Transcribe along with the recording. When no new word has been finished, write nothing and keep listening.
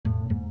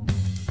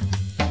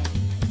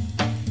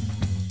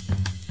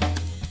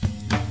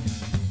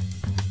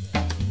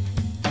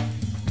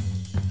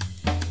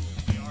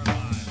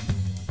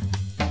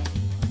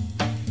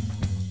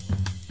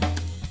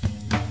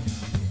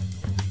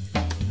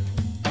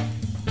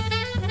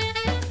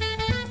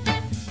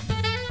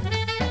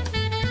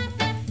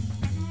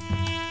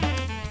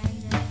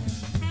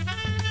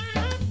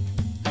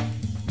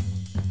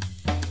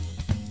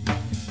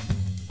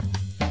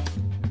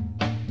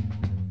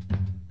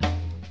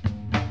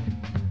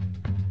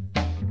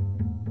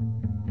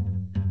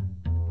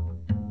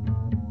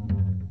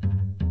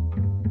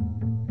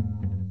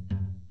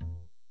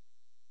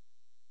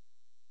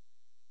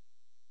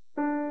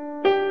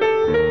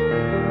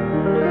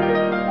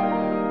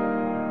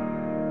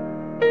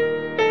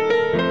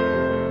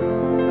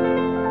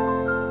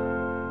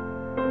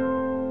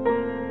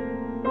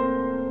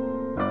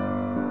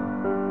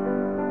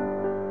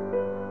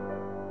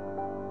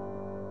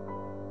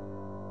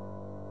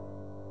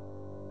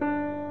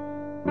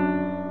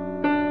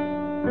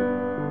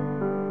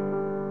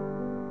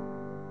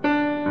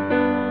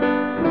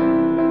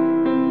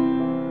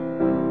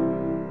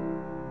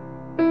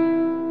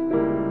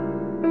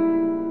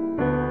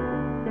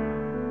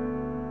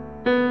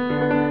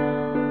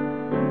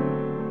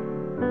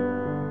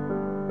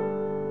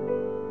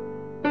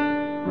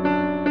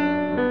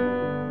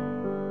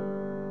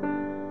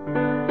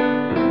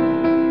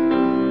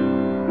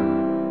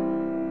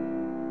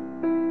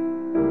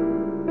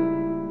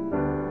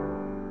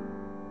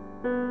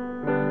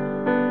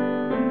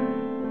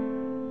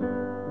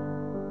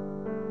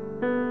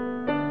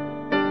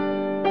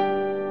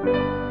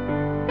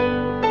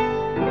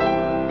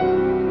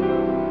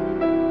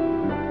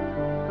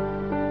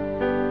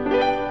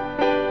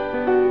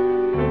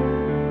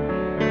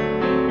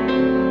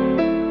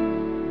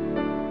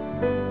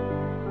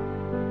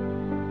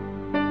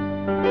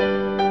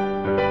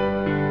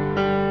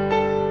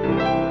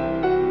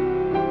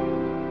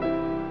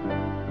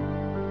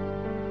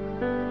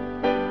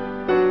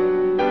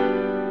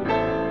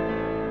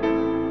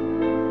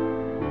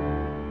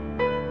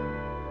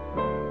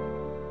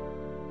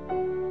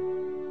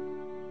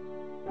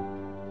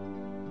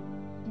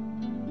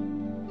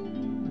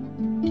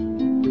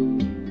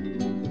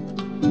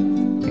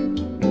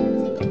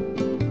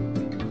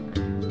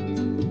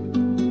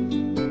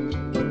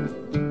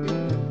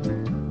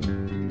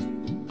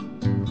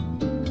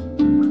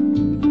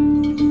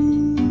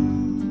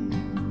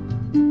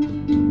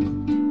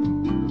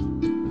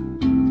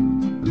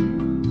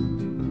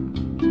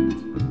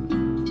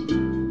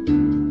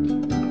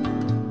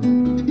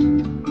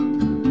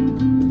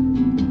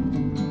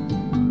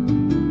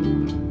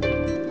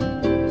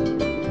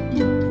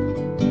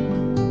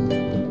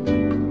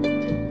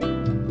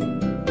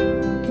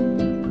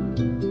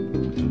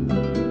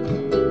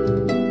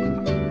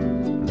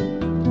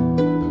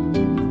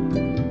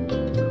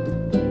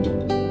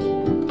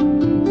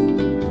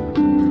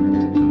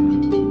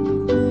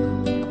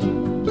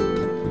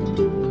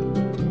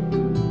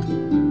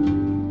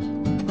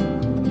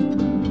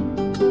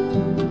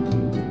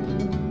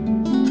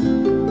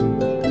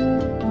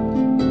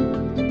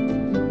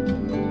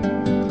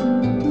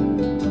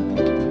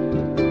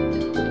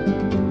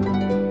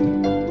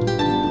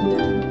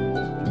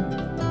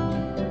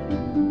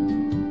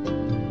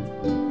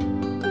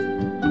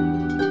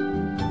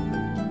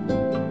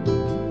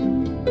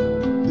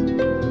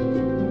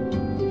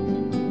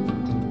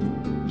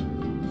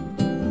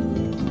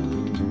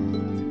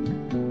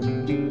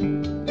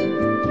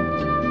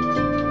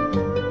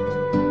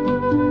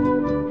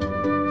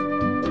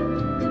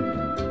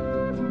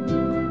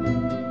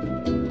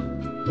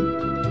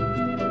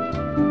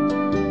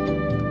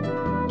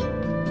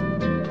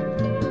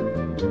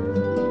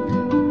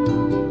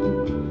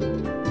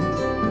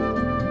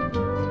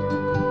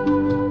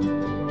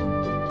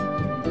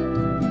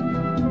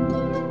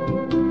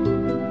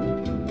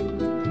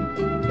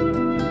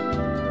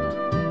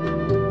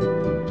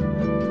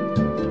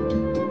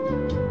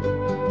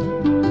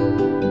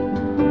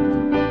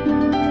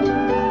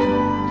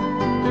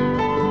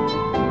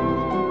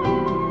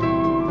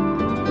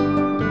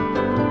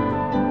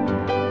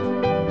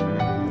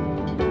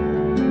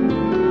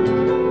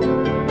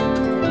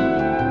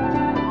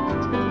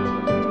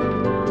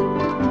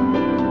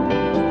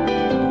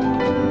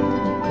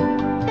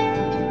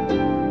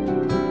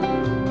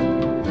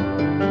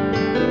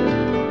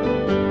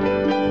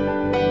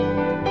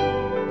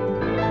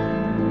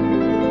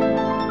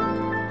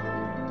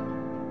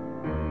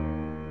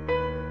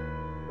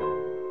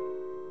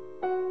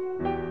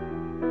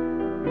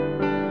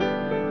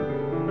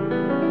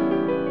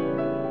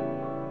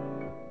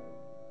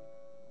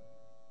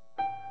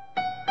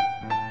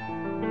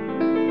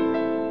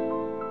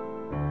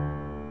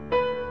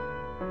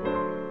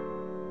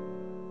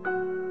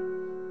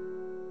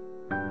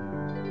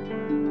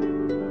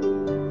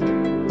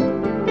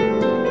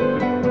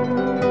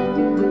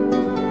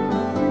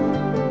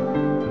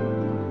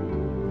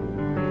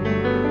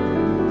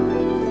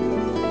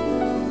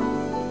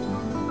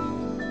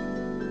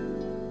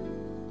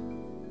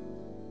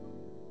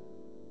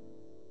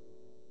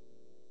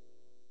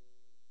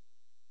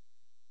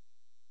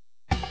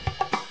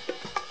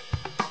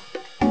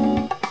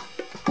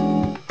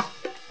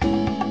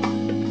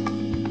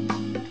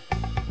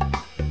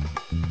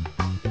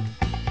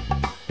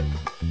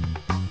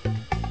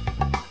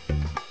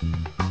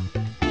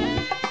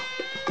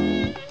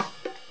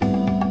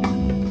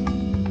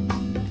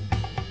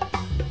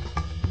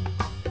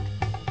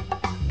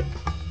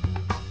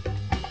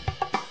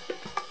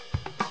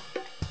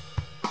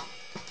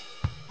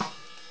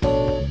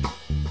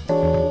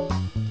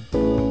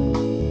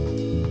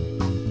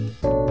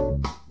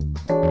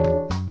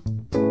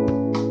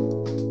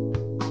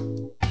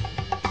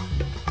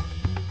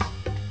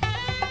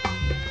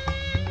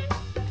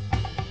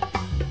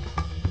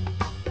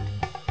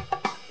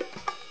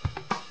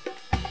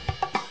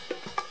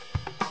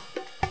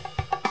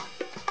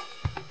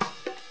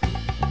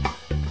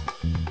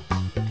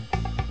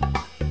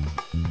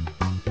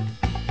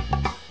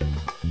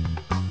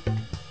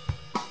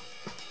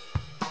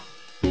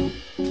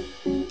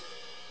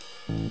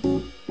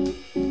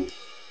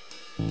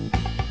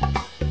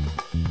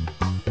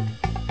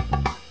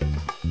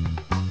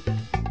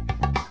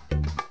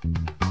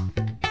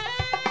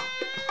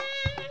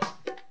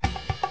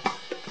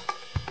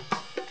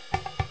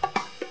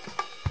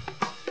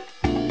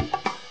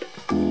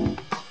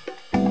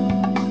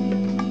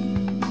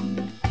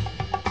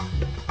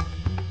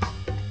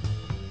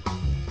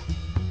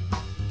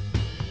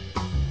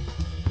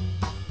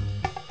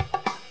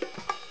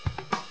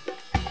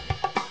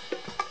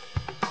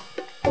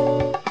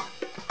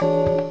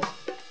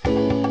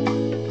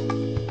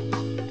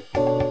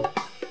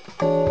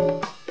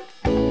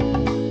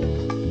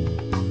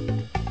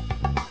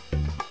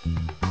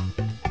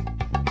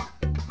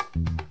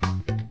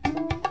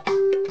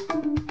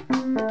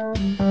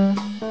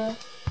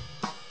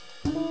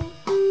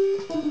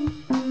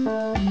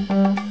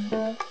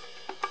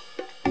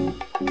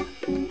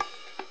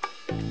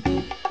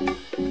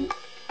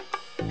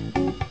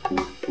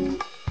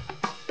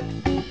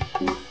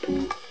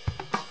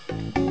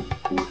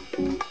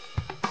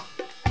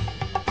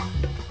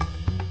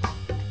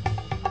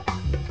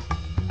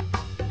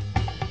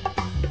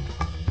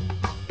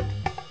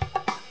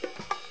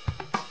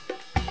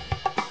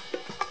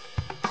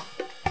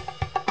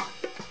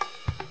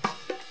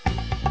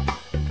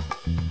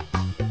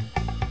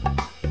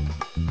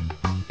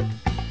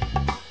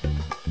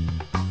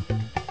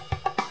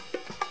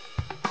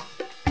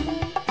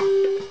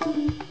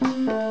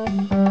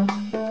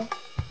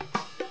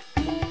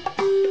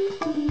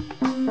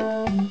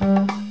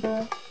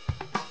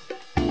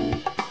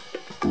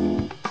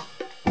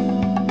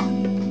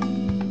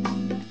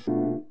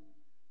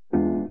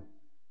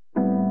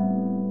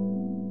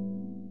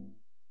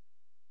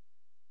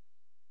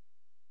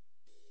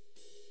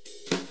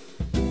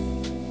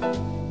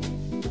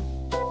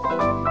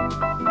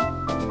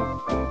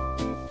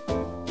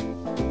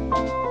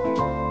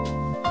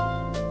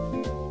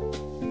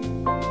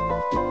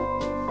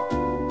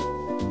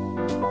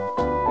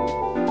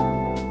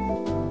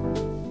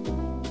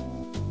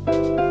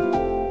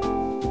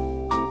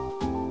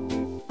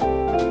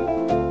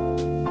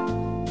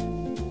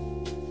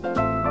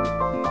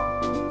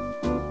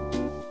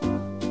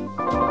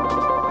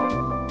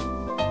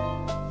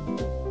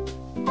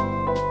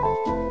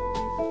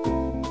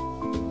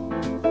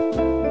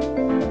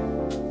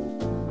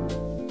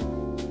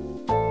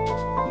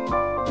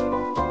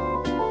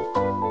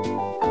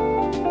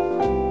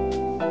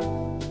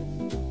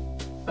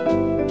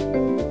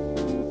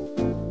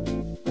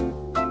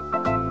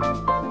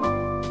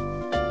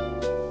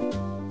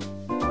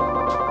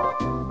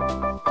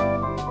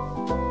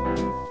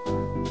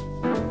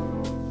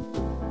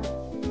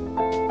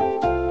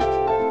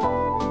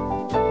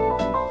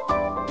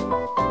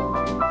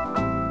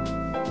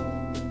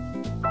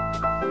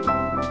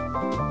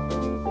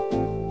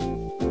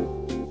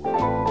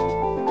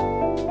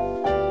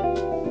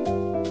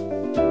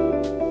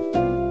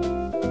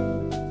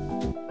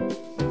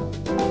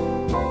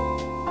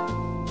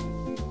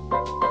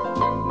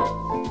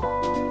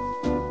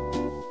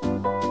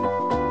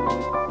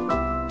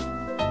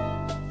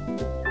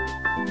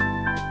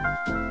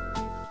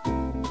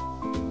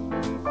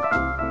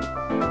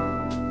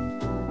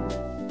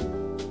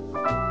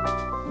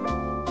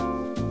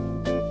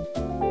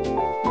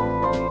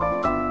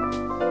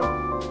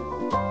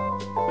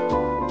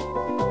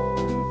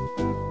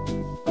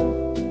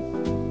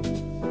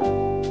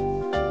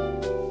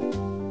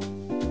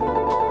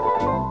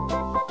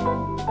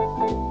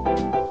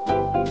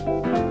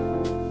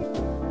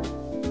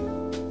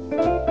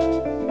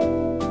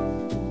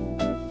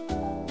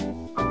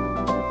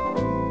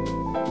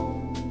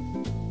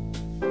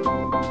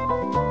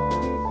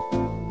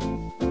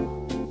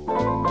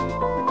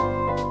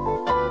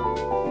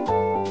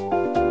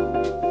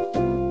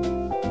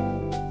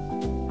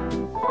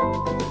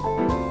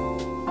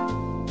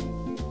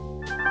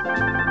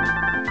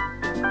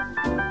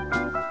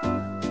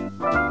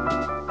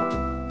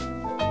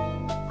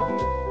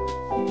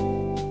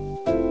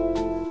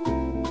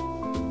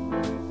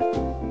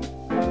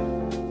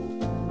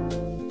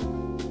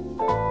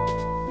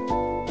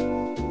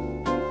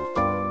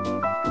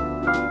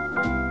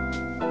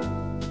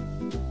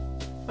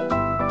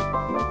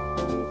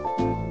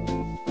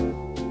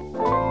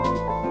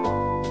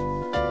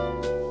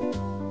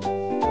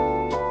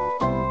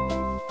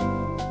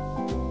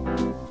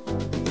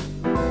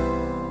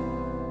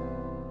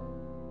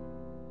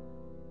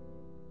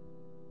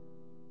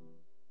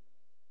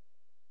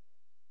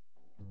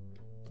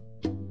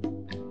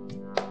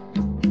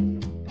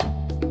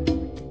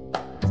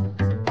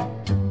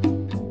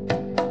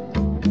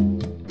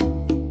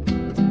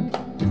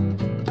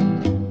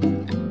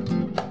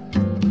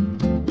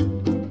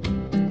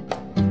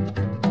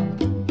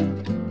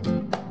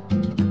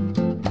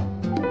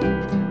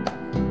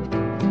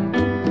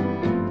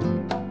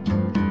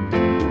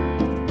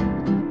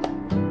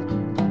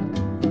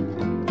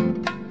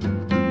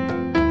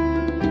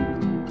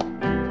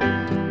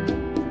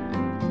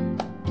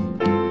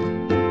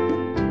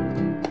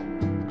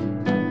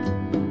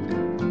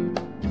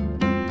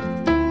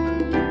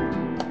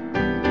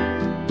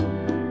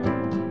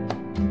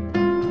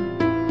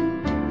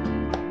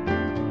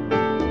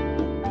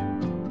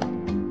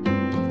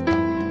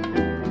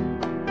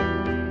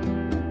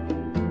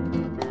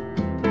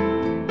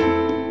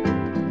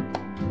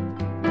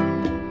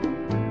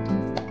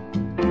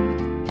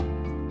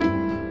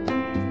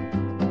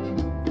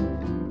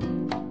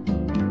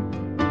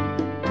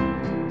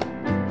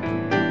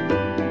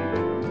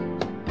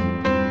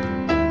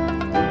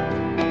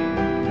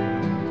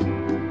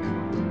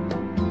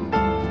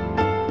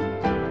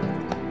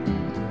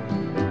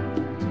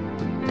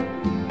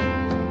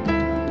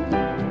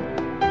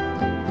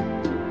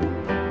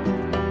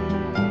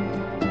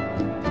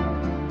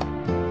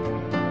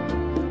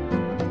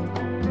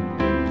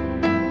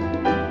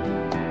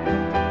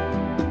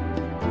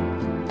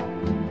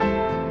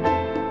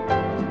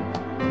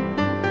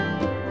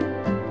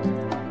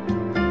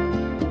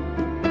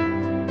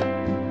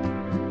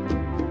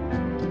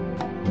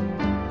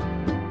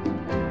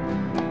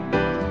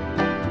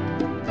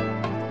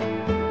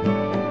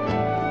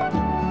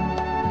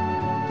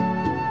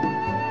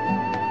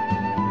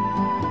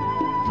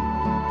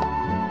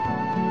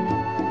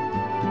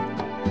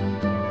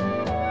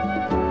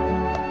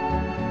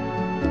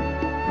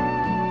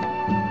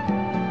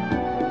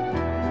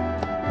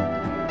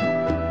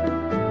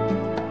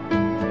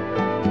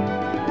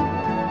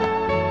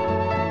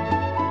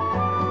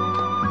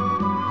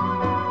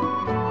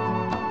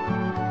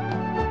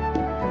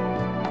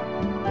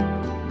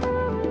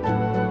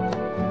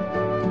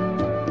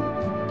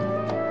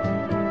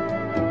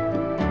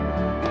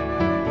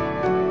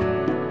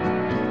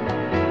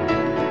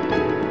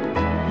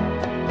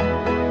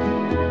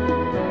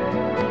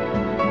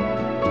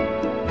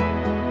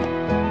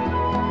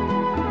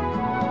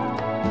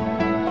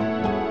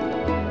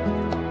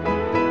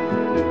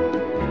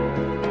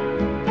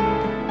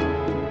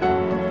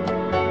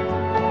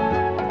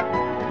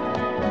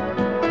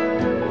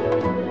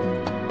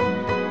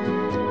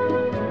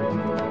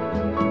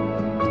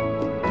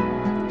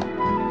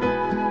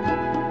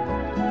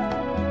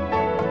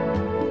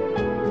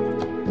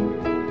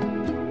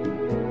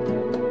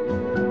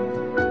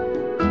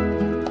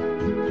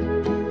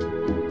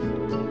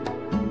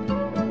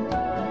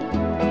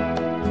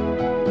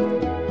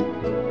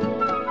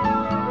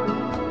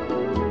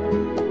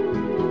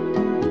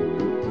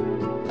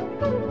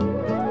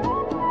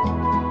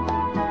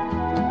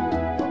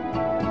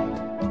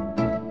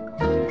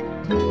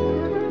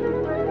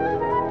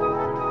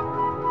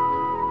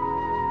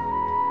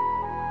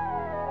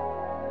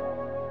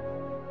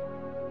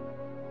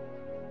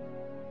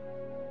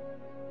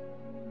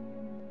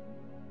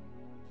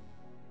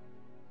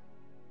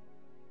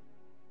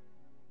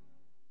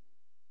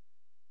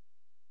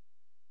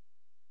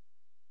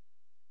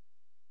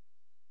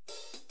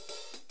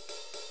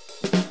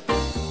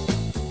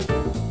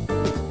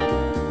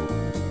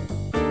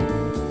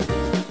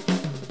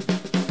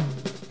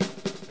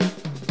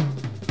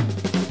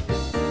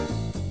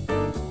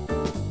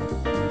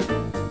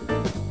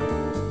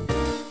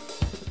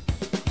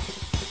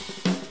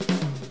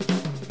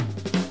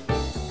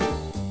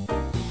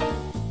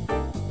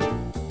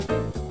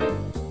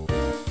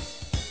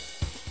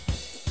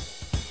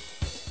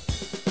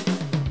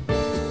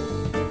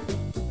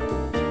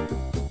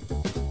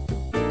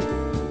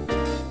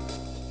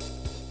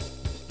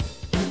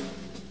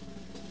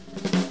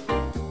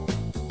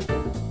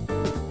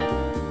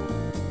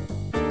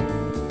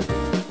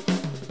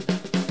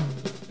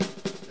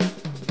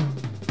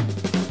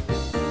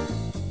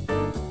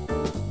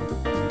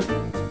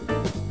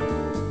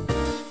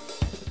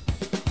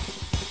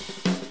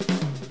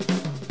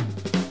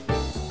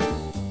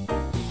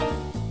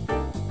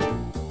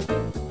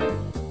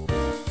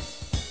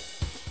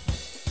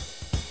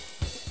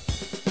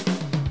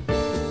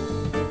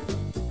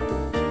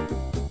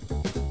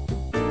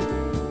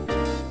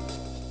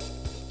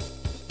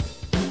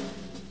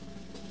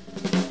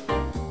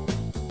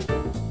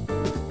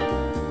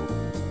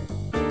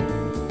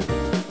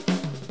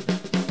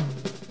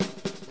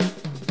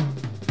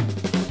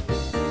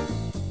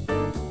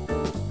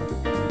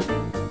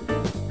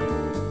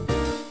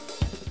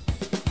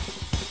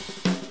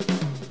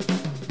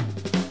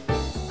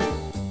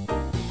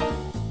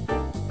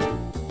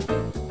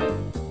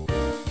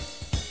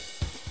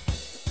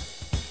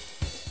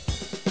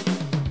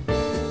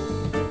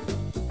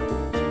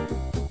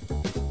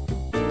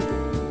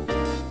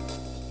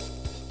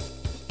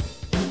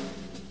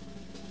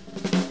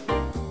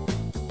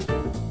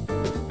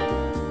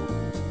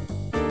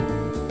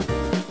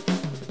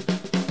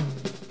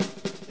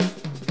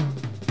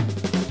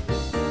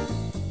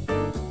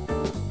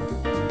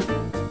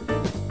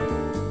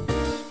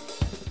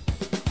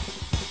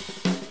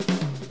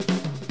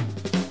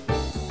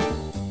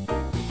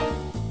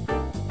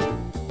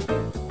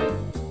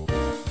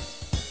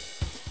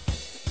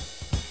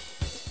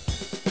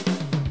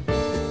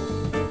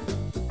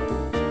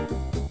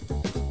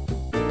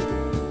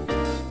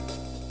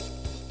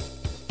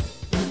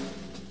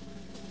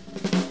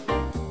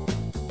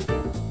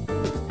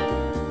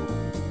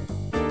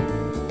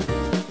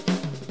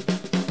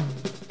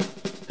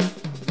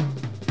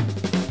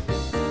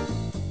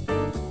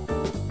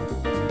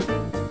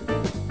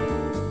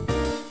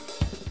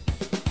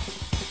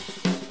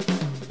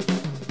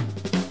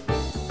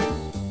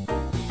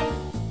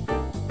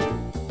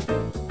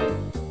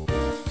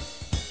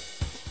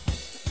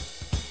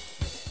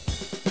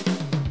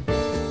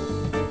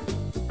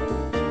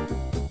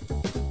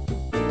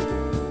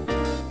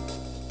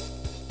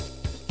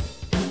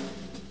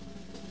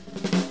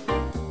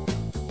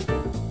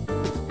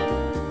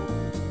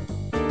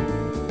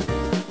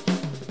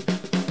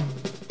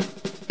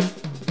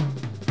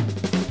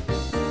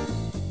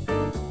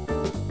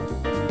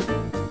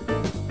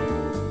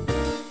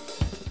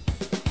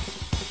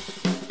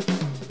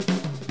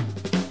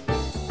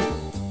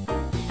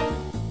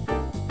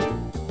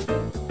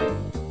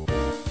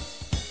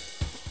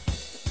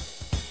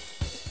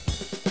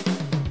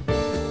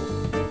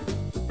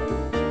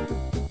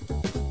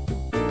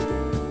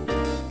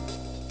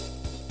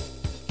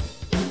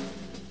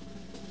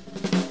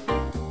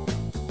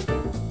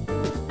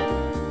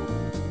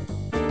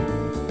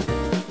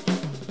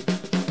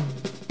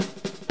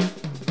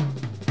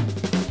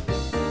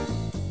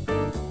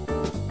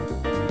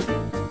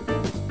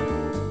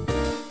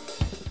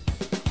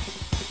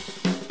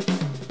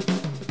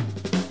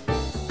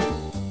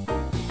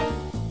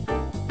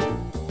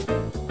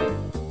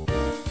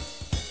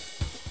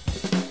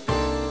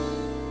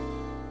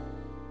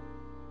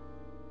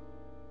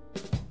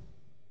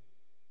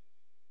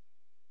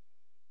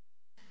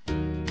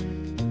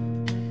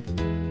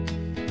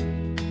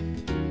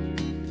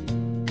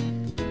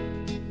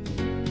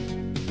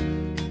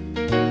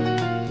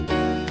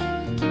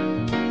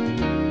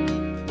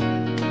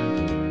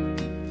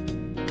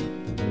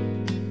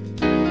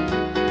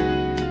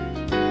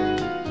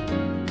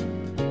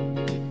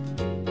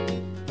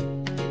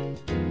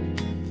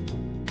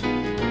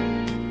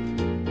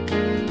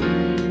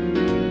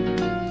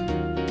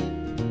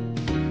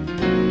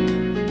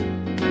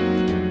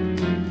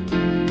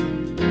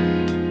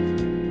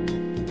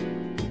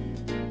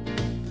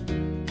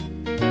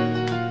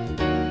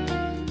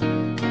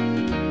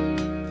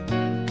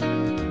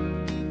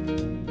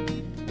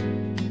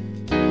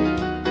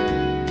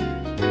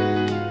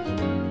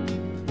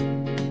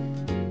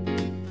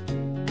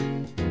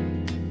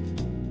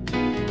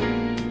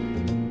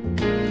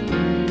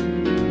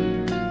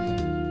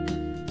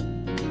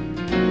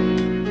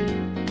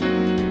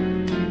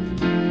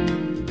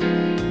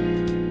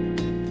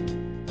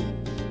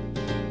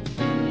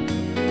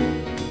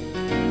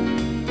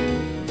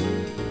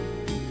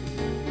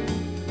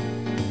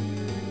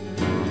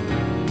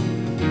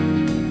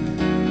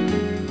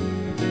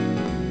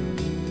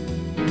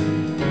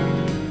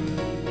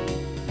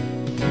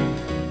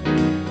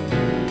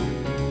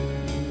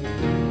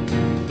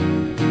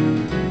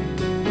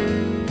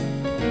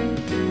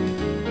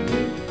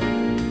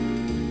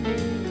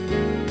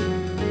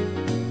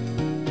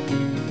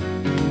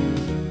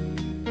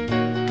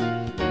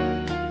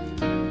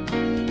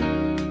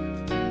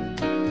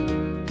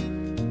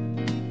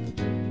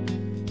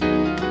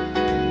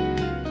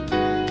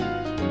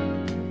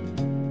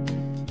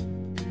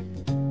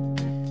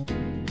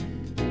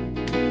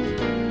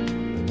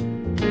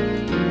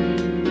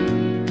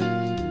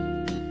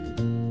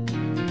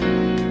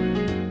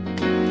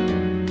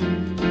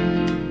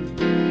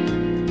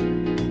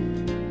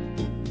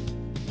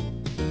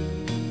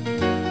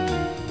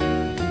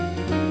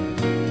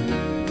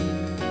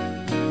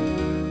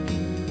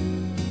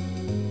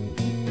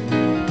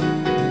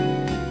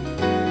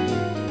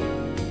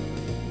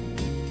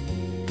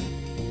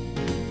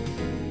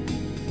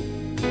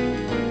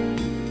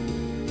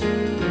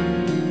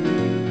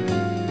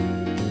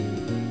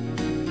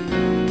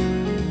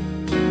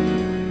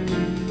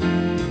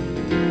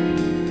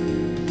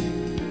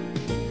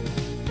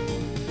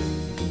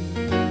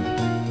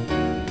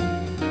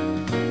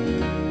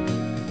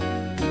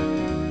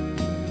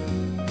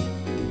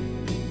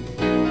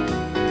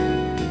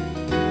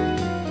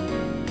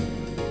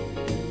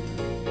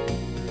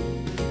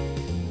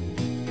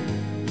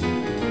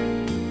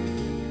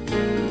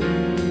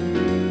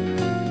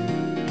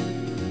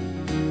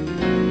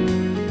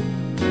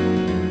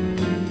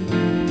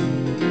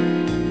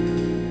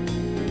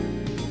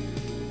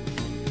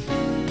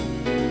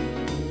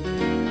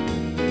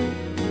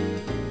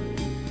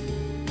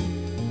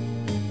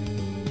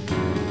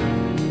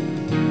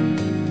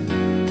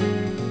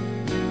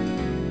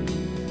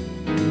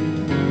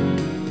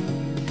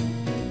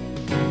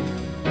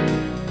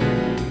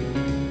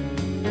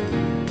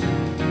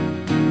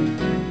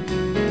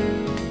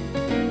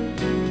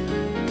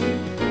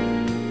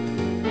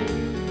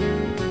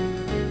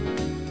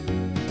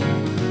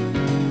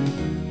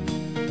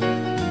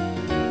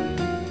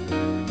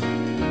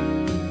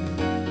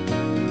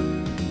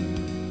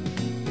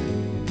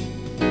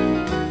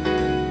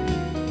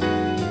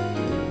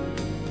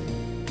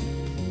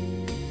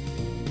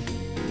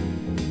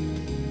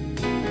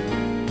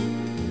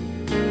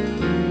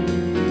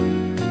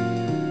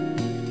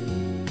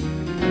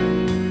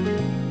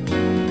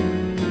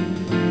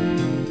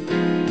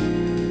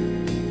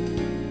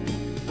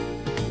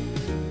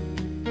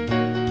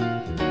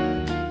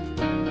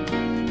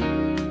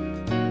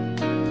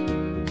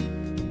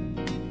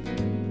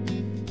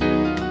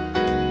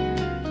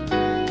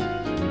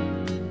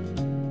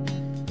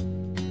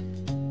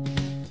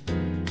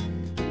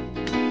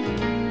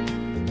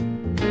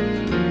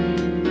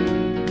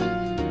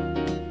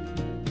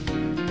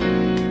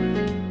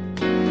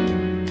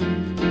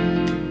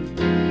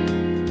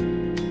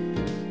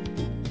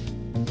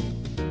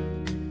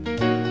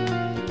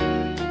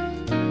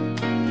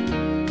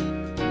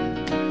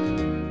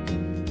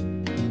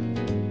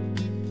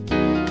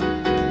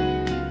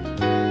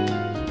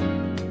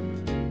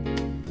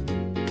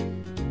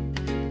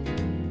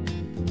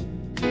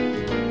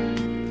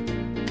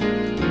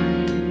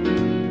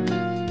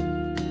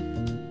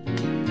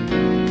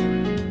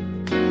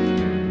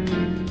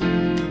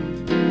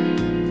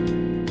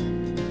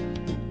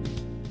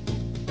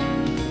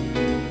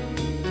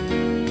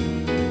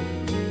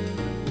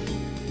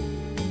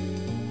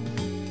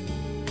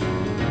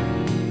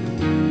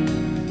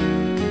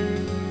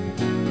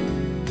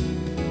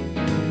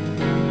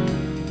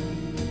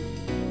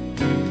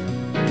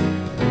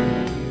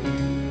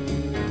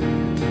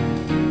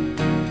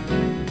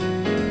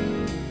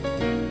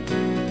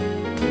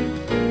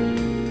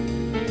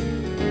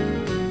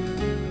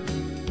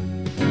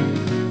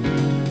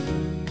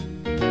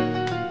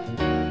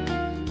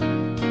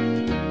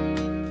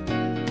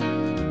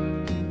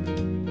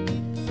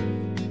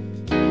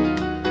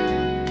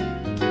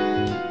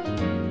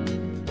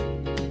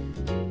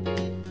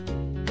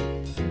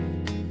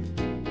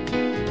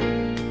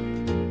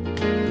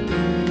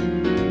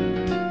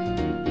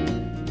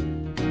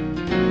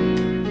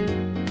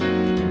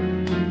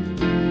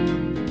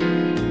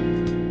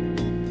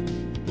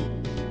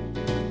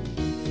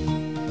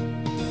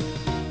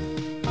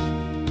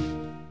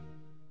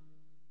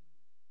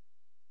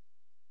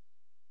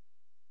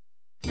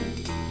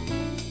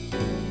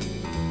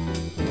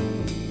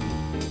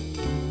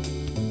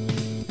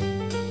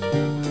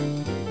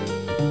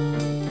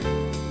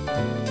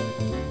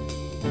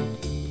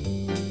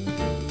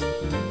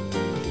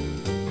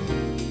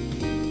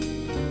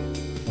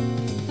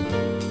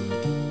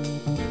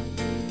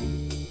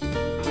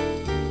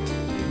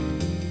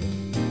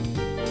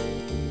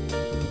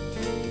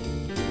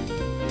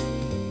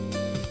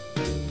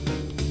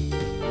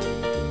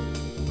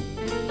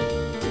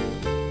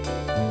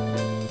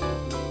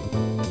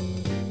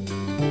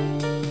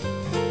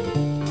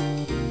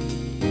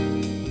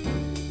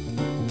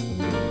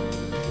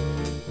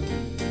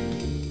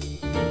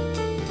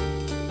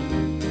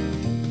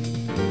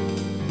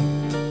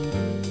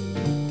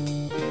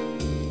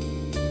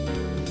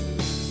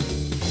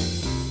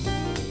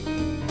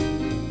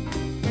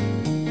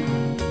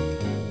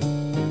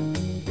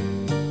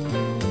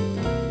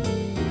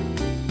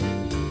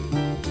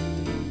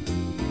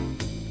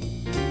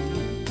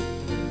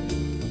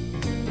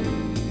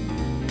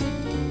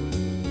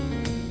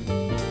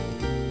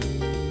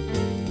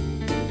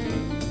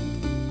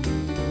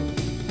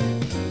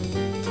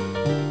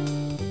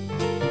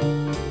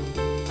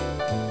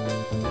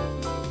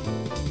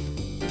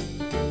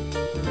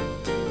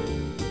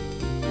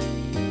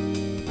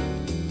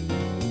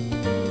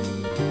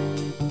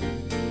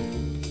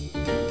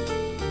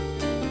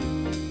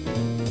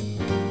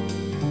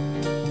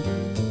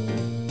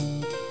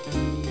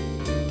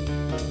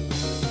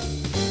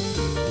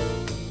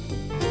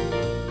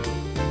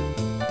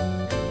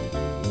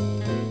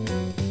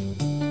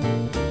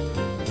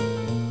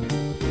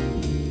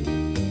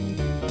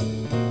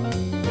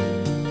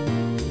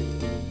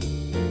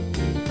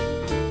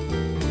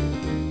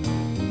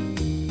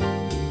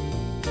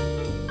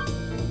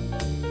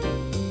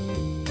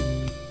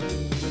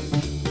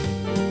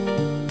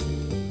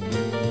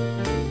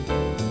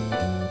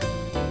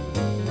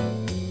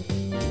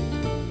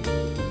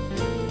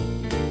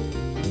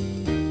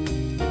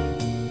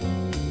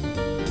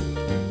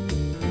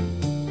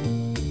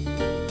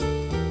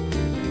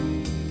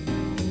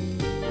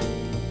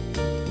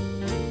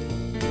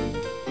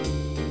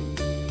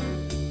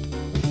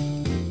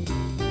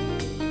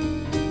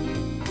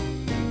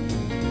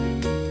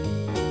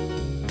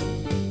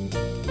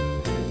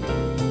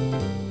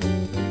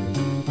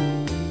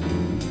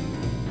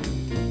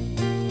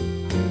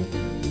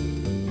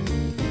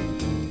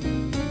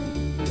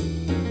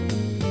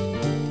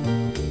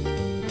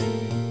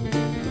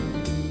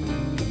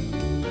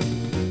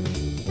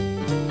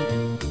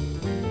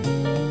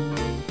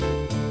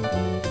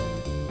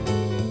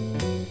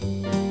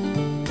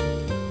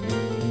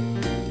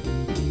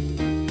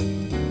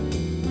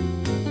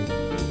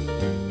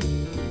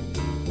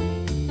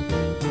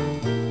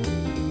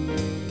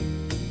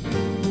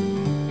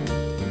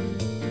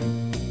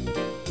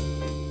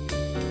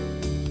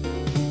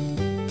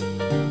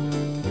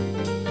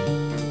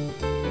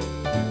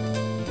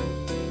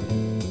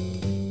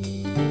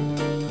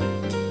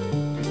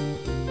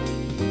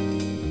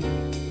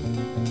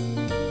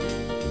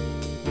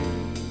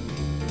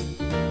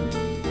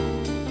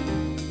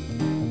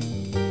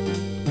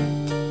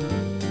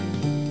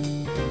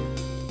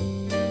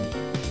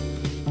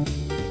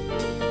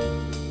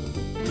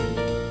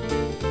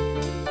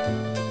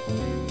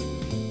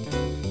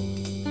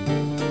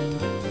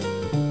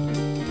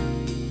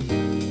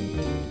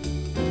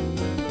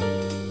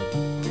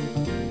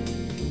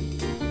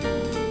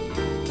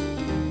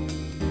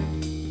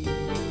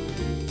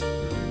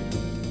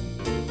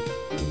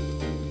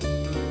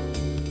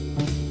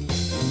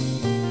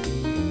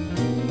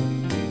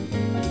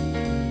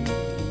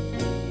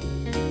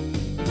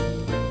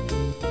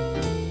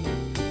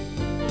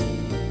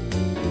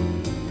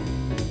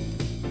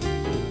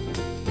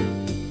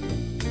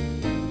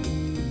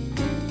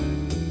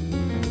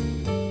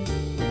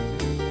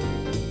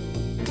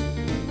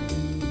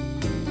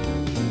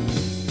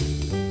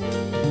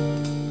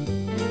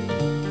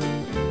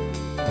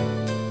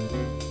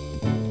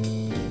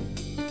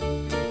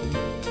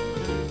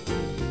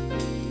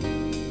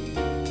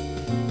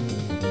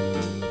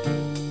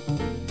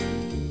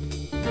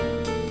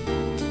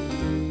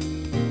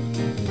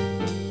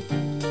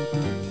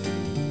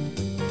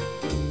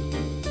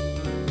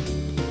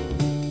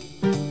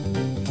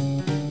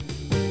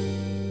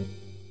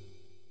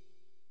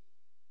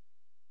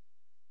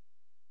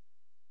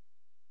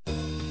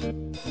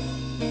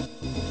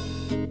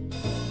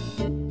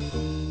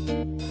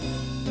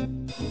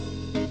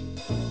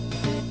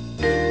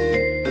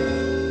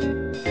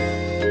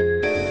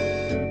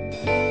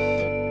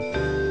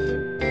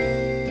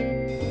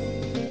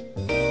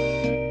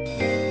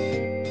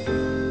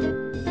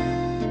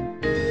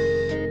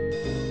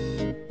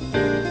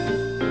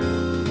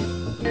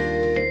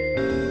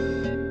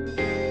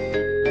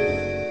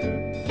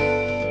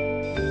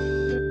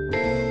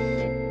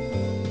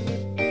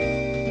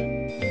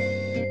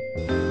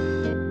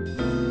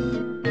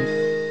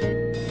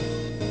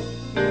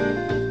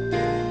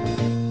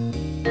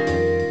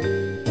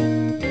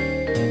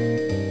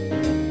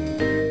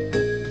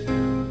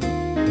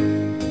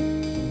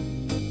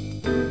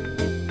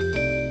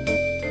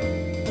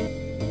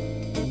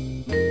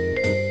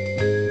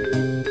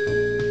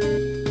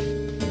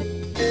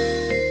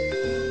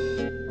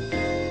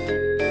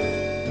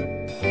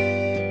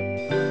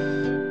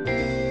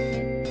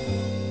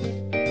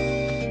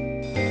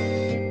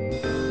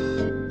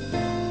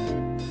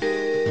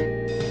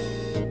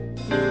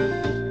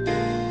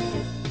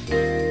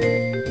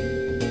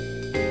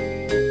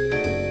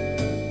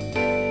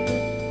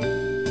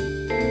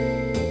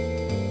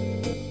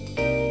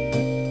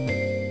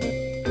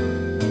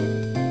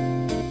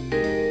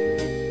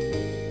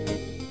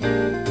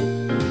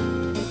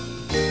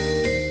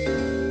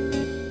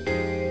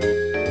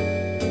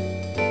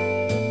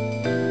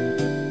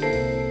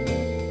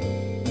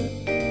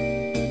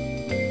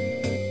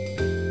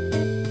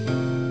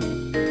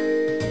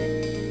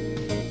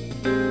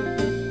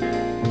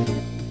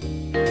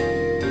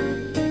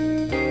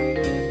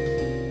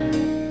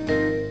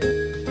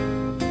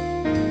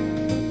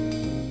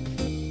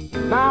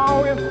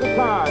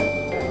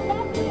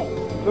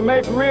to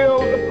make real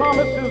the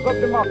promises of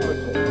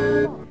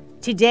democracy.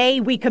 Today,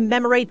 we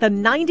commemorate the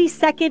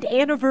 92nd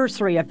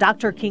anniversary of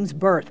Dr. King's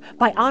birth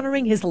by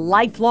honoring his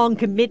lifelong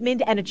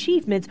commitment and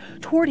achievements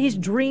toward his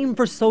dream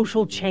for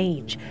social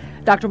change.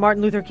 Dr.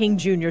 Martin Luther King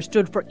Jr.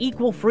 stood for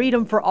equal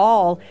freedom for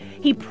all.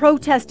 He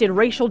protested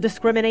racial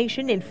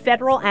discrimination in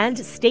federal and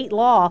state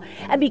law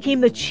and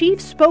became the chief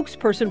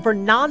spokesperson for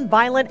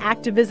nonviolent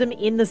activism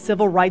in the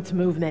civil rights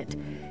movement.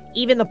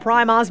 Even the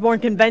Prime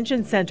Osborne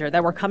Convention Center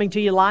that we're coming to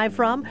you live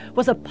from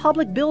was a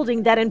public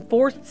building that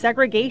enforced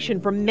segregation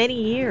for many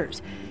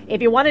years.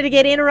 If you wanted to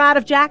get in or out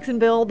of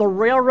Jacksonville, the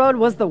railroad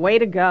was the way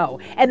to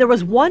go. And there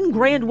was one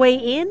grand way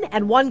in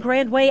and one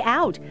grand way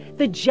out,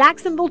 the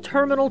Jacksonville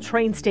Terminal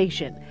train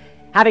station.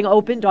 Having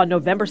opened on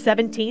November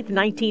 17,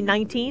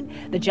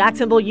 1919, the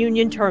Jacksonville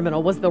Union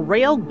Terminal was the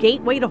rail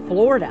gateway to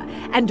Florida,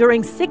 and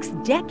during 6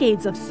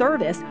 decades of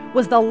service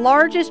was the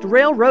largest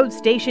railroad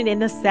station in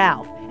the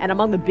South and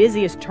among the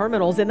busiest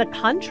terminals in the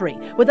country,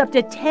 with up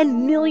to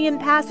 10 million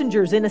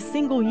passengers in a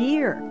single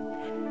year.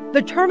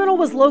 The terminal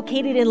was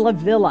located in La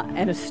Villa,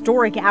 an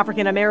historic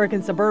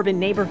African-American suburban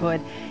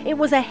neighborhood. It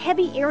was a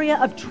heavy area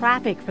of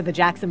traffic for the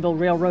Jacksonville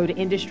railroad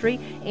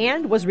industry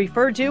and was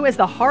referred to as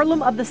the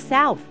Harlem of the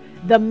South,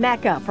 the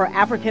Mecca for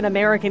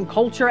African-American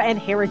culture and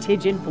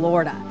heritage in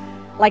Florida.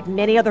 Like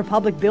many other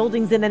public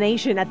buildings in the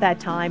nation at that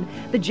time,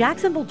 the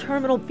Jacksonville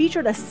Terminal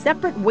featured a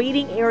separate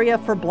waiting area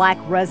for black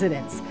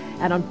residents,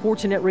 an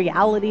unfortunate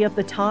reality of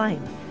the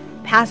time.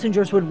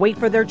 Passengers would wait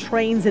for their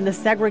trains in the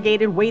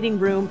segregated waiting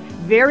room,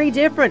 very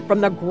different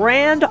from the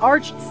grand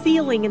arched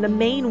ceiling in the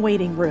main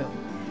waiting room.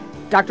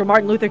 Dr.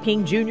 Martin Luther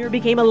King Jr.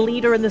 became a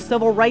leader in the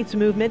civil rights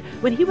movement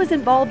when he was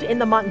involved in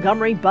the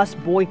Montgomery bus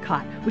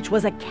boycott, which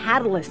was a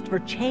catalyst for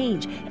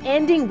change,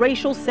 ending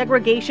racial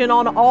segregation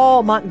on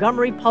all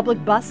Montgomery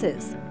public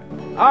buses.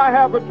 I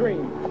have a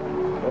dream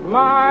that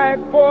my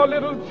 4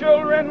 little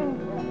children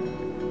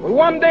will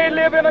one day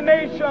live in a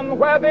nation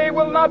where they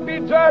will not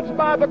be judged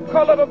by the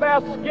color of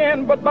their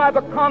skin, but by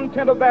the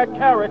content of their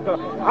character.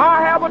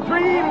 I have a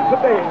dream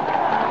today.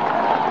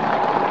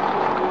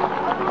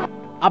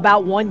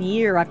 About 1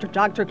 year after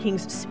Dr.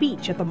 King's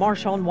speech at the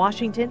March on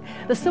Washington,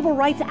 the Civil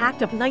Rights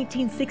Act of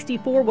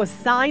 1964 was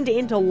signed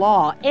into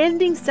law,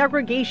 ending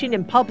segregation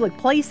in public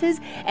places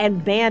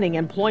and banning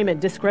employment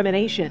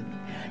discrimination.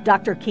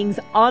 Dr. King's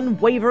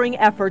unwavering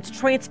efforts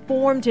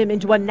transformed him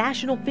into a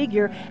national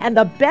figure and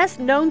the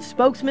best-known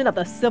spokesman of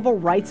the civil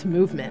rights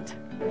movement.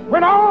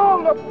 When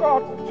all of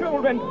God's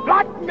children,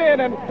 black men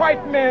and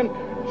white men,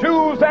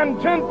 Jews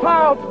and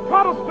Gentiles,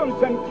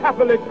 Protestants and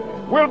Catholics,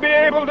 will be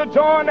able to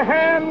join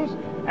hands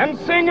and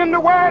sing in the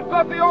words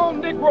of the old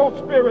Negro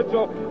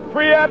spiritual,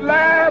 free at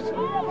last,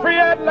 free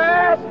at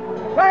last.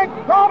 Thank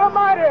God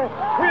Almighty,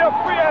 we are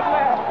free at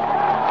last.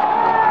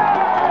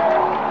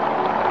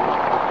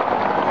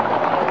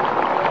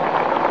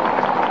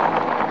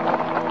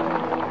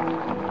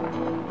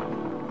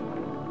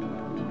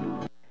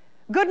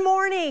 Good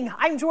morning.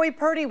 I'm Joy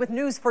Purdy with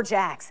News for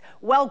Jax.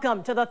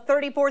 Welcome to the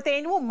 34th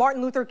annual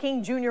Martin Luther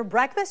King Jr.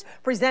 Breakfast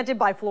presented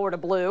by Florida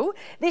Blue.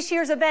 This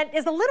year's event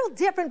is a little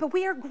different, but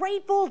we are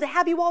grateful to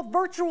have you all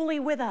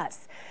virtually with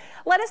us.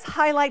 Let us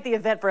highlight the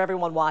event for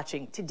everyone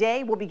watching.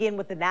 Today, we'll begin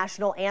with the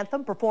national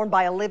anthem performed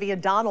by Olivia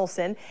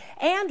Donaldson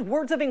and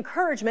words of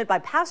encouragement by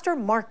Pastor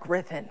Mark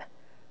Griffin.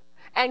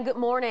 And good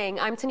morning,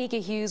 I'm Tenikka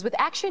Hughes with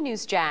Action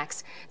News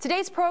Jax.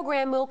 Today's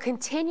program will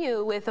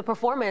continue with a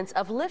performance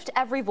of Lift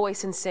Every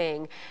Voice and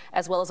Sing,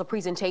 as well as a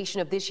presentation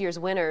of this year's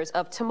winners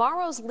of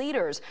Tomorrow's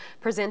Leaders,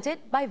 presented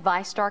by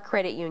ViStar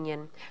Credit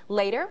Union.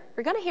 Later,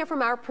 we're going to hear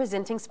from our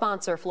presenting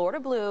sponsor, Florida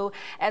Blue,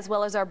 as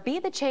well as our Be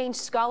the Change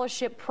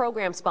Scholarship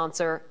Program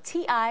sponsor,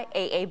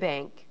 TIAA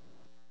Bank.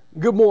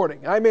 Good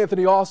morning. I'm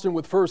Anthony Austin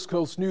with First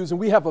Coast News, and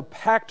we have a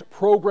packed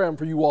program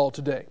for you all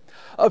today.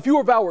 A few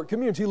of our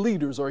community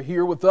leaders are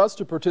here with us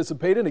to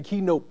participate in a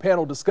keynote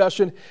panel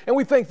discussion, and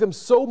we thank them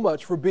so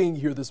much for being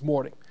here this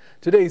morning.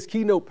 Today's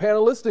keynote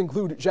panelists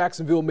include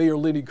Jacksonville Mayor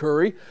Lenny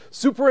Curry,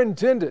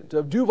 Superintendent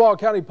of Duval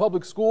County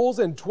Public Schools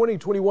and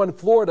 2021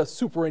 Florida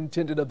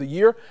Superintendent of the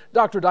Year,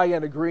 Dr.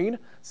 Diana Greene,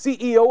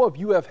 CEO of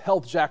UF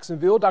Health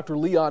Jacksonville, Dr.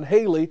 Leon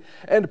Haley,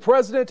 and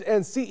President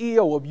and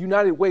CEO of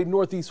United Way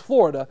Northeast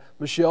Florida,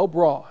 Michelle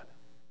Braun.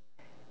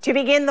 To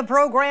begin the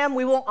program,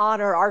 we will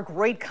honor our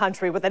great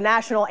country with the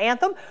national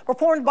anthem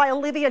performed by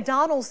Olivia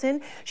Donaldson.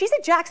 She's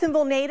a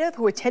Jacksonville native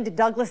who attended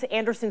Douglas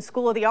Anderson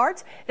School of the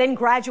Arts, then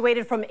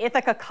graduated from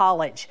Ithaca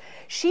College.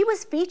 She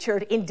was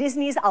featured in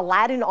Disney's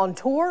Aladdin on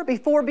Tour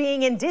before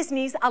being in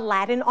Disney's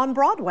Aladdin on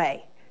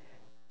Broadway.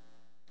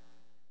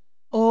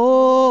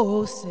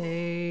 Oh,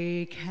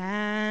 say,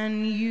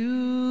 can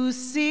you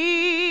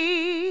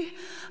see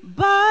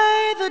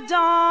by the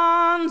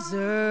dawn's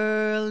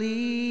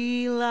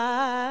early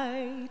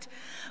light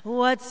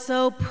what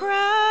so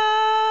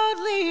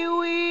proudly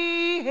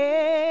we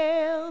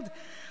hailed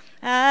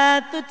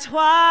at the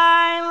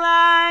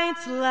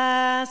twilight's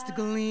last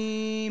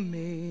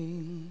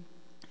gleaming?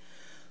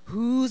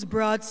 whose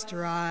broad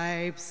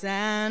stripes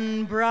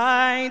and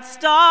bright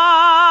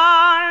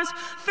stars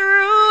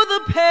through the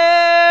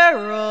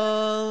perilous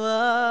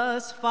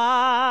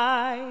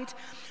fight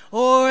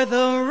o'er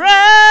the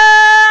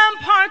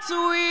ramparts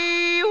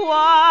we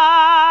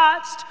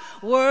watched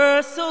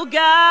were so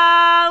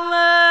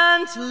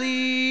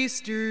gallantly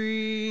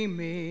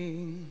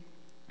streaming,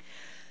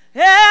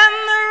 and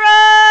the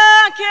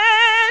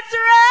rocket's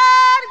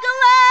red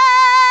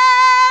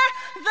glare,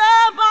 the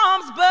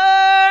bombs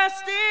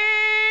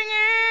bursting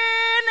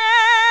in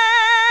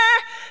air,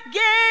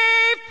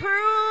 gave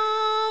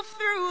proof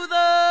through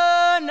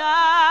the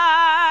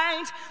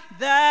night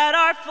that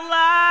our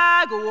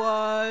flag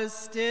was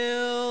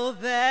still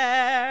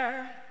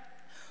there.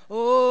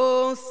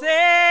 Oh,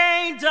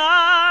 say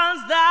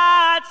does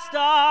that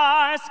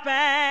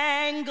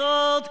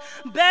star-spangled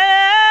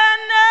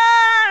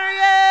banner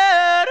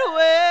yet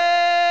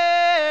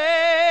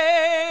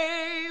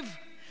wave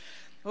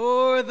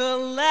o'er the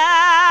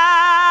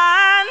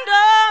land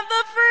of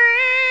the free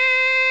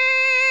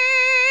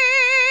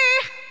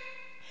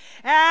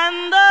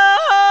and the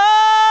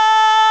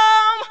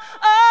home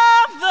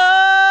of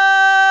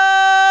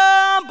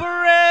the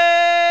brave.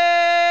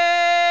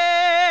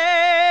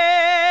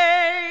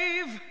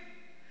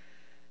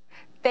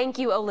 Thank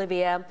you,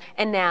 Olivia.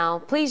 And now,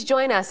 please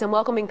join us in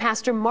welcoming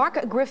Pastor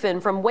Mark Griffin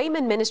from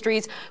Wayman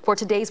Ministries for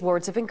today's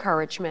words of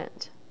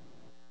encouragement.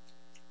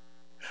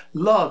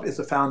 Love is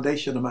the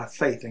foundation of my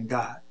faith in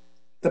God.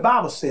 The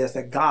Bible says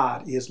that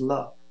God is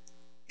love.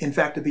 In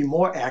fact, to be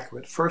more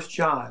accurate, 1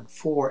 John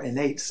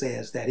 4:8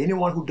 says that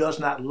anyone who does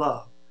not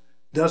love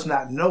does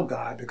not know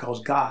God, because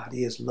God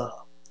is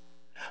love.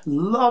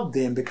 Love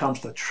then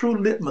becomes the true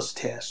litmus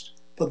test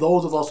for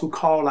those of us who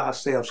call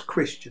ourselves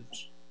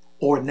Christians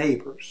or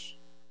neighbors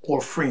or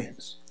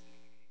friends,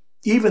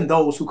 even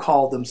those who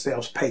call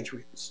themselves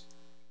patriots.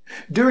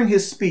 During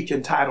his speech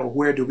entitled,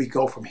 "Where Do We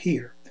Go From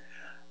Here?"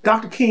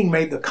 Dr. King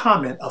made the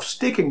comment of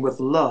sticking with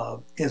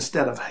love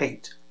instead of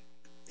hate.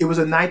 It was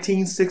in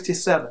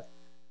 1967,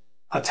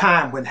 a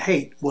time when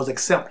hate was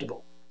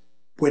acceptable,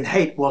 when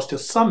hate was to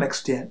some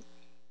extent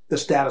the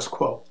status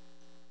quo.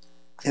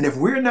 And if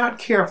we're not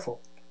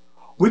careful,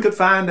 we could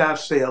find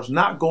ourselves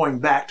not going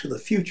back to the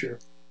future,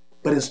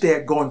 but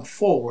instead going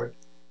forward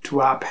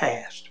to our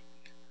past.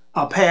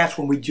 A past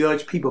when we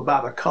judge people by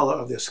the color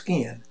of their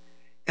skin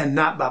and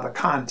not by the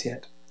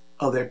content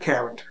of their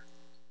character.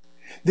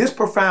 This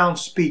profound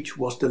speech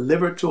was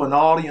delivered to an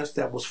audience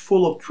that was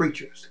full of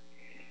preachers.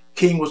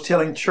 King was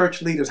telling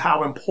church leaders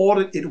how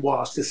important it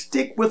was to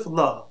stick with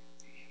love,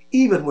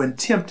 even when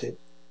tempted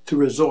to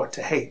resort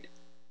to hate.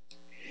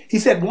 He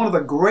said one of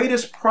the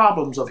greatest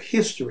problems of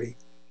history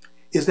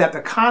is that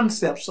the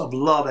concepts of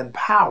love and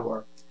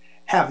power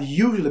have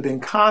usually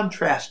been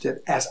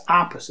contrasted as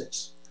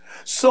opposites,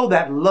 so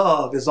that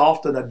love is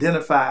often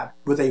identified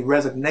with a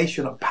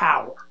resignation of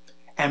power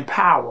and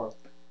power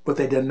with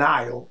a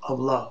denial of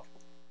love.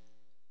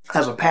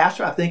 As a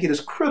pastor, I think it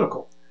is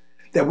critical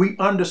that we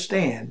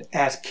understand,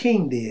 as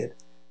King did,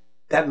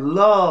 that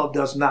love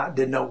does not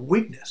denote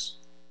weakness,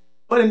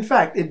 but in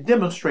fact, it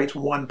demonstrates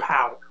one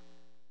power,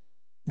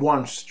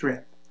 one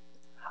strength.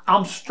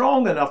 I'm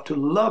strong enough to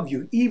love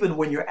you even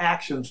when your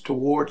actions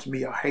towards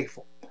me are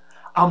hateful.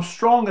 I'm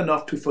strong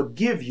enough to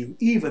forgive you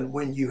even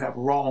when you have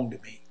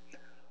wronged me.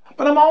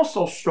 But I'm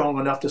also strong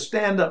enough to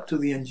stand up to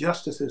the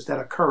injustices that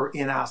occur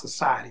in our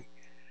society,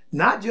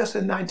 not just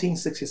in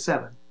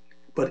 1967,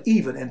 but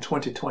even in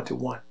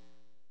 2021.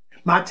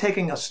 My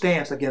taking a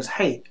stance against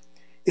hate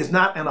is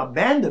not an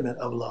abandonment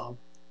of love,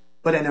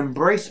 but an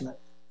embracement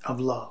of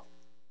love.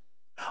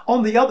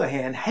 On the other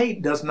hand,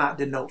 hate does not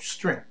denote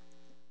strength.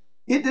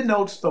 It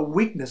denotes the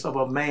weakness of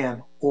a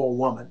man or a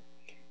woman.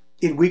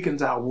 It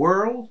weakens our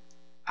world,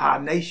 our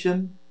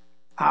nation,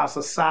 our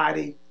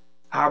society,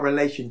 our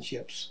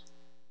relationships.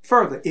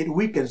 Further, it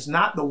weakens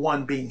not the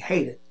one being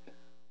hated,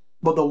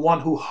 but the one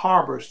who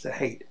harbors the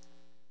hate.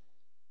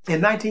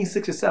 In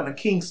 1967,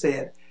 King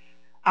said,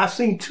 "I've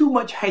seen too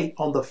much hate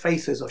on the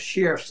faces of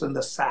sheriffs in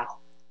the South,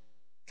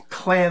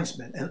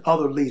 Klansmen, and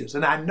other leaders,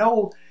 and I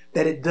know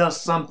that it does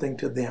something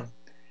to them."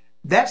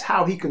 That's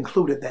how he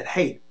concluded that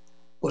hate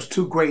was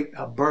too great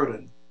a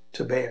burden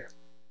to bear.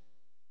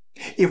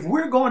 If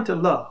we're going to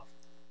love,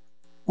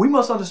 we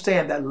must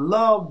understand that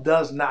love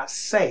does not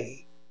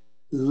say,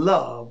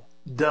 love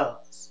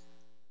does.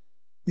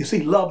 You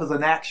see, love is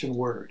an action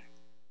word.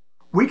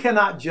 We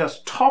cannot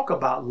just talk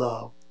about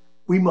love.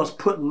 We must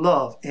put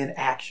love in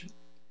action.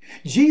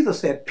 Jesus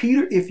said,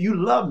 "Peter, if you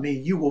love me,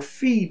 you will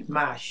feed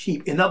my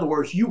sheep." In other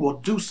words, you will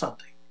do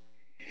something.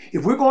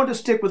 If we're going to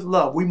stick with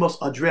love, we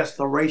must address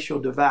the racial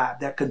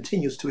divide that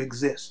continues to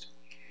exist.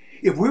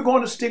 If we're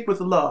going to stick with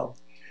love,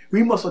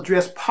 we must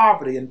address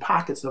poverty in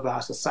pockets of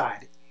our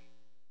society.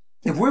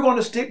 If we're going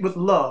to stick with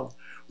love,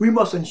 we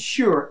must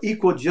ensure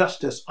equal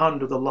justice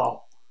under the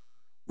law.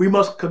 We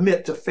must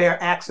commit to fair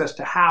access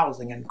to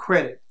housing and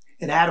credit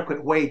and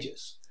adequate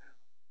wages.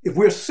 If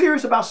we're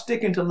serious about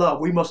sticking to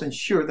love, we must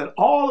ensure that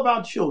all of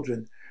our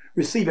children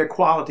receive a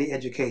quality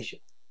education.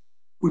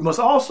 We must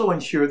also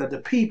ensure that the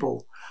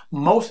people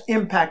most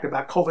impacted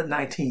by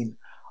COVID-19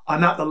 are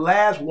not the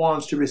last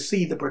ones to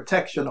receive the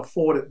protection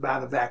afforded by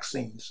the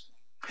vaccines.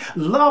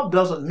 Love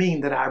doesn't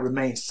mean that I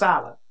remain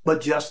silent,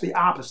 but just the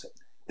opposite,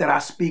 that I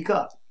speak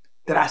up,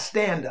 that I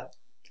stand up,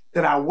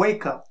 that I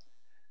wake up,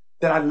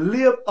 that I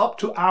live up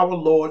to our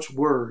Lord's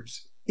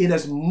words.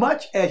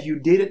 Inasmuch as you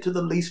did it to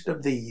the least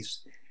of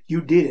these,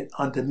 you did it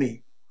unto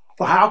me.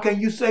 For how can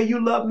you say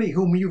you love me,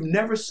 whom you've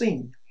never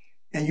seen,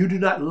 and you do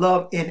not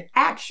love in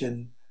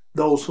action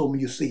those whom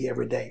you see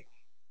every day?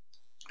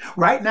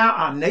 Right now,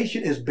 our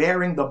nation is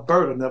bearing the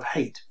burden of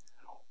hate.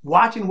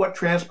 Watching what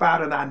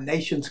transpired in our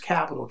nation's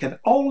capital can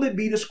only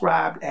be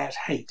described as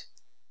hate,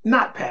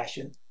 not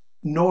passion,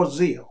 nor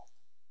zeal,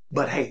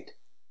 but hate.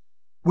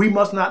 We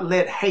must not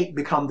let hate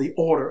become the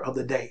order of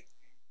the day.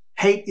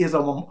 Hate is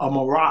a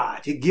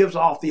mirage. It gives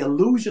off the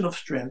illusion of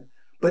strength,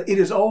 but it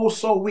is oh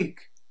so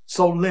weak,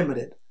 so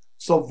limited,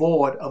 so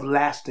void of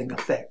lasting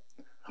effect.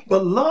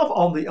 But love,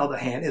 on the other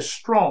hand, is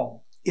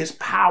strong, it's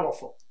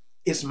powerful,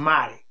 it's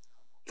mighty,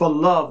 for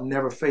love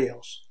never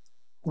fails.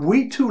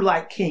 We too,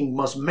 like King,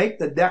 must make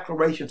the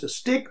declaration to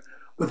stick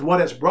with what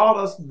has brought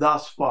us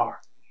thus far.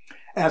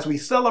 As we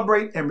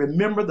celebrate and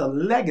remember the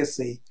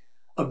legacy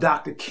of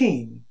Dr.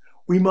 King,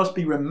 we must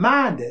be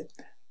reminded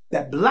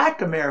that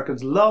Black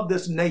Americans love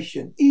this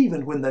nation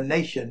even when the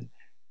nation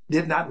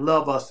did not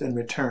love us in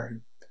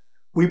return.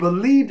 We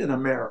believed in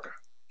America,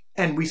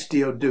 and we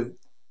still do.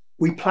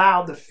 We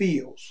plowed the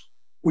fields.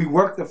 We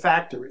worked the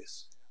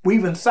factories. We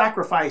even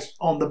sacrificed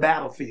on the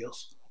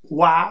battlefields.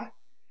 Why?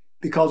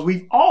 Because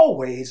we've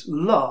always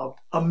loved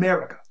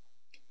America.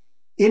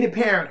 Any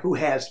parent who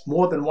has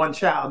more than one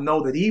child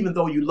know that even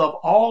though you love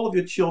all of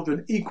your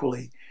children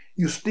equally,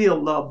 you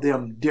still love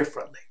them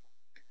differently.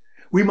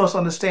 We must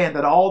understand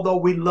that although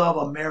we love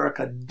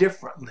America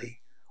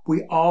differently,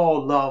 we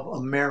all love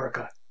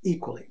America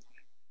equally.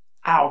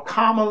 Our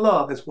common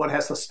love is what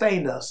has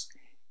sustained us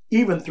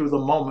even through the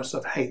moments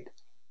of hate.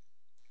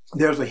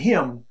 There's a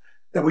hymn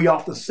that we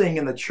often sing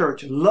in the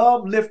church,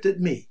 "Love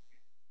lifted me,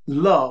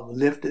 love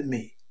lifted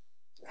me.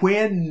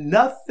 When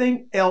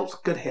nothing else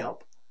could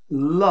help,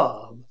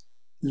 love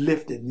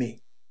lifted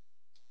me."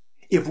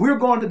 If we're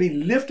going to be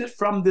lifted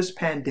from this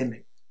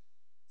pandemic,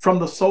 from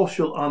the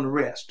social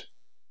unrest,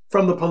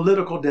 from the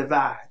political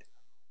divide,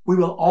 we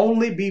will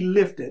only be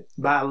lifted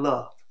by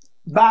love.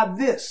 By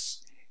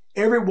this,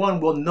 everyone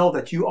will know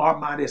that you are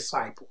my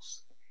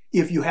disciples,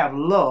 if you have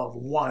love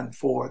one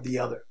for the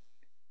other.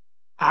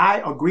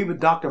 I agree with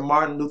Dr.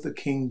 Martin Luther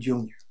King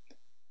Jr.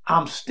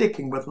 I'm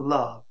sticking with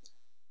love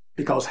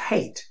because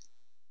hate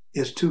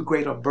is too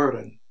great a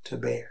burden to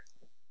bear.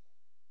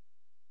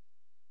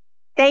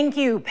 Thank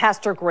you,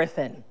 Pastor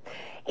Griffin.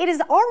 It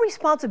is our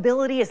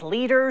responsibility as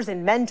leaders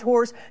and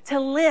mentors to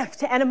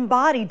lift and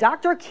embody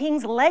Dr.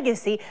 King's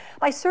legacy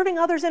by serving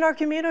others in our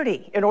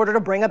community in order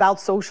to bring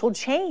about social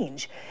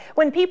change.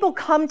 When people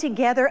come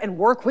together and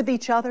work with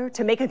each other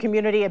to make a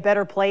community a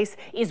better place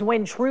is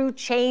when true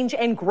change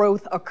and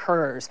growth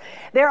occurs.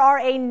 There are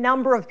a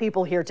number of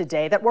people here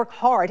today that work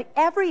hard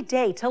every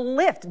day to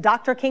lift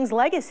Dr. King's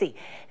legacy.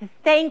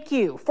 Thank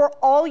you for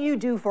all you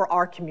do for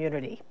our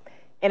community.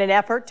 In an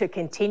effort to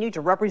continue to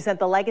represent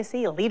the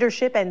legacy,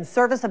 leadership, and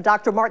service of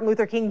Dr. Martin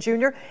Luther King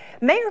Jr.,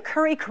 Mayor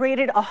Curry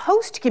created a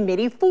host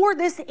committee for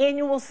this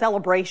annual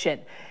celebration.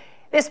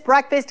 This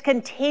breakfast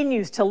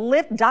continues to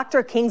lift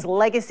Dr. King's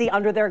legacy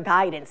under their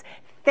guidance.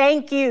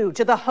 Thank you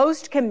to the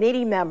host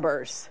committee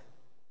members.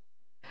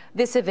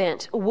 This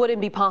event wouldn't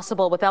be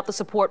possible without the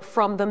support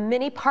from the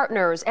many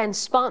partners and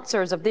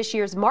sponsors of this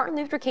year's Martin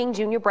Luther King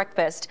Jr.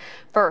 Breakfast.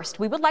 First,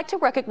 we would like to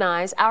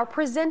recognize our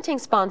presenting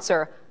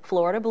sponsor,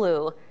 Florida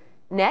Blue.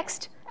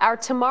 Next, our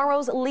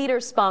Tomorrow's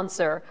Leader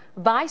sponsor,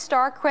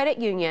 ViStar Credit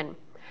Union.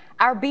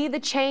 Our Be the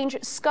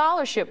Change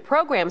Scholarship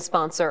Program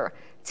sponsor,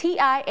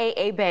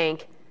 TIAA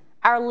Bank.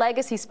 Our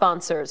legacy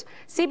sponsors,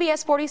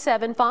 CBS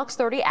 47, Fox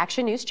 30,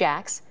 Action News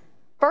Jax,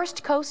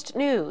 First Coast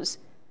News,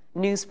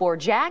 News 4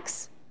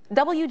 Jax,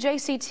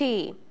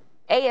 WJCT,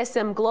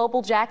 ASM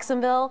Global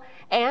Jacksonville,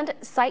 and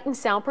Sight and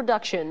Sound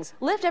Productions.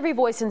 Lift Every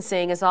Voice and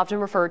Sing is often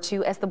referred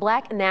to as the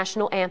Black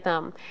National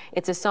Anthem.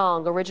 It's a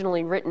song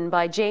originally written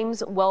by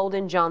James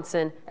Weldon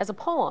Johnson as a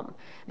poem.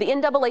 The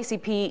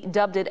NAACP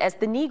dubbed it as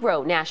the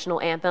Negro National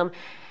Anthem,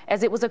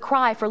 as it was a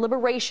cry for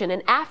liberation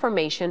and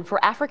affirmation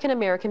for African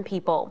American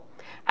people.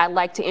 I'd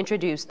like to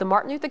introduce the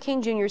Martin Luther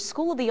King Jr.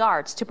 School of the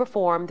Arts to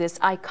perform this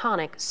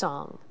iconic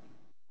song.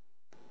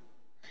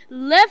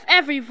 Lift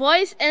every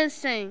voice and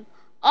sing,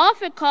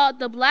 often called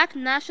the Black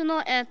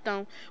National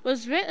Anthem,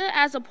 was written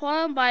as a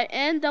poem by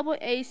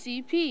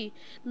NAACP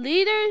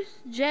leader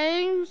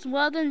James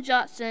Weldon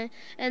Johnson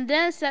and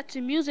then set to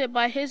music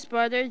by his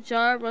brother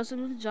John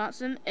Russell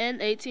Johnson in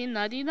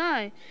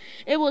 1899.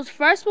 It was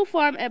first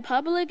performed in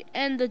public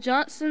in the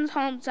Johnson's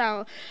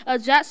hometown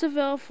of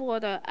Jacksonville,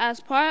 Florida,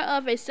 as part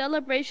of a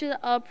celebration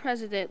of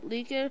President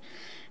Lincoln's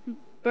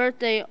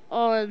birthday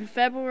on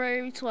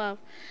February 12,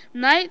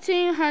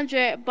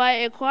 1900, by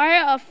a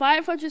choir of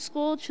 500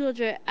 school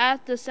children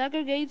at the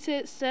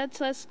segregated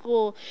Center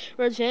School,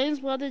 where James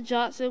Weldon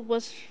Johnson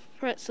was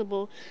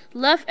principle.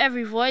 Lift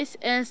every voice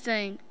and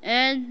sing.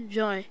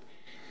 Enjoy.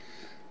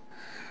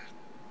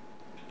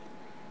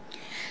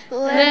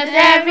 Lift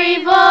every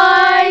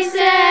voice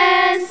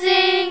and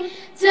sing,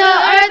 till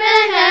earth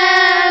and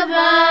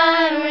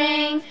heaven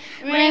ring,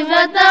 ring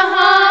with the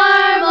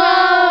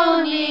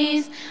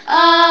harmonies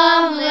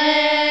of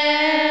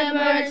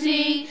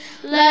liberty.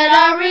 Let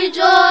our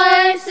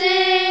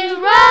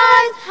rejoicing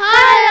rise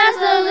high as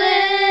the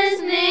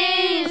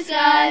listening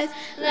skies.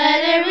 Let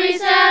it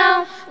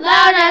resound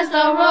loud as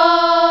the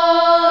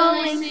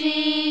rolling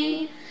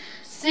sea.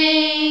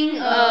 Sing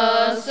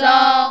a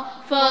song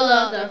full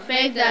of the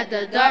faith that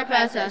the dark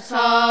past has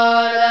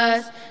taught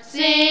us.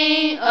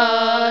 Sing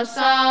a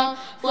song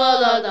full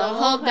of the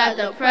hope that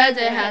the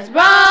present has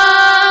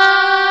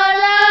brought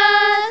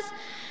us.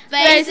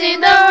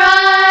 Facing the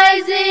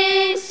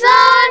rising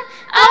sun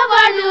of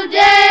our new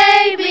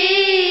day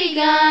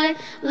begun,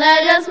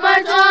 let us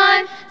march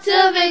on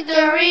till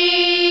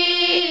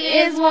victory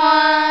is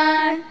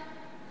won.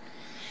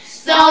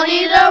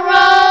 Stony the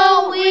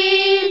road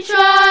we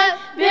trod,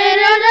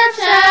 bitter the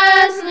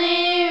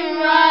chastening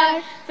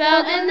rod,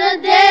 felt in the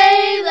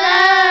day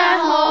that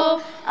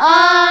hope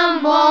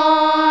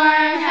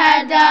unborn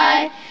had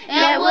died.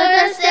 Yet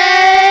with a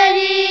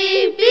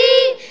steady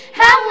beat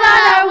have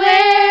not our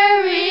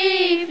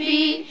weary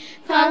feet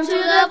come to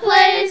the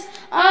place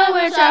on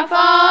which our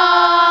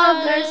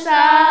fathers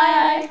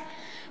sighed.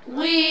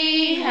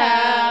 We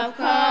have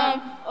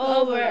come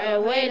over a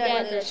way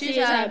that the seas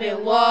have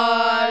been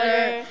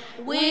watered.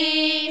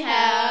 We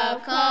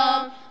have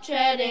come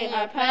treading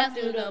our path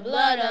through the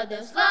blood of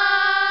the slaughtered.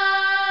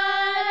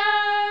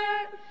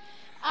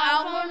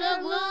 Out from the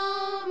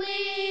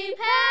gloomy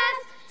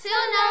past, till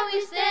now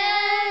we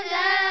stand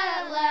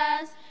at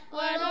last,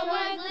 where the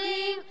white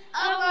gleam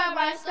of our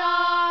bright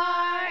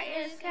star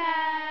is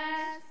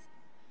cast.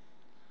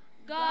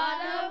 God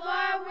of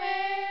our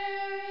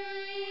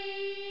weary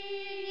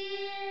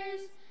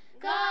years,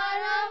 God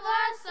of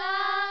our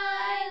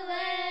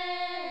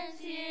silent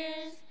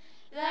tears,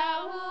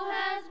 Thou who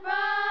hast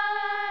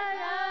brought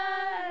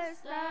us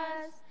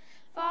thus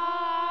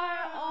far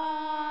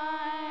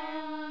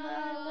on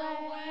the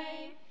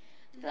way,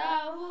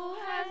 Thou who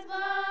hast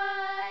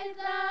by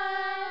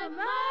Thy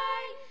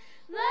might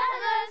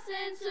led us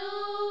into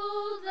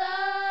the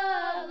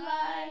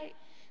light.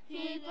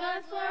 Keep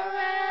us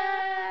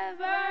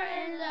forever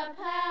in the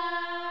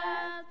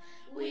path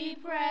we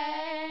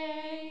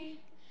pray.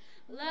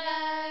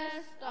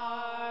 Lest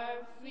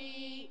our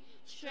feet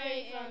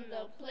stray from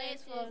the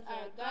place was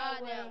our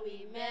God when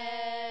we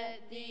met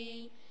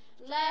Thee.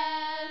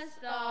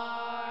 Lest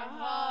our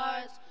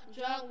hearts,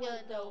 drunk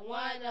with the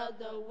wine of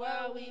the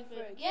world, we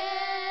forget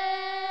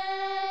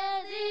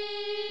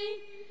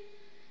Thee.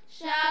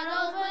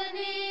 Shadows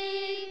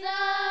beneath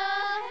the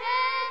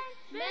head,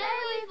 may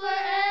we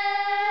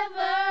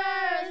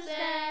forever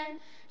stand,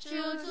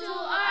 true to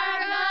our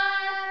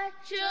God,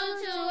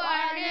 true to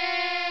our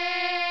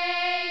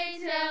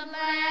native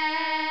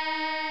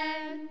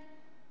land.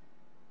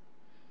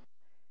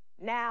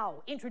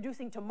 Now,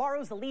 introducing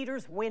tomorrow's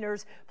Leaders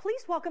Winners,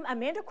 please welcome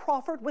Amanda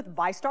Crawford with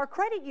ViStar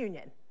Credit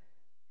Union.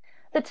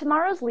 The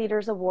Tomorrow's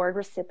Leaders Award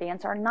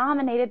recipients are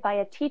nominated by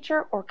a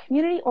teacher or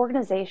community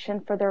organization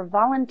for their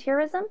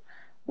volunteerism,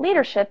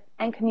 leadership,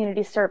 and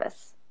community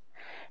service.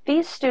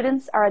 These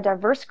students are a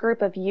diverse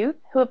group of youth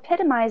who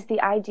epitomize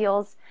the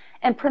ideals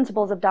and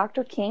principles of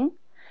Dr. King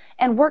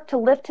and work to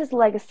lift his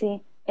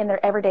legacy in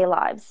their everyday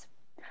lives.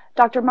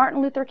 Dr.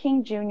 Martin Luther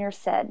King Jr.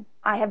 said,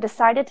 "I have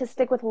decided to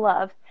stick with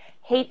love.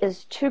 Hate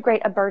is too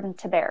great a burden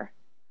to bear."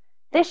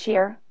 This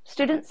year,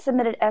 students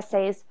submitted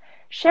essays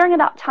sharing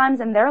about times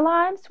in their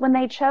lives when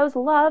they chose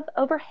love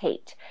over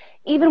hate,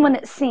 even when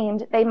it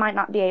seemed they might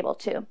not be able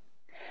to.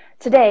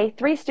 Today,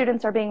 3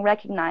 students are being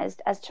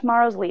recognized as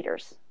tomorrow's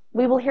leaders.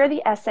 We will hear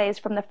the essays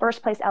from the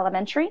first place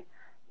elementary,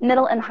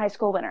 middle, and high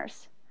school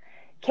winners.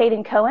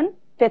 Caden Cohen,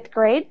 5th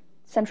grade,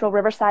 Central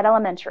Riverside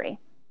Elementary.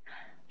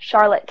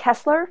 Charlotte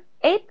Kessler,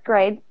 8th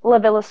grade, La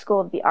Villa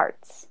School of the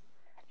Arts.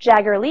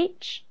 Jagger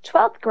Leach,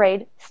 12th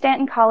grade,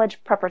 Stanton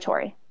College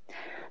Preparatory.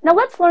 Now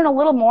let's learn a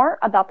little more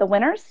about the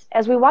winners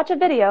as we watch a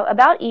video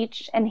about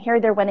each and hear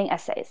their winning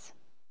essays.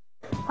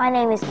 My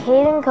name is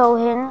Caden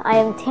Cohen. I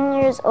am 10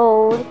 years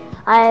old.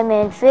 I am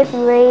in 5th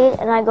grade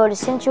and I go to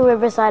Central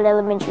Riverside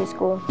Elementary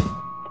School.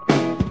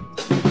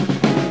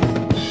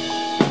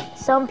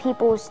 Some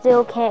people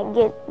still can't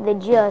get the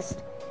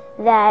gist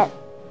that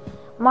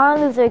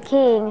Martin Luther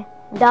King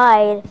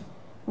died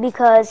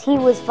because he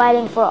was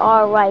fighting for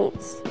our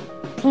rights.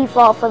 He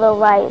fought for the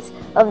rights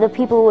of the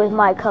people with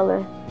my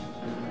color.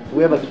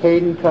 We have a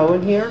Caden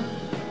Cohen here.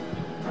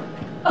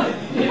 Come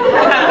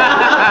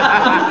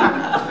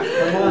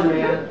on,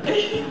 man.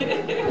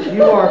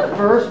 You are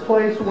first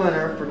place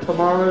winner for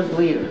tomorrow's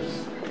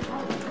leaders.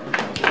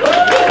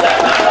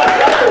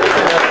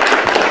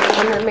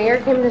 When the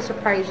mayor came to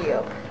surprise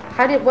you,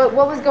 what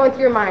was going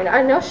through your mind?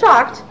 I know,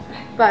 shocked,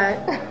 but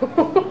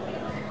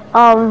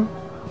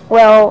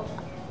well,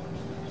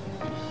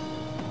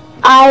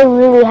 I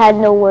really had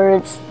no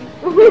words.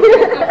 We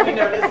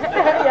noticed.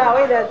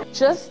 Yeah, we did.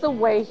 Just the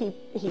way he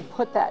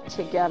put that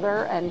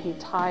together, and he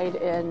tied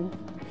in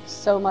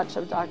so much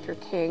of Dr.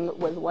 King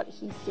with what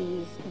he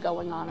sees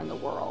going on in the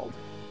world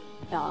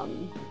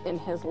in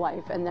his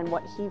life, and then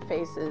what he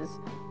faces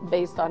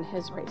based on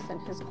his race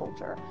and his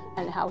culture,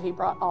 and how he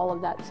brought all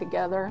of that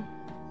together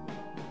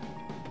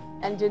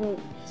and didn't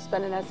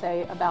spend an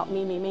essay about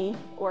me,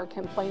 or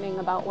complaining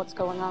about what's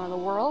going on in the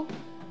world,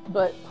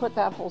 but put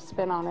that whole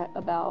spin on it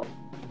about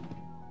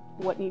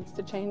what needs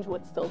to change,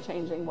 what's still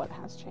changing, what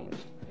has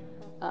changed.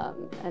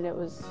 And it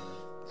was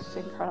just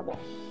incredible.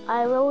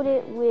 I wrote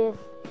it with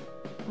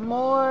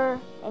more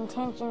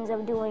intentions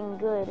of doing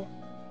good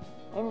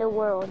in the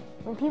world.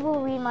 When people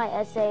read my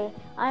essay,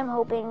 I'm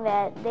hoping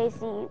that they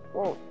see,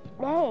 well,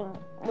 dang,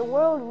 the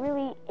world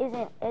really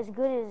isn't as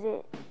good as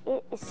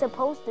it is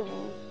supposed to be.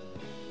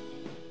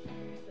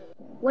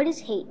 What is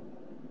hate?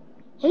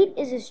 Hate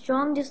is a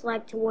strong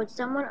dislike towards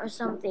someone or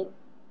something.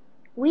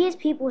 We as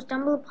people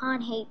stumble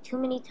upon hate too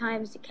many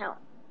times to count.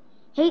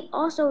 Hate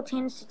also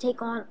tends to take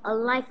on a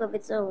life of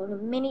its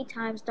own, many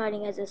times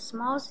starting as a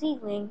small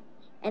seedling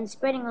and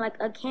spreading like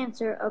a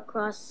cancer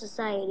across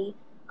society,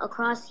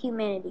 across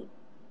humanity.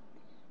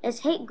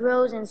 As hate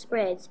grows and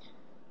spreads,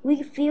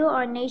 we feel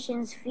our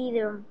nation's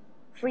freedom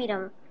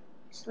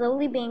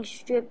slowly being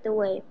stripped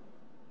away.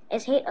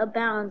 As hate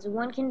abounds,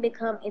 one can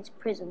become its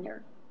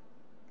prisoner.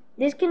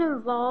 This can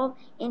evolve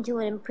into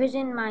an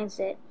imprisoned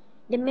mindset,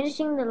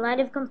 diminishing the light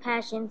of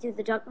compassion through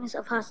the darkness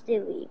of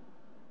hostility.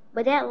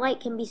 But that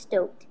light can be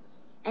stoked,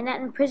 and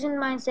that imprisoned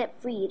mindset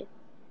freed.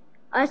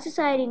 Our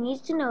society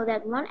needs to know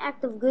that one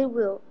act of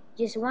goodwill,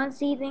 just one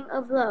seedling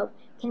of love,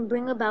 can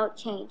bring about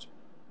change.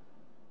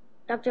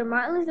 Dr.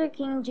 Martin Luther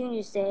King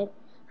Jr. said,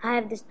 "I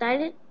have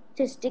decided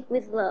to stick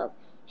with love.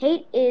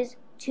 Hate is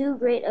too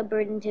great a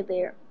burden to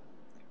bear."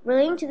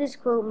 Relating to this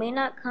quote may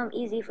not come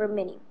easy for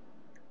many.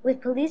 With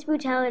police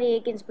brutality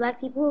against black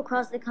people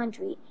across the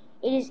country,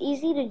 it is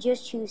easy to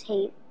just choose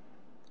hate.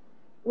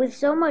 With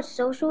so much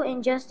social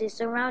injustice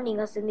surrounding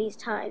us in these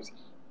times,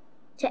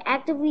 to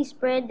actively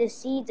spread the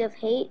seeds of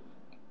hate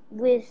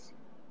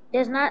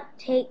does not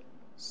take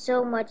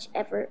so much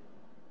effort.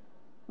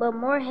 But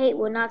more hate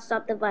will not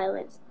stop the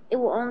violence. It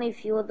will only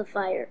fuel the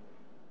fire.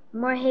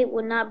 More hate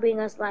will not bring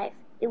us life.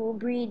 It will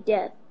breed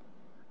death.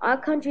 Our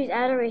country's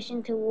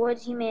adoration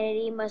towards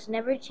humanity must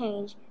never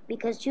change,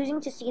 because choosing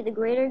to see the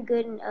greater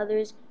good in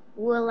others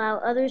will allow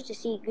others to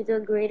see the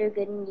greater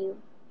good in you.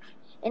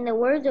 In the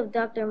words of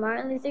Dr.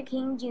 Martin Luther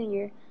King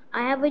Jr.,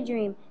 "I have a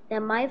dream that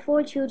my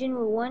 4 children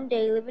will one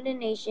day live in a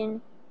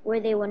nation where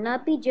they will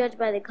not be judged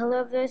by the color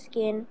of their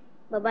skin,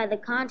 but by the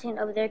content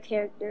of their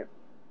character."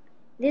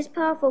 This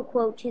powerful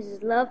quote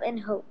chooses love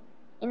and hope.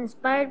 It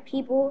inspired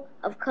people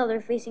of color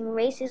facing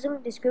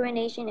racism,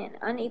 discrimination, and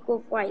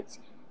unequal rights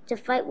to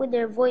fight with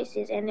their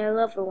voices and their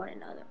love for one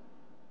another.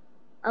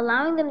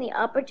 Allowing them the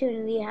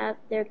opportunity to have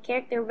their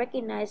character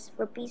recognized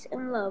for peace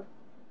and love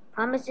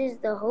promises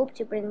the hope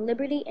to bring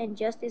liberty and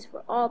justice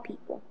for all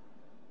people.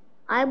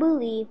 I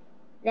believe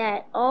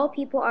that all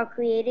people are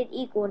created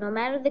equal no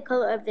matter the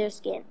color of their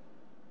skin.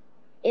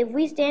 If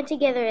we stand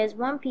together as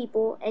one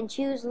people and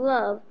choose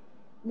love,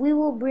 we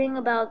will bring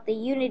about the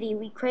unity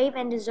we crave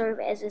and deserve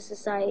as a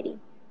society,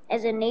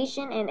 as a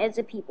nation, and as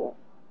a people.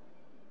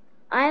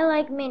 I,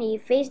 like many,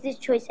 face this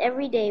choice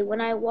every day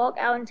when I walk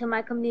out into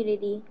my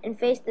community and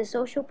face the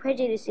social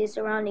prejudices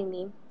surrounding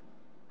me.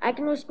 I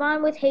can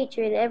respond with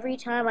hatred every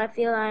time I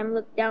feel I am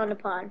looked down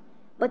upon,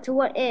 but to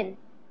what end?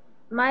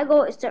 My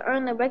goal is to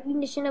earn the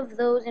recognition of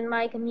those in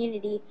my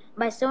community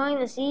by sowing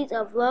the seeds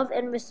of love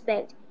and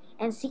respect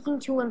and seeking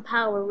to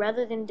empower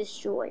rather than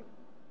destroy.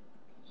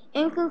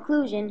 In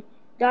conclusion,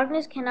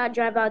 darkness cannot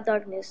drive out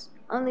darkness.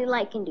 Only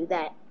light can do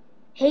that.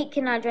 Hate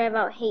cannot drive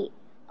out hate.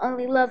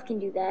 Only love can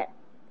do that.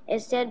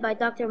 As said by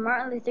Dr.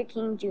 Martin Luther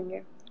King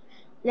Jr.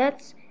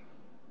 Let's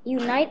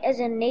unite as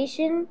a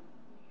nation,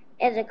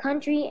 as a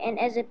country, and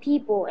as a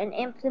people and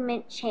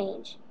implement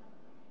change.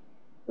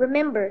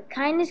 Remember,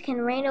 kindness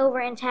can reign over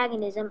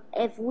antagonism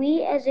if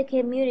we as a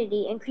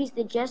community increase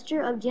the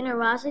gesture of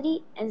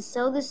generosity and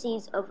sow the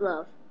seeds of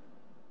love.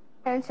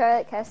 I'm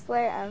Charlotte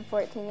Kessler. I'm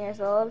 14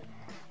 years old.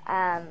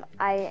 I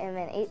am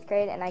in 8th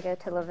grade and I go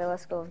to La Villa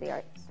School of the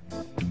Arts.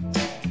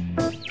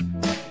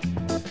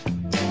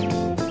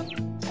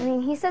 I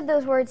mean, he said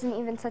those words in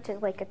even such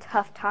a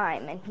tough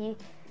time, and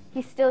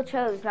he still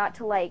chose not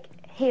to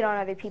hate on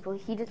other people.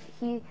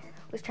 He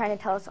was trying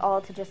to tell us all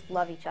to just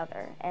love each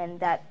other, and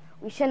that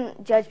we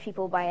shouldn't judge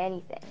people by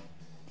anything.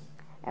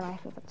 And I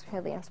think that's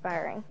really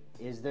inspiring.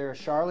 Is there a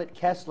Charlotte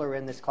Kessler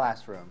in this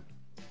classroom?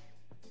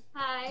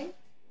 Hi.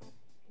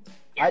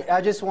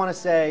 I just want to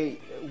say,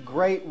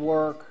 great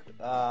work.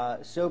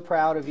 So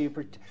proud of you,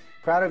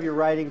 proud of your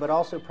writing, but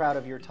also proud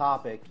of your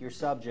topic, your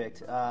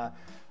subject.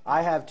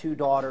 I have 2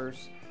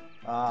 daughters,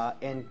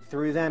 and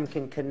through them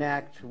can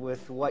connect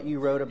with what you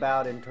wrote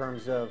about in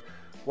terms of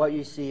what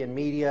you see in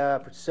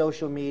media,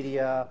 social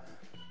media,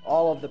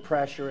 all of the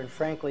pressure, and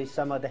frankly,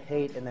 some of the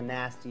hate and the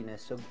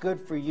nastiness. So good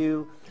for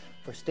you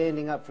for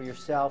standing up for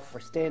yourself, for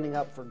standing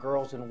up for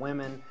girls and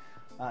women.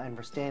 and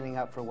for standing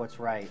up for what's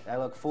right. I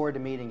look forward to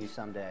meeting you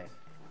someday.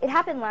 It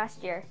happened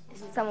last year.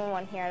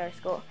 Someone here at our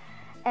school,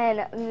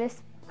 and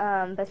Miss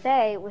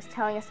Bethay was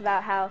telling us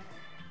about how,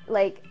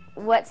 like,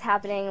 what's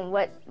happening and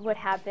what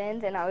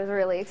happened, and I was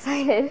really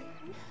excited.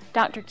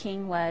 Dr.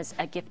 King was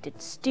a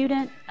gifted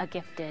student, a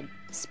gifted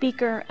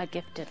speaker, a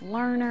gifted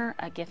learner,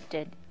 a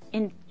gifted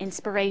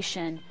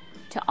inspiration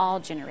to all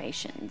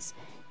generations.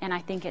 And I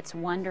think it's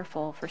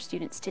wonderful for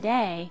students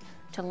today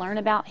to learn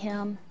about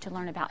him, to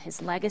learn about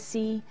his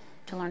legacy,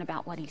 to learn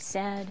about what he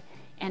said,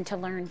 and to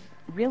learn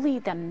really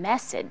the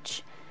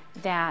message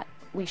that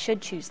we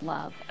should choose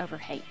love over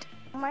hate.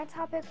 My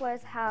topic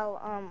was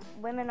how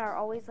women are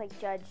always like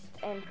judged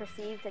and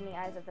perceived in the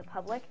eyes of the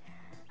public,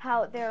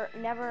 how they're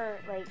never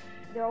like,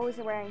 they're always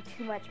wearing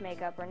too much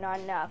makeup or not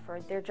enough,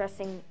 or they're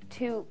dressing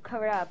too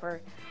covered up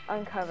or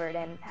uncovered,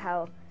 and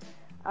how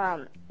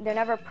they're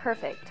never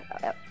perfect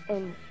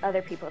in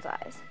other people's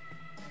eyes.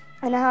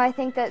 And how I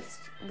think that's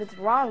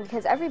wrong,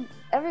 because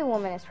every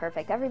woman is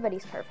perfect,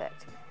 everybody's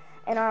perfect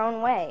in our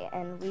own way,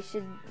 and we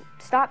should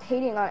stop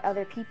hating on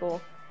other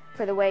people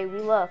for the way we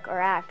look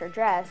or act or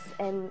dress,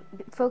 and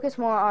focus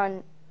more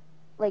on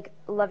like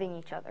loving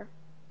each other.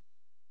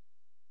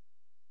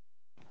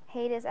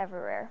 Hate is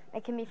everywhere.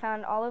 It can be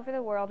found all over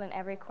the world in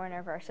every corner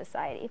of our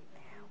society.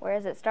 Where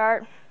does it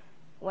start?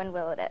 When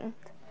will it end?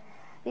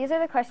 These are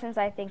the questions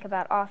I think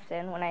about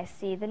often when I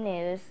see the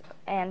news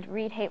and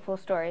read hateful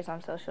stories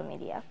on social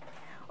media,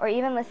 or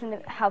even listen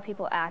to how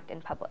people act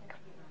in public.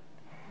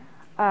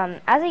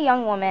 As a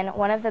young woman,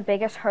 one of the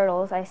biggest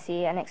hurdles I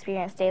see and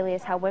experience daily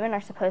is how women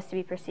are supposed to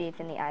be perceived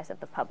in the eyes of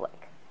the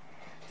public.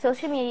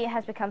 Social media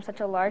has become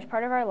such a large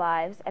part of our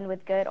lives, and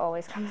with good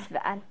always comes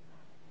bad.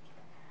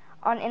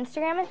 On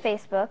Instagram and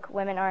Facebook,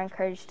 women are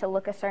encouraged to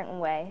look a certain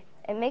way.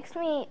 It makes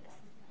me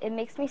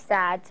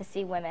sad to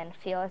see women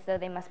feel as though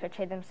they must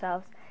portray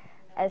themselves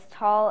as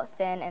tall,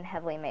 thin, and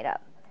heavily made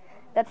up.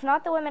 That's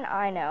not the women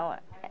I know.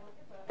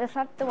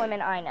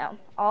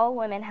 All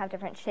women have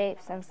different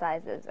shapes and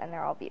sizes, and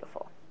they're all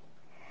beautiful.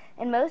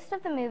 In most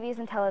of the movies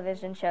and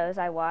television shows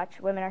I watch,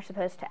 women are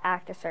supposed to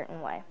act a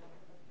certain way.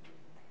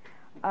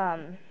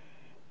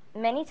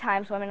 Many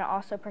times, women are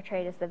also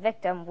portrayed as the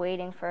victim,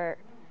 waiting for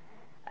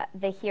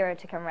the hero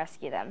to come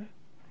rescue them.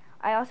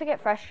 I also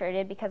get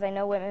frustrated because I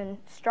know women,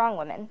 strong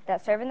women,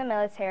 that serve in the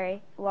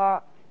military,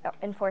 law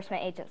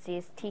enforcement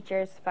agencies,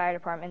 teachers, fire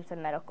departments,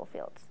 and medical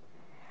fields.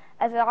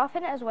 As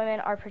often as women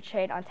are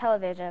portrayed on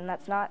television,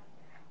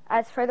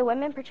 as for the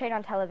women portrayed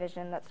on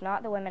television, that's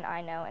not the women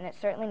I know, and it's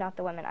certainly not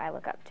the women I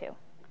look up to.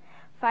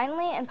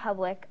 Finally, in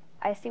public,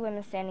 I see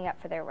women standing up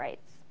for their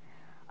rights.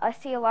 I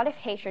see a lot of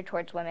hatred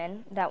towards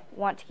women that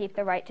want to keep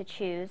the right to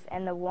choose,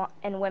 and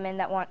women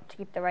that want to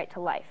keep the right to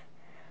life.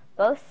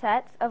 Both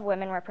sets of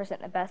women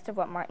represent the best of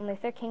what Martin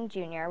Luther King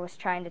Jr. was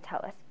trying to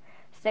tell us.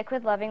 Stick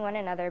with loving one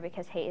another,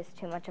 because hate is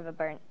too great of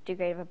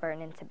a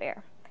burden to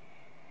bear.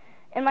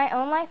 In my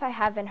own life, I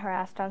have been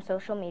harassed on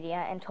social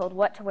media and told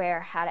what to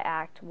wear, how to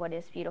act, what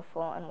is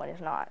beautiful and what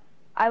is not.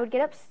 I would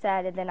get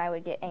upset, and then I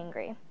would get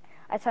angry.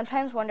 I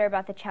sometimes wonder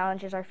about the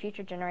challenges our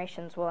future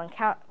generations will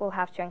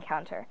have to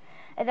encounter.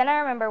 And then I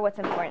remember what's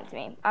important to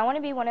me. I want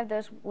to be one of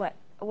those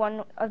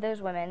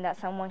women that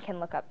someone can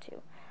look up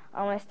to.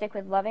 I want to stick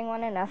with loving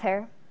one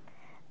another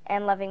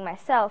and loving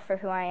myself for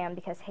who I am,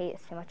 because hate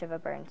is too much of a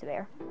burden to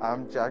bear.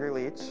 I'm Jagger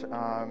Leach.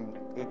 I'm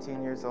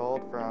 18 years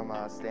old from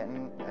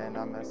Stanton, and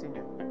I'm a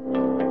senior.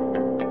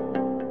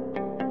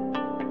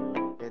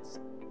 It's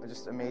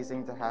just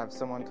amazing to have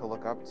someone to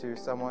look up to,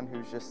 someone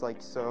who's just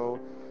like so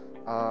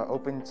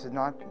open to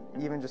not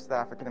even just the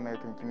African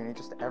American community,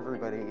 just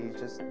everybody.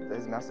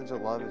 His message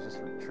of love is just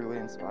truly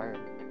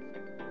inspiring.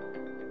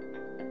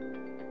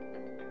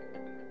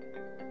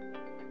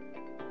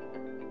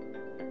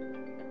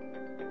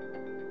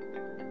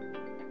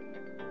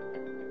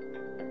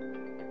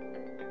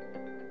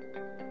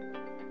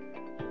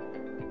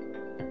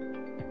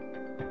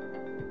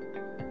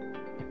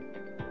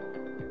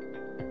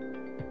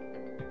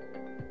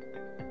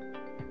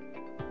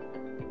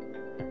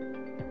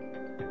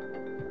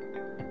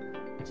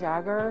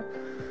 Jagger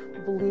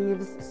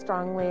believes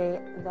strongly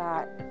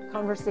that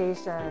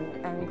conversation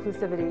and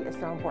inclusivity is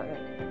so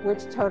important,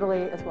 which totally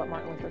is what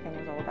Martin Luther King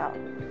was all about.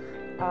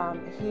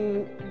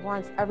 He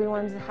wants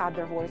everyone to have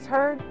their voice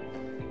heard.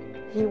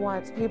 He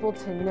wants people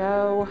to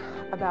know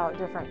about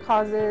different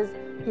causes.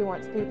 He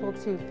wants people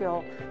to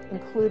feel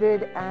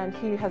included, and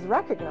he has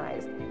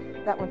recognized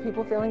that when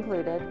people feel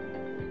included,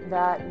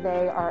 that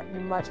they are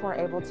much more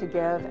able to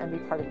give and be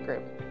part of the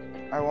group.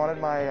 I wanted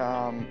my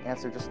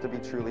answer just to be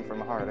truly from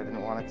the heart. I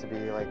didn't want it to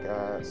be like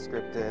a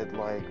scripted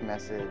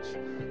message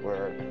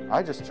where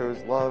I just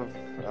chose love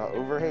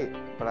over hate.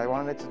 But I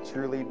wanted it to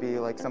truly be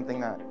like something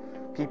that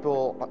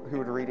people who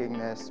were reading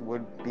this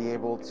would be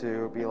able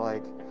to be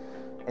like,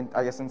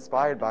 I guess,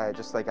 inspired by it,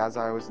 just like as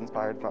I was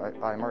inspired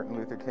by Martin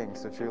Luther King.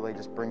 So truly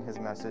just bring his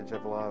message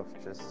of love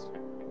just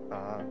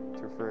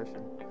to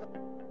fruition.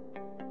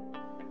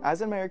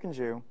 As an American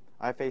Jew,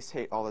 I face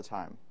hate all the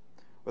time.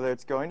 Whether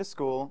it's going to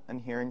school and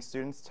hearing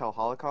students tell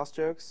Holocaust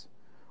jokes,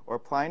 or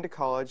applying to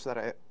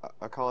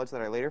a college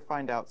that I later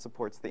find out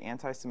supports the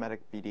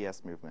anti-Semitic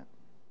BDS movement.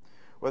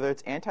 Whether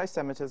it's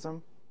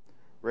anti-Semitism,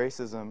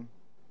 racism,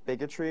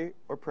 bigotry,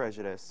 or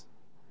prejudice,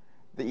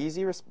 the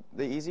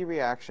easy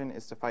reaction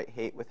is to fight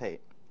hate with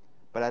hate.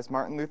 But as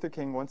Martin Luther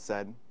King once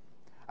said,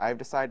 I have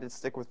decided to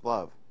stick with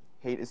love.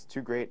 Hate is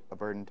too great a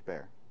burden to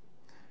bear.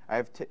 I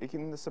have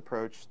taken this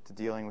approach to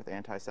dealing with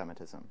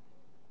anti-Semitism.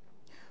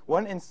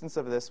 One instance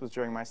of this was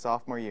during my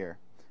sophomore year.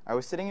 I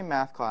was sitting in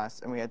math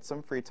class and we had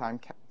some free time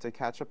to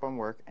catch up on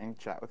work and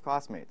chat with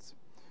classmates.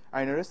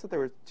 I noticed that there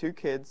were two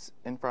kids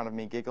in front of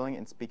me giggling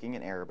and speaking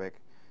in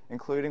Arabic,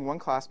 including one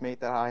classmate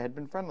that I had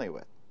been friendly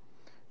with.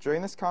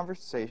 During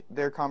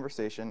their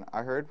conversation,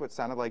 I heard what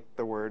sounded like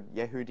the word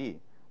Yehudi,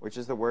 which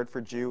is the word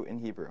for Jew in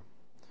Hebrew.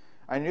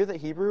 I knew that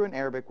Hebrew and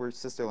Arabic were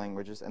sister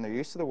languages, and their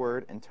use of the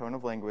word and tone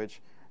of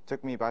language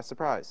took me by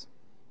surprise.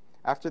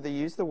 After they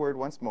used the word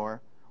once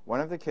more,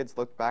 one of the kids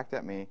looked back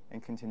at me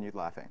and continued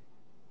laughing.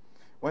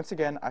 Once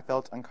again, I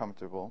felt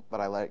uncomfortable, but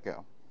I let it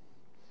go.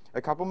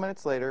 A couple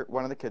minutes later,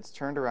 one of the kids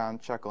turned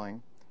around,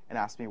 chuckling, and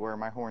asked me where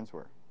my horns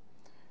were.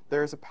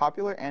 There is a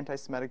popular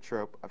anti-Semitic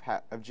trope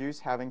of Jews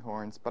having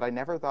horns, but I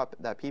never thought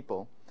that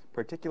people,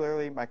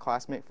 particularly my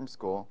classmate from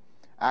school,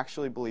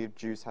 actually believed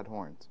Jews had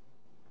horns.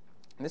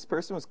 This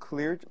person was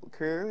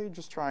clearly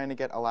just trying to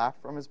get a laugh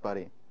from his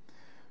buddy.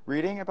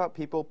 Reading about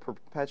people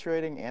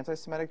perpetuating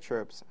anti-Semitic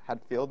tropes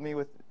had filled me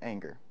with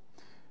anger.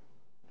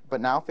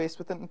 But now faced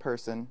with it in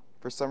person,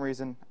 for some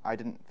reason, I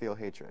didn't feel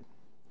hatred.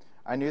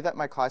 I knew that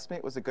my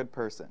classmate was a good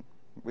person.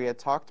 We had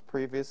talked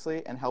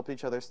previously and helped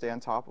each other stay on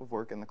top of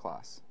work in the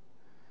class.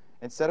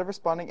 Instead of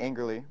responding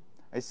angrily,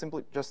 I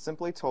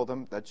simply told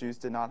him that Jews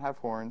did not have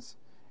horns,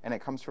 and it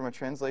comes from a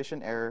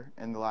translation error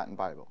in the Latin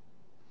Bible.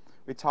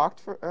 We talked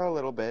for a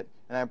little bit,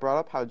 and I brought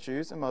up how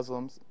Jews and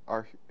Muslims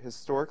are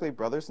historically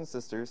brothers and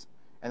sisters,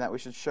 and that we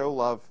should show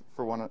love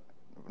for one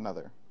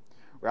another.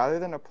 Rather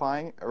than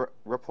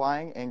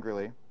replying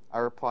angrily, I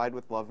replied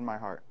with love in my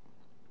heart.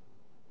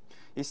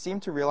 He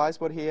seemed to realize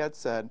what he had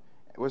said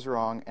was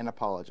wrong and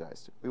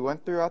apologized. We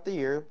went throughout the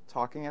year,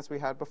 talking as we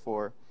had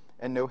before,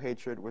 and no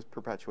hatred was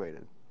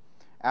perpetuated.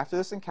 After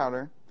this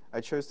encounter,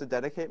 I chose to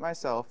dedicate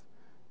myself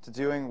to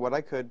doing what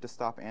I could to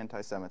stop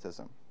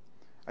anti-Semitism.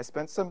 I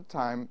spent some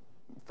time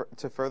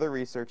to further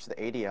research the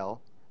ADL,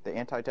 the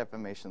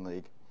Anti-Defamation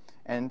League,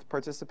 and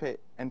participated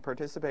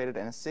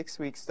in a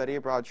 6-week study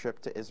abroad trip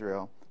to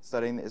Israel,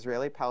 studying the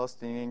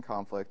Israeli-Palestinian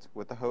conflict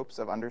with the hopes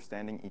of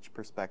understanding each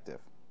perspective.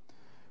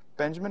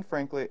 Benjamin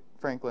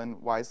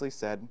Franklin wisely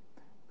said,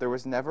 "There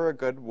was never a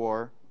good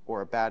war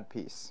or a bad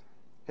peace."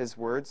 His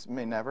words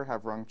may never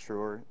have rung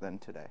truer than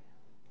today.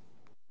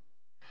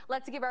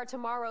 Let's give our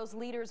tomorrow's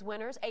Leaders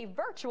winners a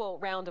virtual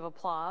round of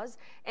applause.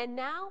 And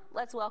now,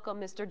 let's welcome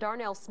Mr.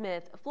 Darnell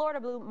Smith, Florida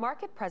Blue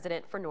Market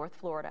President for North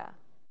Florida.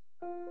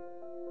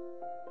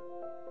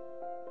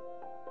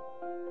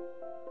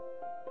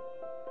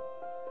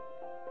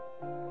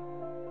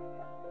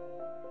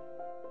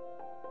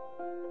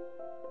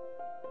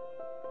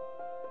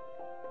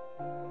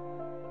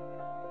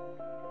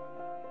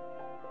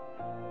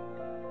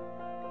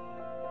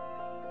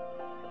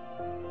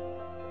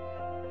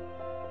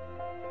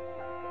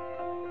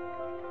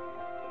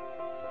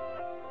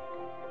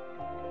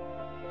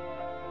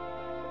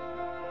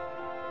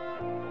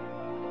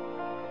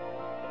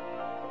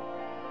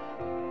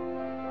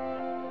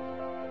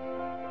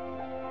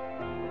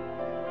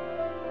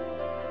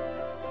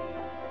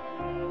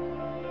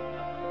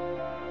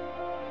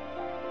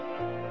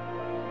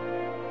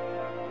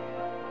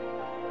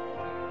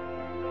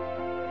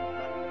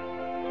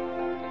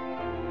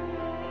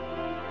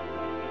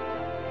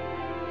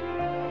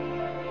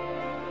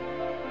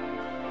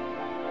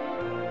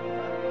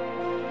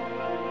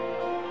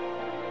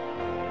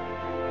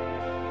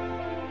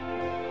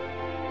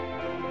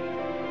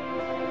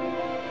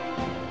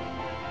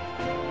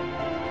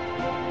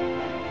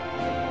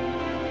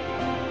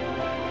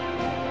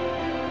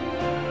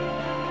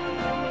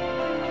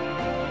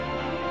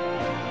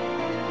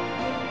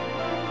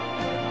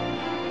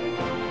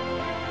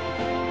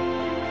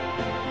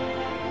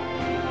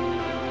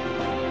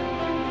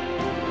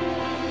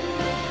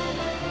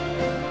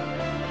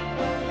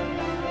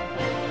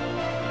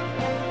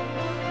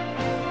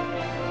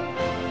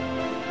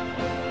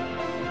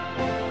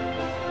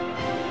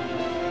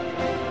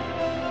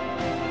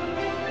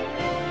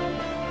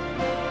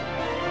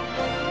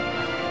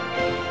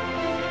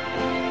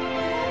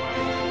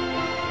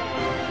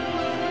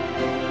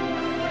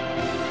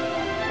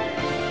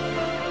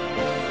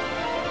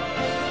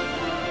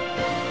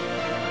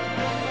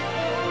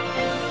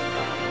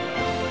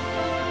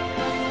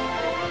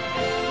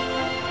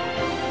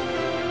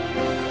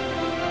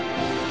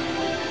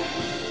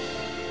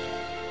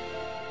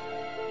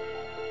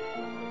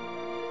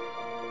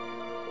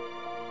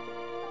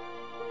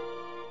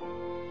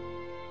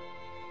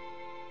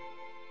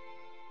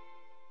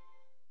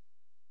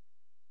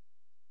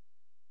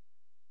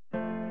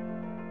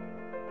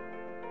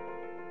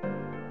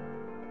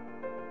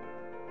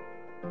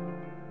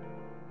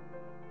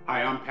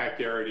 Hi, I'm Pat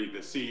Garrity, the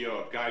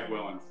CEO of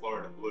Guidewell and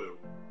Florida Blue.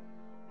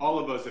 All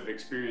of us have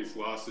experienced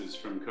losses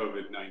from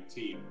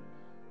COVID-19.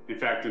 In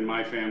fact, in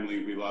my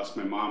family, we lost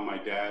my mom, my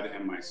dad,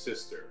 and my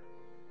sister.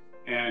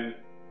 And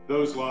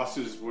those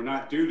losses were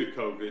not due to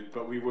COVID,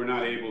 but we were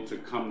not able to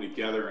come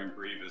together and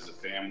grieve as a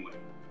family.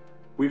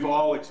 We've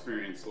all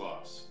experienced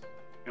loss,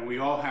 and we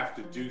all have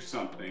to do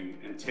something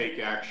and take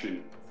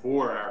action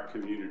for our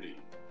community.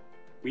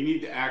 We need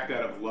to act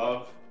out of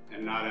love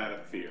and not out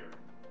of fear.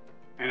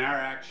 And our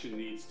action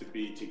needs to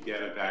be to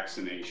get a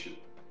vaccination.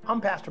 I'm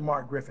Pastor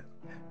Mark Griffin.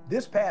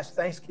 This past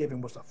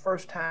Thanksgiving was the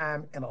first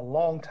time in a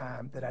long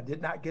time that I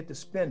did not get to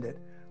spend it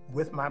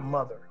with my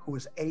mother, who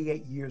is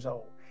 88 years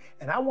old.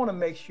 And I want to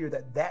make sure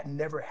that that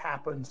never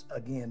happens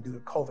again due to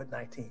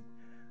COVID-19.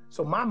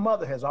 So my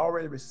mother has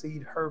already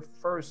received her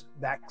first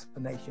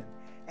vaccination.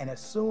 And as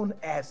soon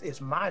as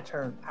it's my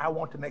turn, I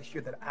want to make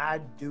sure that I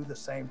do the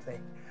same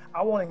thing.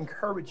 I want to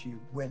encourage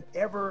you,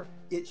 whenever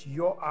it's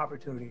your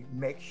opportunity,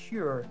 make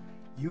sure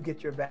you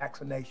get your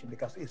vaccination,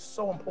 because it's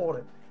so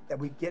important that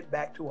we get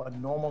back to a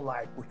normal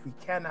life, which we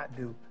cannot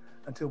do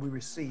until we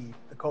receive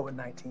the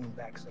COVID-19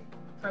 vaccine.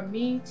 From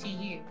me to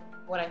you,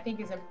 what I think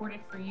is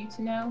important for you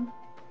to know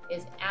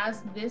is,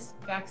 as this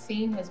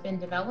vaccine has been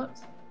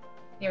developed,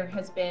 there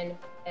has been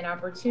an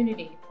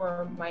opportunity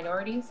for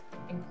minorities,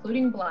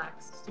 including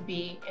Blacks, to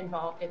be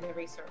involved in the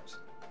research.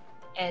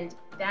 And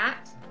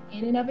that,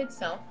 in and of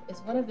itself, is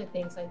one of the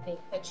things I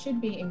think that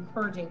should be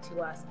encouraging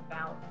to us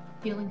about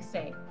feeling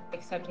safe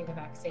accepting the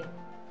vaccine.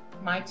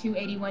 My two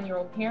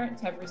 81-year-old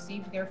parents have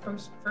received their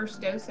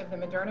first dose of the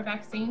Moderna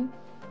vaccine,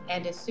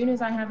 and as soon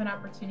as I have an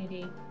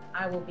opportunity,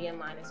 I will be in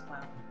line as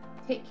well.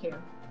 Take care.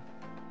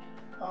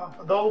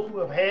 For those who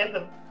have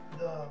had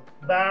the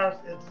virus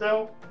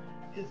itself,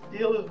 it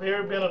still is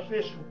very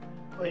beneficial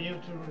for you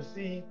to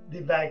receive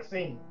the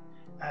vaccine.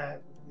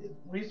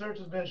 Research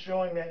has been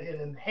showing that it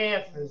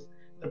enhances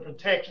the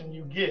protection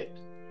you get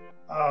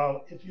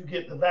if you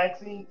get the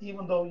vaccine,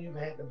 even though you've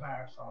had the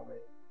virus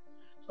already.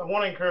 So I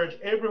want to encourage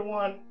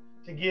everyone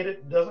to get it.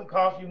 It doesn't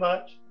cost you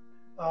much.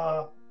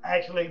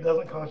 Actually, it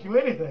doesn't cost you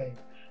anything.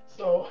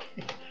 So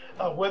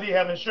whether you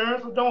have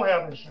insurance or don't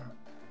have insurance,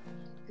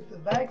 if the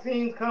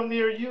vaccines come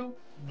near you,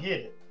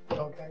 get it,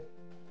 okay?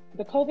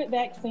 The COVID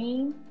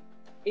vaccine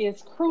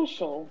is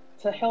crucial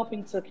to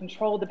helping to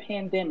control the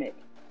pandemic.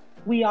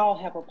 We all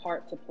have a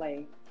part to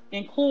play,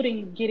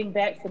 including getting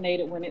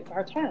vaccinated when it's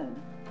our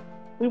turn.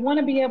 We want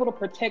to be able to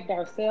protect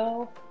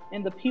ourselves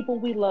and the people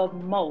we love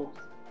most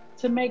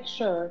to make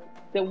sure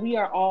that we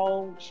are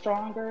all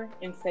stronger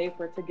and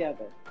safer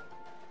together.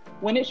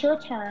 When it's your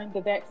turn, the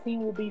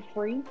vaccine will be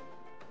free,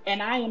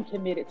 and I am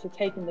committed to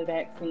taking the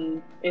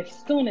vaccine as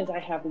soon as I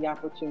have the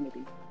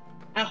opportunity.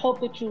 I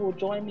hope that you will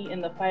join me in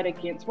the fight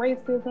against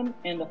racism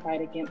and the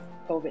fight against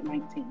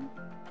COVID-19.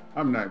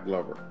 I'm Nat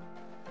Glover,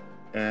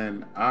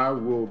 and I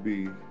will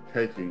be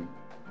taking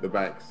the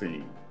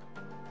vaccine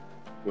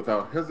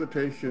without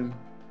hesitation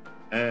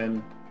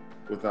and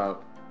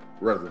without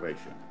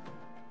reservation.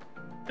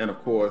 And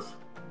of course,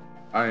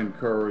 I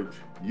encourage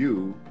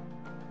you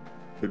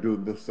to do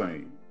the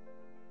same.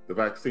 The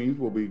vaccines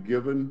will be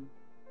given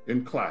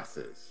in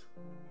classes.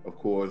 Of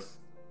course,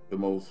 the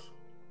most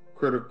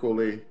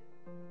critically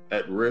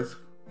at risk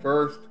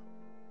first,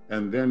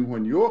 and then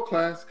when your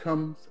class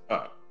comes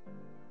up,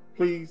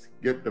 please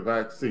get the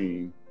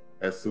vaccine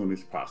as soon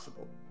as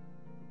possible.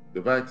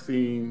 The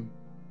vaccine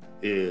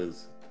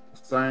is a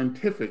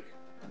scientific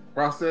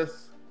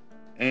process,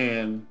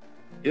 and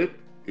it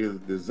is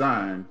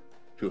designed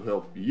to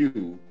help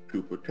you,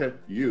 to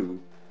protect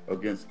you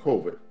against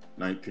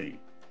COVID-19.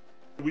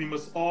 We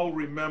must all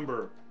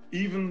remember,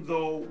 even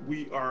though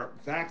we are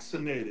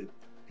vaccinated,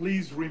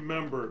 please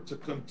remember to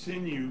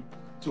continue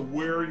to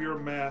wear your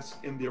mask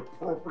in the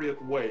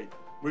appropriate way,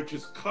 which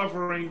is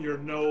covering your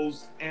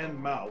nose and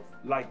mouth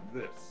like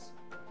this.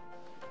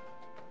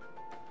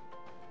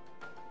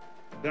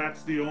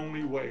 That's the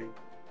only way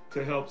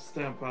to help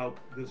stamp out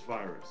this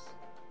virus.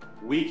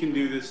 We can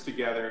do this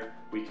together,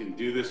 we can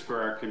do this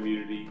for our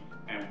community,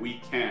 and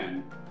we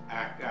can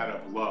act out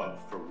of love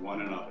for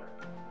one another.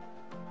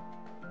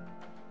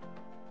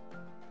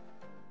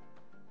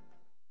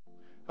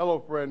 Hello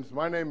friends,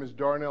 my name is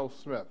Darnell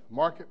Smith,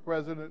 Market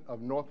President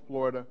of North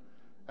Florida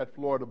at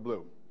Florida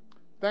Blue.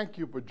 Thank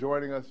you for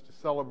joining us to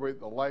celebrate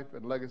the life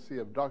and legacy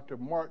of Dr.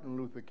 Martin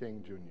Luther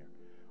King Jr.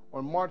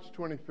 On March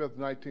 25,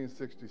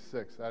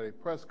 1966, at a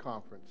press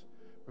conference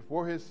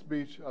before his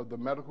speech of the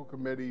Medical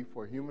Committee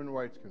for Human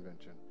Rights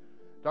Convention,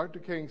 Dr.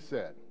 King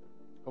said,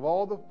 "Of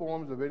all the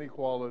forms of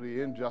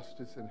inequality,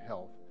 injustice, and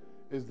health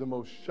is the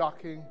most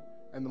shocking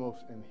and the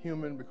most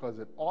inhuman because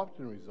it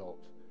often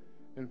results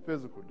in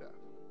physical death."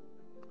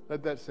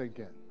 Let that sink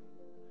in.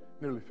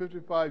 Nearly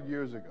 55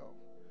 years ago,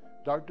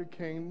 Dr.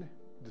 King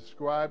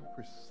described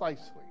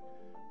precisely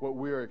what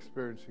we are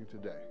experiencing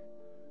today.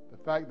 The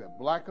fact that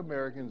Black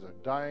Americans are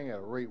dying at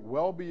a rate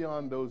well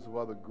beyond those of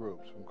other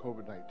groups from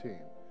COVID-19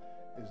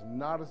 is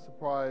not a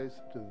surprise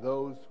to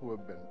those who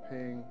have been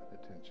paying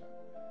attention.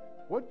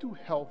 What do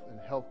health and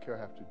healthcare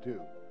have to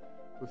do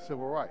with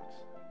civil rights?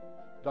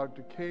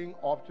 Dr. King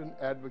often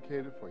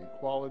advocated for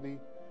equality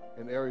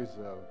in areas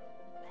of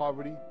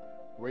poverty,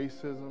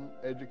 racism,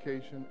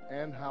 education,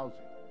 and housing.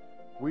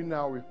 We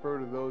now refer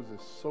to those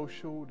as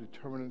social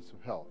determinants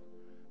of health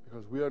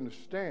because we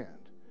understand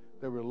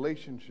the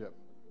relationship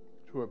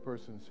to a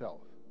person's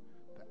health.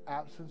 The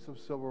absence of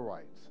civil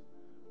rights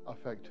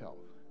affect health.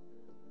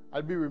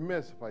 I'd be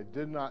remiss if I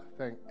did not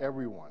thank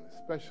everyone,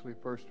 especially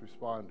first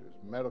responders,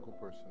 medical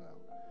personnel,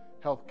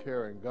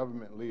 healthcare and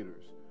government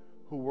leaders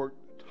who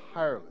worked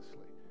tirelessly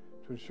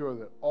to ensure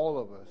that all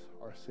of us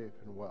are safe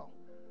and well.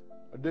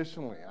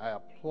 Additionally, I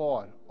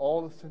applaud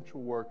all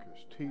essential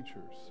workers,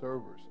 teachers,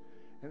 servers,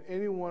 and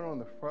anyone on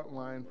the front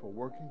line for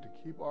working to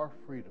keep our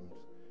freedoms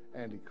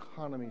and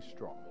economy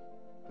strong.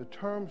 The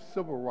term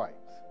civil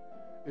rights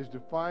is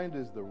defined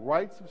as the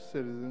rights of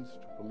citizens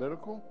to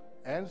political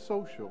and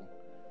social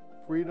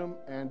freedom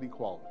and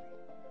equality.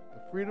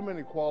 The freedom and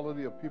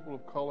equality of people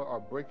of color are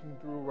breaking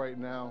through right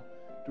now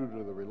due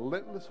to the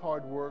relentless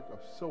hard work of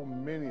so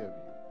many of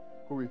you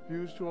who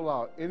refuse to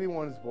allow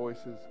anyone's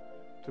voices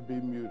to be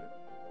muted,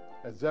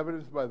 as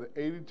evidenced by the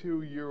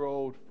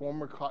 82-year-old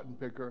former cotton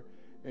picker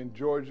in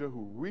Georgia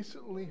who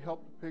recently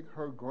helped pick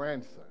her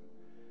grandson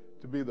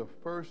to be the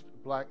first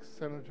black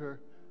senator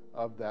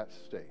of that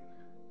state.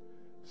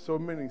 So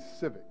many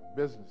civic,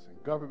 business,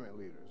 and government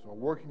leaders are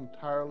working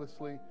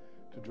tirelessly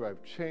to drive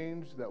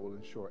change that will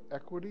ensure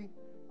equity,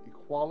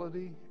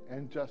 equality,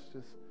 and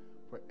justice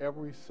for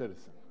every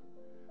citizen.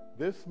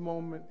 This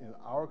moment in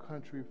our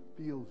country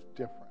feels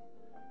different.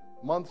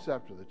 Months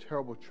after the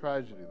terrible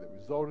tragedy that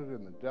resulted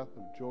in the death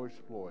of George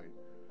Floyd,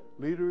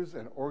 leaders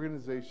and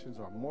organizations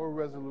are more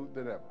resolute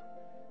than ever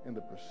in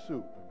the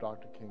pursuit of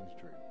Dr. King's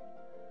dream.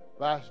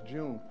 Last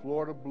June,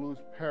 Florida Blues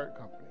parent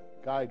company,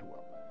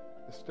 Guidewell,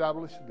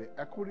 established the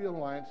Equity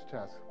Alliance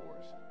Task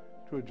Force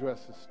to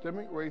address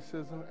systemic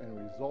racism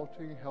and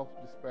resulting health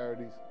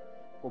disparities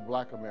for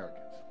Black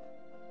Americans.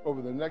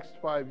 Over the next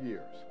 5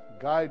 years,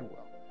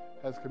 Guidewell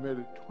has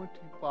committed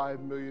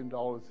 $25 million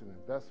in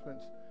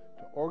investments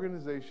to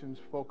organizations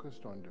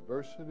focused on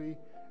diversity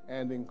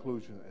and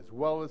inclusion, as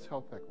well as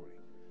health equity.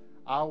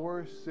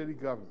 Our city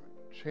government,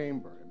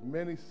 chamber, and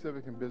many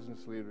civic and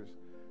business leaders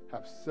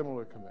have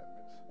similar commitments.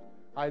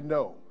 I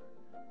know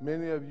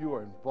many of you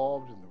are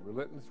involved in the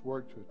relentless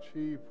work to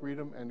achieve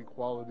freedom and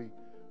equality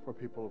for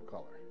people of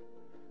color.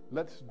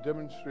 Let's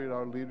demonstrate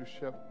our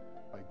leadership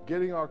by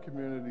getting our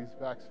communities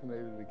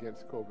vaccinated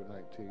against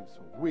COVID-19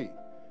 so we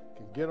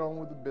can get on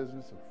with the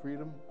business of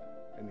freedom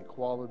and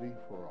equality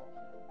for all.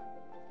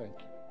 Thank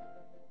you.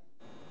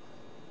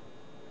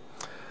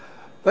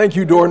 Thank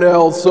you,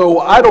 Dornell. So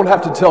I don't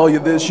have to tell you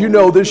this. You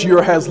know this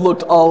year has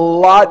looked a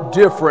lot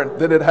different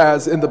than it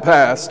has in the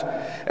past.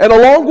 And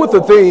along with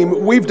the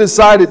theme, we've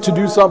decided to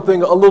do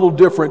something a little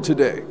different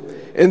today.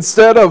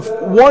 Instead of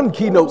one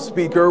keynote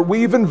speaker,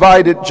 we've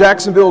invited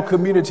Jacksonville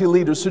community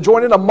leaders to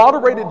join in a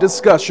moderated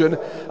discussion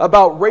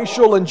about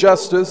racial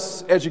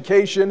injustice,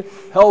 education,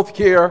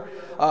 healthcare,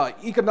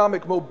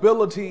 economic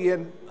mobility,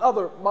 and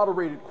other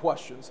moderated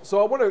questions.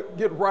 So I want to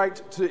get right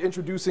to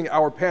introducing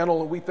our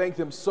panel, and we thank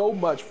them so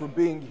much for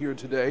being here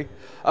today.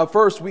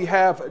 First, we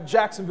have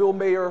Jacksonville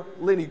Mayor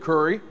Lenny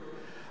Curry,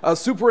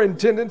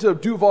 Superintendent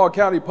of Duval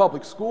County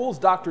Public Schools,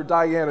 Dr.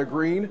 Diana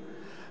Greene,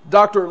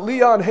 Dr.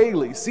 Leon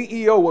Haley,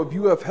 CEO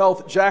of UF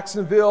Health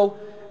Jacksonville,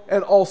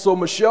 and also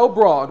Michelle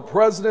Braun,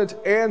 President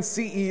and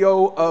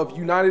CEO of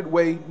United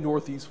Way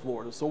Northeast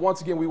Florida. So once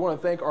again, we want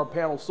to thank our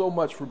panel so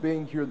much for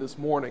being here this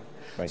morning.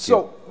 Thank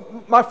you.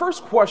 My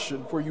first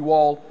question for you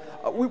all,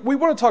 we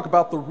want to talk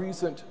about the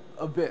recent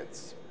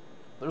events.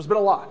 There's been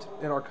a lot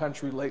in our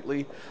country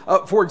lately.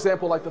 For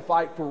example, like the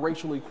fight for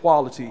racial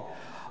equality.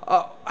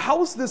 How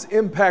has this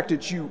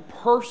impacted you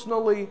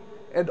personally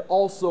and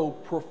also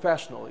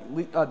professionally?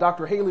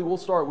 Dr. Haley, we'll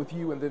start with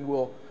you and then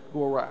we'll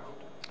go around.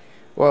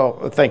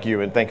 Well, thank you,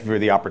 and thank you for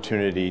the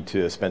opportunity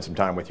to spend some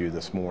time with you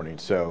this morning.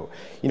 So,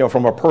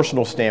 from a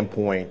personal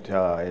standpoint,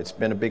 it's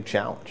been a big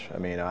challenge. I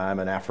mean, I'm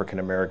an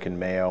African-American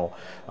male,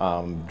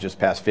 just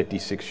past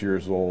 56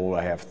 years old.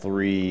 I have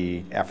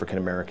 3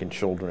 African-American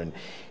children,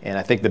 and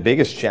I think the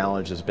biggest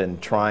challenge has been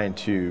trying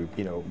to,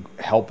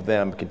 help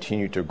them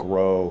continue to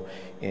grow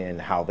in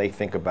how they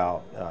think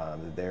about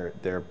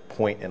their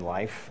point in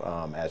life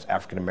as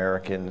African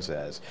Americans,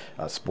 as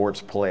a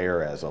sports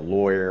player, as a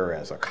lawyer,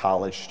 as a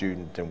college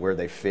student, and where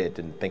they fit,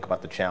 and think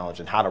about the challenge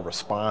and how to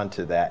respond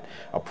to that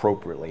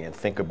appropriately, and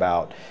think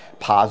about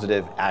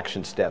positive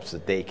action steps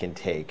that they can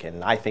take.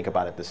 And I think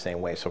about it the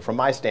same way. So from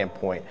my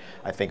standpoint,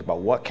 I think about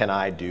what can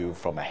I do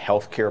from a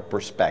healthcare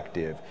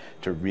perspective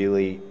to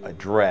really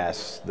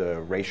address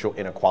the racial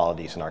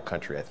inequalities in our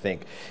country. I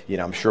think,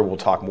 I'm sure we'll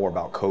talk more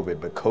about COVID,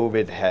 but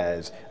COVID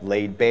has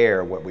laid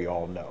bare what we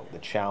all know, the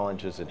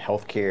challenges in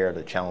healthcare,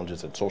 the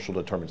challenges in social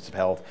determinants of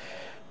health,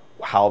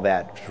 how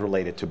that's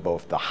related to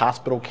both the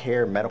hospital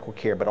care, medical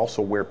care, but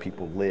also where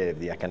people live,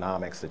 the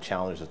economics, the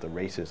challenges, the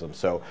racism.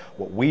 So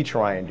what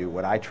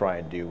I try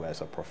and do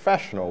as a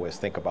professional is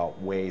think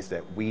about ways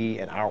that we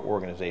and our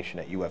organization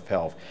at UF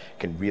Health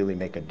can really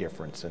make a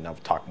difference. And I'll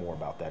talk more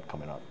about that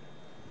coming up.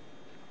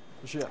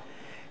 Michelle.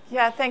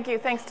 Yeah, thank you.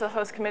 Thanks to the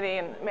host committee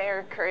and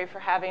Mayor Curry for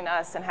having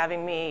us and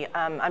having me.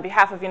 On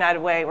behalf of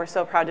United Way, we're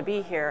so proud to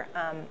be here.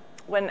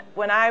 When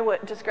I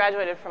just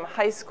graduated from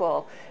high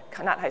school,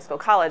 not high school,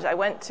 college, I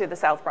went to the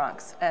South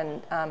Bronx,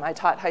 and I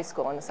taught high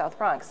school in the South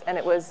Bronx. And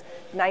it was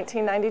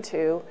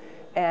 1992,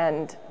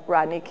 and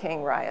Rodney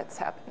King riots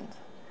happened.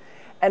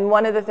 And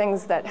one of the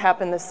things that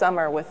happened this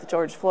summer with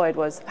George Floyd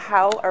was,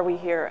 how are we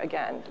here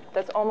again?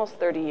 That's almost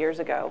 30 years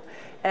ago.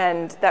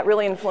 And that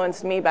really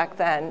influenced me back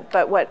then.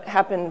 But what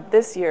happened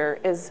this year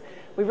is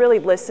we really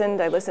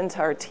listened. I listened to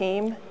our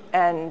team,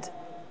 and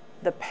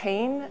the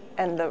pain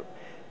and the,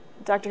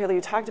 Dr. Haley,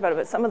 you talked about it,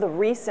 but some of the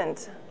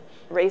recent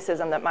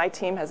racism that my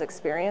team has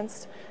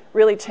experienced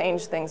really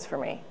changed things for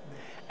me.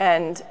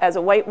 And as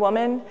a white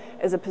woman,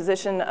 as a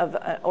position of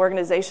an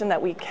organization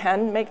that we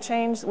can make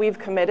change, we've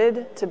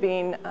committed to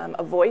being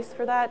a voice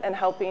for that and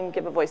helping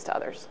give a voice to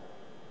others.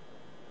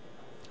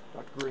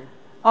 Dr. Greene.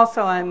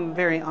 Also, I'm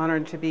very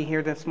honored to be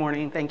here this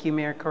morning. Thank you,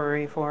 Mayor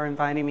Curry, for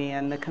inviting me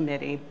and the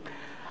committee.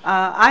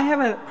 I have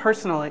a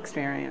personal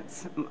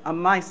experience.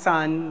 My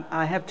son,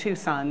 I have two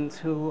sons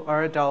who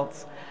are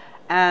adults,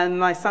 and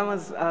my son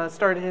was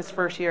started his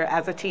first year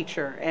as a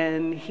teacher,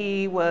 and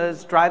he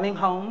was driving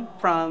home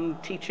from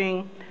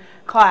teaching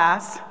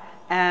class,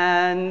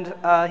 and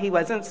he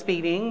wasn't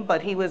speeding,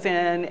 but he was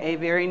in a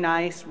very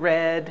nice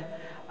red,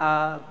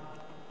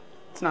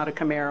 it's not a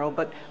Camaro,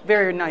 but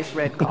very nice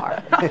red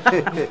car.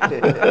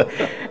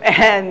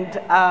 And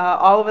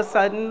all of a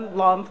sudden,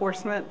 law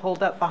enforcement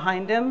pulled up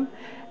behind him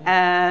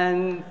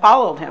and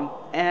followed him,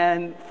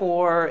 and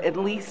for at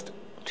least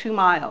 2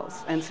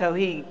 miles. And so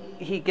he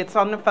gets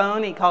on the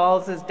phone, he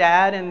calls his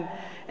dad,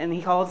 and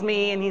he calls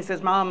me, and he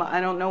says, "Mom, I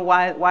don't know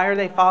why are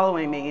they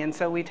following me?" And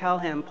so we tell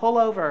him, "Pull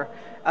over,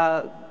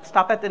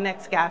 stop at the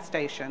next gas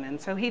station." And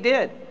so he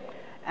did.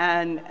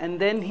 And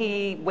then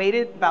he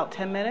waited about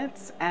 10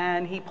 minutes,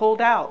 and he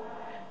pulled out,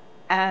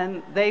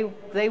 and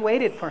they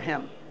waited for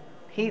him.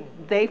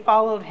 They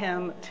followed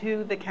him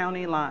to the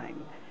county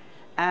line.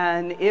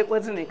 And it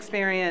was an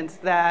experience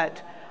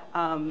that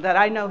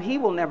I know he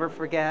will never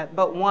forget,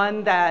 but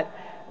one that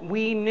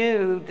we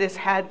knew this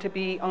had to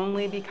be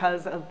only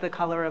because of the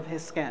color of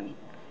his skin.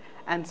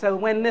 And so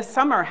when this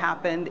summer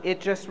happened,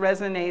 it just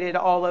resonated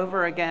all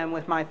over again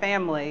with my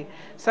family.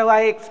 So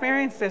I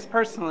experienced this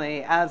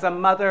personally as a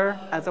mother,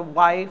 as a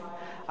wife,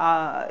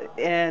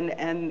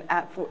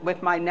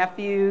 with my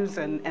nephews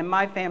and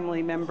my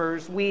family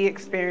members. We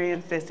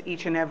experience this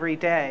each and every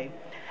day.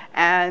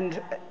 And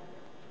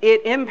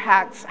it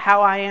impacts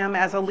how I am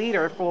as a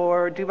leader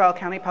for Duval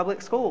County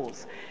Public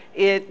Schools.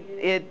 It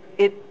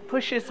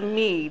pushes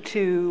me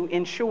to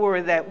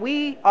ensure that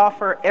we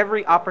offer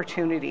every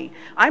opportunity.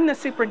 I'm the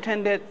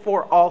superintendent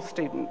for all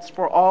students,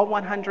 for all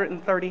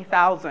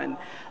 130,000,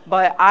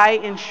 but I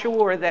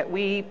ensure that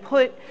we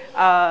put,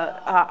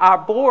 our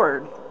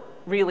board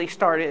really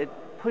started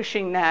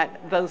pushing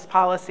those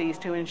policies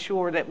to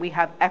ensure that we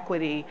have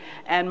equity.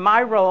 And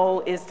my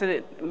role is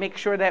to make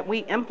sure that we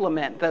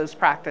implement those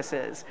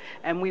practices.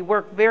 And we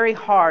work very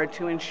hard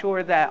to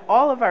ensure that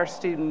all of our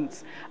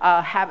students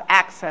have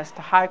access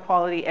to high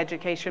quality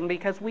education,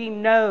 because we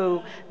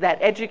know that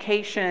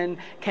education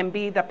can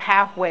be the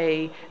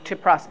pathway to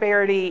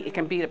prosperity, it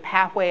can be the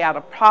pathway out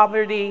of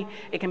poverty,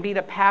 it can be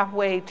the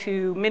pathway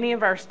to many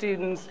of our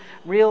students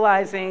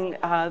realizing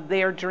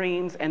their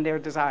dreams and their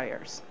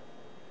desires.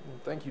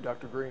 Thank you,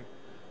 Dr. Greene.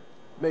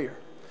 Mayor.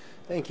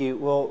 Thank you.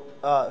 Well,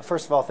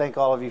 first of all, thank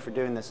all of you for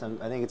doing this.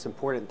 And I think it's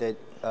important that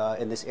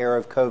in this era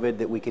of COVID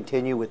that we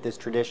continue with this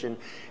tradition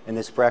and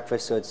this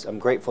breakfast. So I'm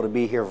grateful to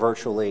be here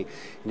virtually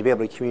and to be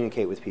able to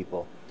communicate with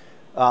people.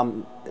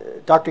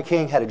 Dr.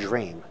 King had a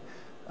dream.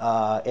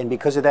 And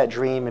because of that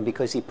dream and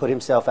because he put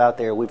himself out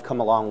there, we've come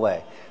a long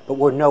way. But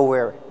we're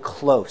nowhere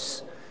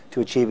close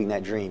to achieving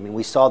that dream. And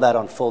we saw that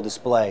on full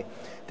display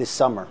this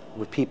summer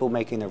with people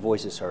making their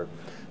voices heard.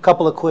 A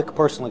couple of quick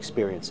personal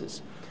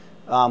experiences.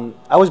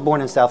 I was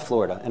born in South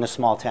Florida in a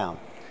small town.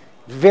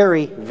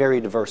 Very, very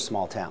diverse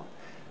small town.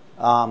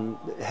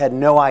 Had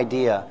no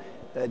idea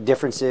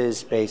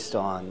differences based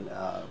on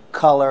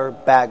color,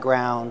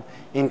 background,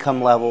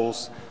 income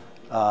levels.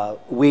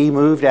 We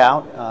moved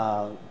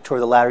out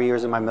toward the latter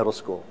years of my middle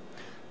school.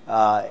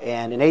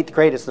 And in 8th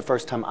grade, it's the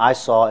first time I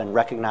saw and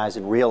recognized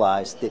and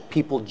realized that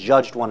people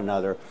judged one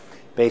another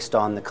based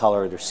on the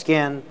color of their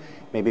skin,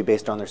 maybe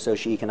based on their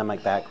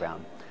socioeconomic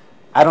background.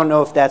 I don't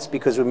know if that's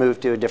because we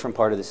moved to a different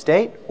part of the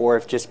state, or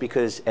if just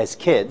because as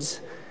kids,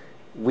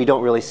 we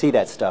don't really see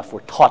that stuff. We're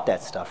taught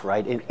that stuff,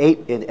 right?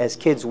 As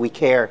kids, we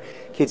care.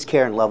 Kids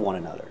care and love one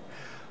another.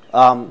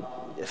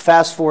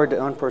 Fast forward to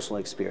own personal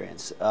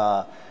experience.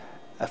 A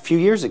few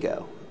years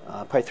ago,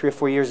 probably 3 or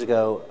 4 years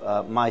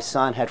ago, my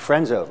son had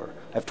friends over.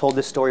 I've told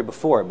this story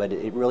before, but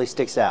it really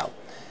sticks out.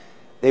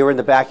 They were in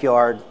the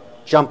backyard,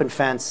 jumping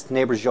fence,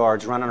 neighbors'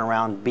 yards, running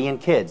around, being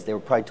kids. They were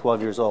probably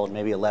 12 years old,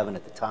 maybe 11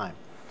 at the time.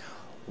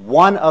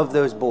 One of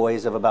those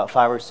boys of about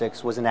 5 or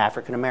 6 was an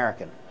African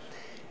American,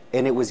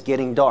 and it was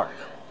getting dark.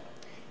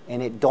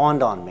 And it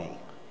dawned on me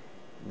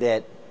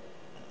that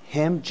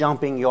him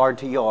jumping yard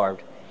to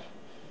yard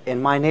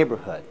in my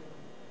neighborhood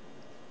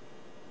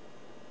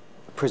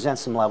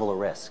presents some level of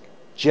risk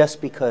just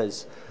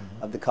because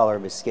of the color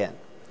of his skin.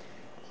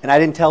 And I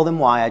didn't tell them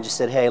why. I just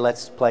said, hey,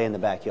 let's play in the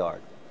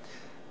backyard.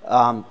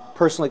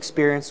 Personal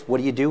experience, what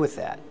do you do with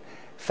that?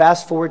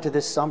 Fast forward to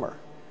this summer.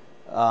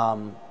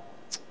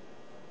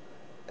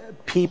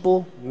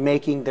 People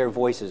making their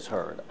voices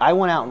heard. I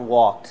went out and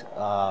walked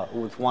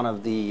with one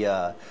of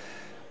the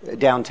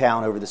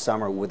downtown over the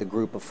summer with a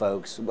group of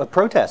folks,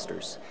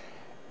 protesters,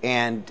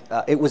 and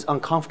it was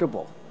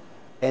uncomfortable.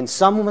 And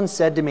someone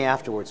said to me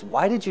afterwards,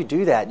 why did you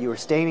do that? You were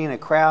standing in a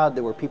crowd,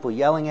 there were people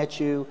yelling at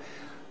you.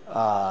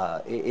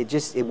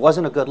 It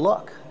wasn't a good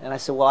look. And I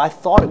said, well, I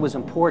thought it was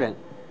important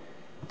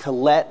to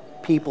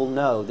let people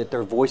know that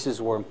their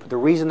voices were, the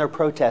reason they're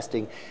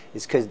protesting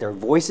is because their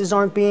voices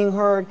aren't being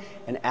heard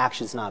and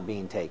action's not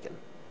being taken.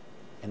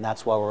 And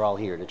that's why we're all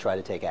here, to try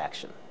to take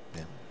action.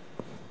 Yeah.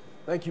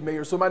 Thank you,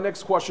 Mayor. So my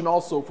next question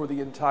also for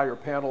the entire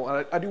panel,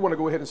 and I do want to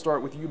go ahead and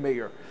start with you,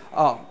 Mayor.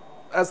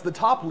 As the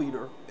top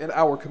leader in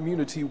our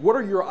community, what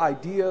are your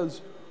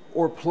ideas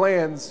or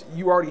plans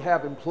you already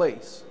have in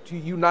place to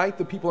unite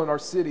the people in our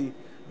city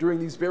during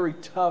these very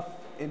tough,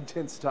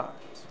 intense times?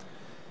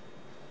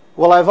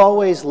 Well, I've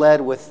always led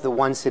with the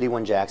one city,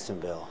 one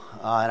Jacksonville.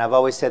 And I've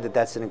always said that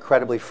that's an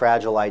incredibly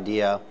fragile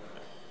idea,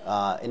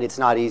 and it's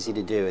not easy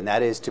to do, and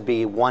that is to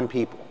be one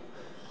people.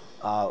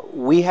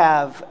 We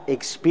have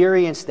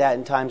experienced that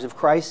in times of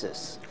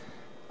crisis.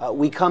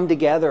 We come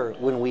together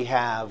when we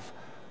have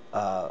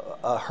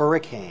a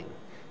hurricane.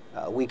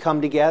 We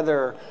come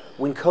together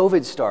when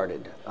COVID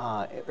started,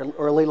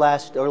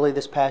 early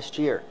this past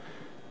year.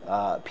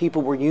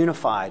 People were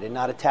unified and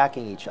not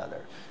attacking each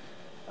other.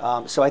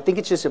 So I think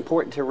it's just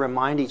important to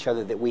remind each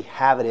other that we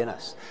have it in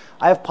us.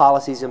 I have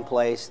policies in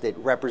place that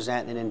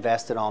represent and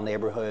invest in all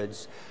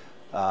neighborhoods,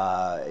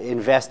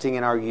 investing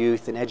in our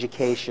youth and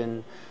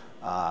education,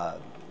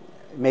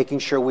 making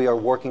sure we are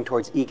working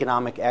towards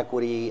economic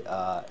equity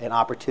and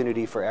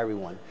opportunity for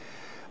everyone.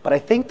 But I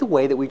think the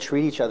way that we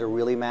treat each other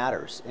really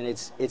matters, and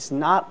it's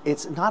not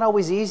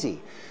always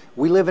easy.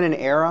 We live in an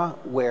era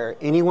where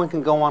anyone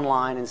can go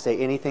online and say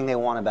anything they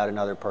want about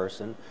another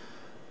person.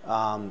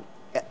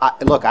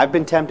 Look, I've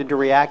been tempted to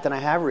react, and I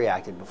have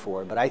reacted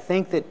before, but I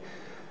think that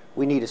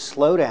we need to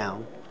slow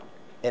down,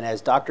 and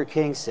as Dr.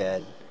 King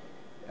said,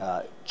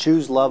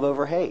 choose love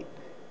over hate.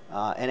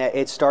 And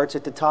it starts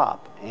at the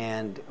top.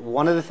 And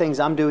one of the things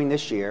I'm doing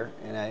this year,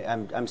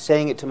 and I'm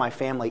saying it to my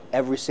family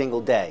every single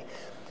day,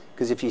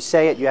 because if you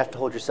say it, you have to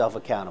hold yourself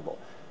accountable.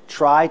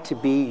 Try to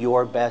be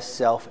your best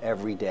self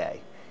every day,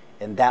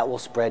 and that will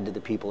spread to the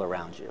people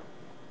around you.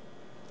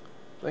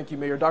 Thank you,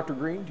 Mayor. Dr.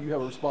 Greene, do you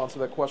have a response to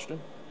that question?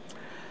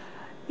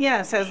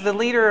 Yes, as the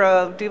leader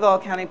of Duval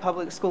County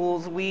Public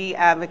Schools, we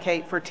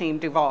advocate for Team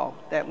Duval,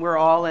 that we're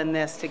all in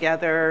this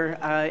together.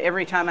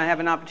 Every time I have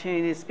an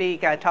opportunity to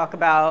speak, I talk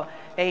about,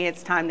 hey,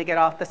 it's time to get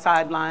off the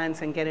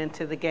sidelines and get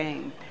into the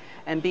game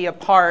and be a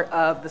part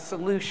of the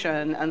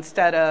solution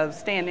instead of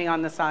standing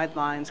on the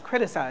sidelines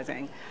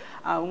criticizing.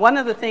 One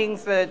of the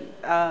things that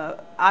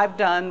I've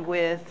done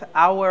with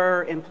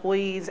our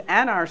employees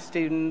and our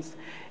students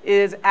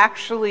is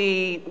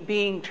actually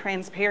being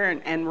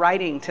transparent and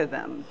writing to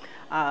them.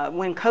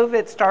 When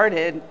COVID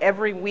started,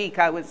 every week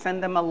I would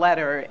send them a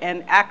letter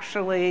and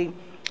actually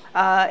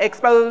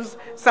expose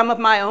some of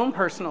my own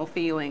personal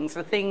feelings,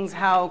 the things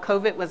how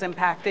COVID was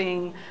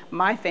impacting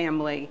my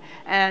family.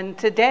 And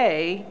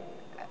today,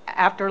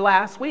 after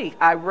last week,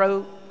 I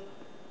wrote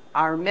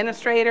our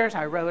administrators,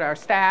 I wrote our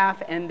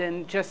staff, and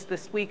then just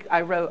this week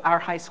I wrote our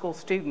high school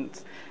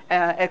students,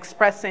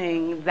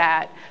 expressing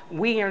that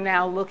we are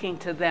now looking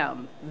to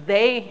them.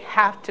 They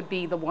have to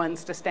be the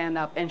ones to stand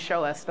up and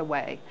show us the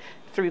way,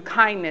 through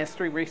kindness,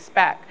 through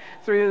respect,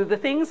 through the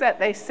things that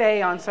they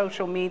say on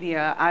social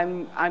media.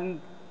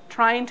 I'm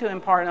trying to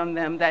impart on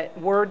them that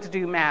words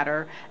do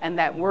matter, and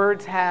that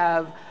words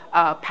have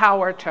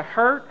power to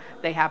hurt,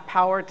 they have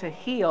power to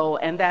heal,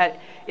 and that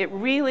it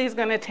really is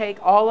going to take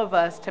all of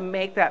us to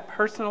make that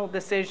personal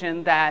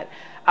decision that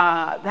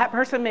that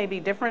person may be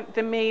different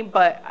than me,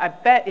 but I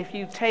bet if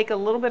you take a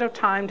little bit of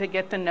time to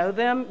get to know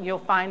them, you'll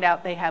find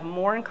out they have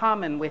more in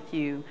common with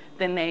you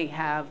than they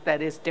have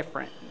that is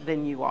different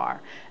than you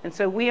are. And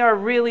so we are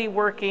really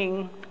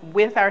working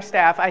with our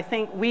staff. I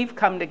think we've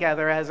come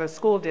together as a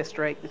school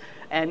district,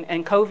 and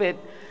COVID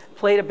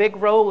played a big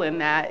role in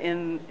that,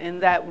 in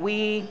that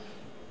we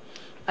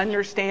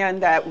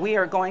understand that we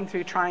are going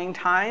through trying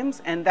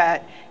times, and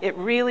that it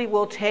really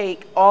will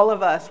take all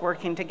of us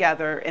working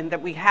together, and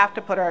that we have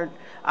to put our,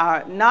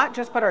 not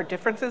just put our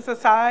differences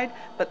aside,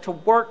 but to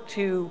work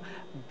to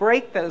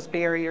break those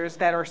barriers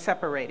that are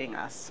separating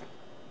us.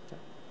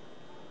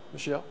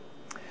 Michelle?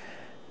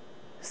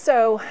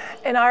 So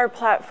in our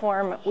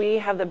platform, we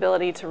have the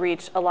ability to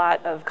reach a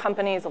lot of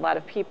companies, a lot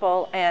of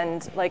people,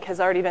 and like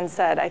has already been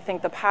said, I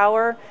think the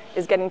power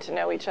is getting to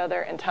know each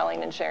other and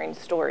telling and sharing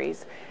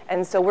stories.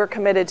 And so we're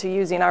committed to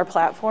using our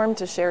platform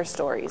to share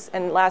stories.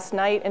 And last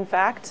night, in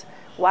fact,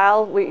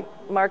 while we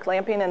Mark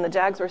Lampion and the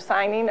Jags were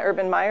signing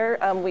Urban Meyer,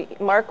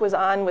 Mark was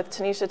on with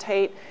Tanisha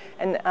Tate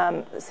and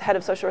head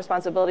of social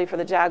responsibility for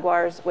the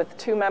Jaguars with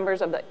 2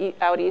 members of the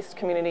Out East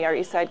community, our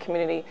East Side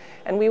community,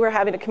 and we were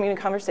having a community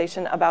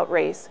conversation about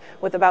race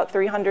with about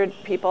 300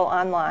 people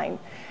online,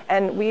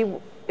 and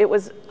it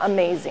was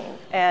amazing,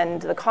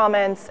 and the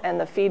comments and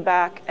the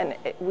feedback, and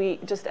it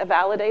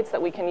validates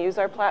that we can use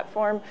our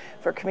platform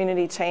for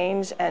community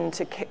change and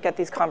to get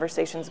these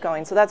conversations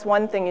going. So that's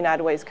one thing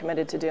United Way is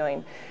committed to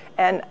doing.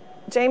 And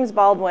James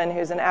Baldwin,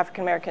 who's an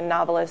African-American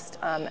novelist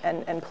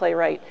and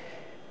playwright,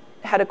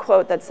 had a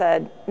quote that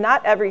said,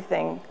 "Not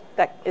everything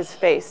that is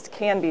faced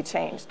can be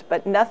changed,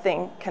 but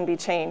nothing can be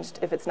changed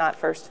if it's not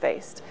first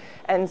faced."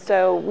 And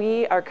so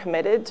we are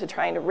committed to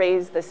trying to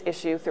raise this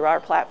issue through our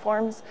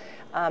platforms.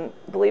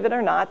 Believe it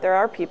or not, there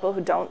are people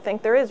who don't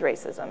think there is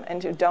racism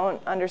and who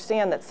don't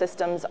understand that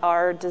systems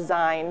are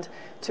designed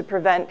to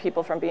prevent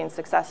people from being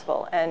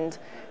successful. And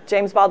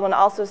James Baldwin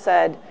also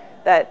said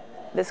that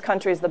this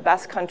country is the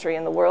best country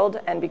in the world,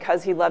 and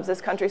because he loves this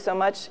country so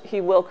much,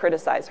 he will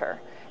criticize her.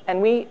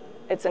 And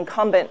it's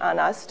incumbent on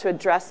us to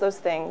address those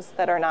things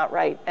that are not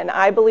right. And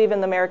I believe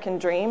in the American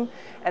dream,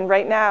 and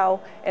right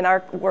now, in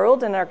our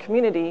world, in our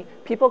community,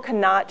 people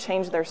cannot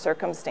change their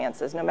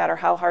circumstances, no matter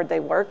how hard they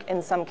work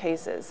in some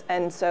cases.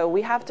 And so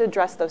we have to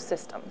address those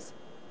systems.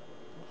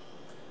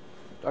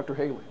 Dr.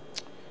 Haley.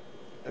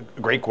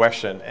 Great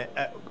question.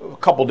 A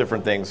couple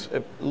different things.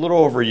 A little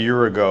over a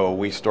year ago,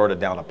 we started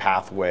down a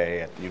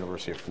pathway at the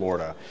University of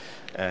Florida,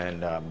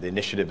 and the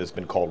initiative has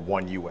been called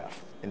One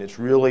UF. And it's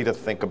really to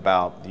think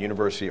about the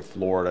University of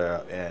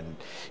Florida and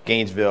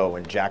Gainesville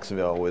and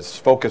Jacksonville was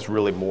focused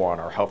really more on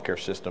our healthcare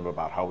system,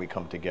 about how we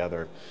come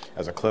together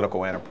as a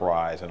clinical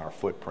enterprise and our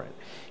footprint.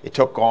 It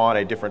took on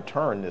a different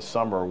turn this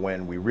summer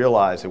when we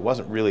realized it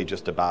wasn't really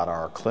just about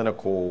our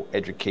clinical,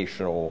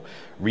 educational,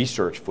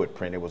 research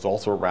footprint. It was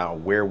also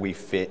around where we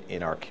fit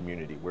in our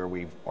community, where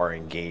we are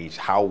engaged,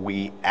 how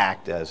we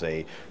act as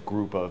a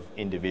group of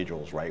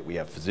individuals, right? We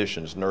have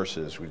physicians,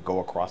 nurses, we go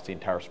across the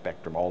entire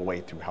spectrum all the way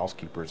through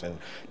housekeepers. And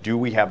do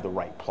we have the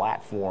right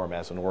platform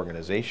as an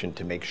organization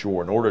to make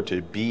sure, in order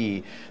to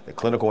be the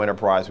clinical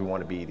enterprise we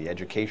want to be, the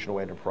educational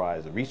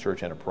enterprise, the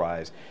research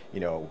enterprise,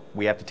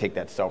 we have to take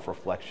that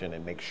self-reflection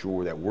and make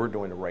sure that we're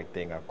doing the right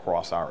thing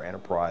across our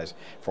enterprise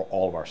for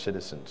all of our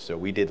citizens. So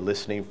we did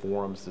listening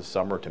forums this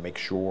summer to make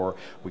sure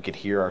we could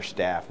hear our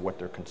staff, what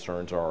their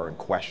concerns are and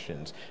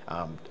questions,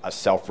 a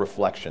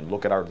self-reflection,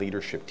 look at our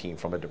leadership team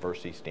from a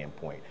diversity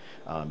standpoint.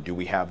 Do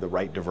we have the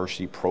right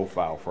diversity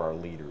profile for our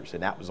leaders?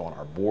 And that was on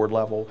our board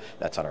level,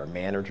 that's at our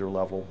manager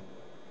level.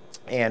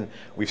 And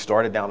we've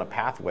started down a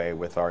pathway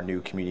with our new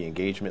community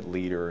engagement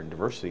leader and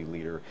diversity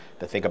leader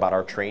to think about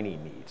our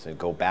training needs and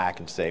go back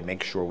and say,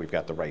 make sure we've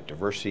got the right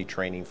diversity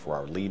training for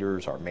our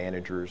leaders, our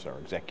managers, our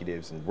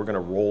executives, and we're going to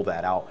roll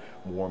that out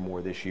more and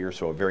more this year.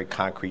 So a very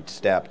concrete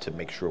step to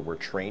make sure we're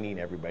training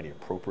everybody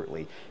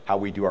appropriately, how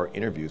we do our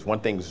interviews.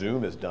 One thing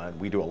Zoom has done,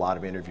 we do a lot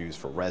of interviews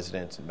for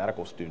residents and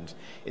medical students.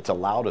 It's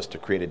allowed us to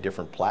create a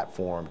different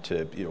platform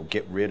to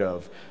get rid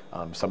of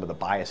some of the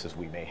biases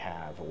we may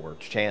have, or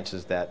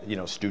chances that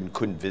student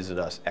couldn't visit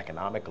us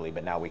economically,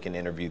 but now we can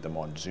interview them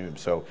on Zoom.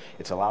 So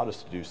it's allowed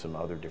us to do some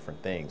other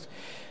different things.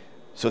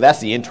 So that's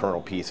the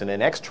internal piece. And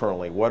then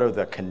externally, what are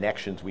the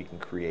connections we can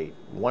create?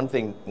 One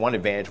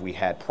advantage we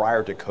had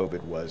prior to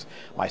COVID was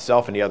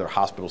myself and the other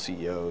hospital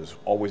CEOs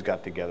always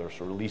got together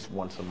at least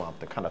once a month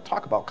to kind of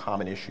talk about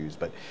common issues.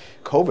 But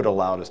COVID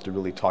allowed us to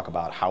really talk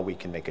about how we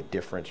can make a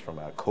difference from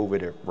a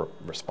COVID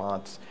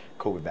response,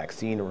 COVID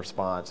vaccine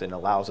response, and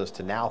allows us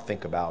to now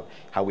think about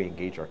how we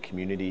engage our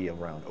community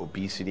around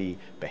obesity,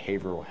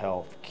 behavioral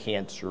health,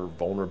 cancer,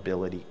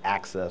 vulnerability,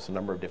 access, a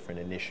number of different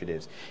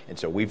initiatives. And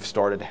so we've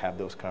started to have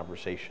those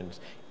conversations.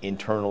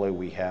 Internally,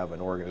 we have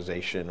an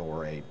organization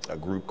or a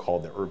group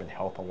called the Urban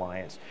Health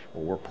Alliance,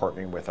 where we're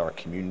partnering with our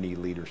community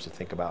leaders to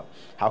think about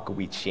how could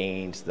we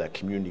change the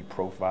community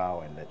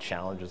profile and the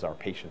challenges our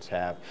patients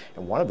have.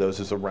 And one of those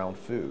is around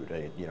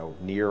food.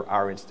 Near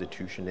our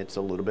institution, it's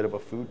a little bit of a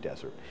food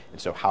desert.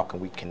 And so how can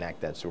we connect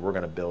that? So we're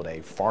going to build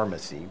a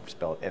pharmacy,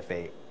 spelled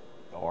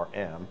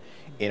F-A-R-M,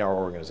 in our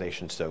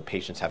organization so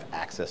patients have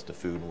access to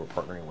food, and we're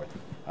partnering with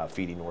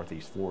Feeding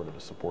Northeast Florida to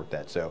support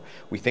that. So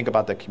we think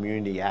about the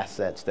community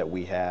assets that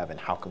we have and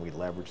how can we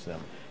leverage them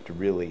to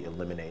really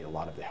eliminate a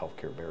lot of the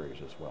healthcare barriers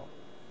as well.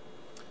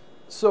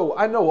 So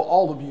I know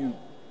all of you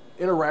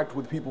interact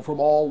with people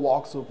from all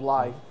walks of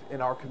life in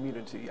our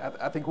community.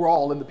 I think we're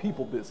all in the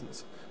people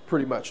business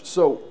pretty much.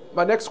 So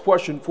my next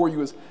question for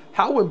you is,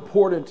 how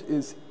important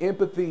is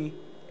empathy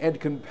and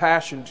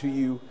compassion to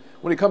you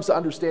when it comes to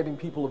understanding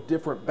people of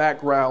different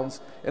backgrounds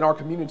in our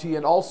community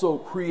and also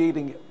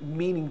creating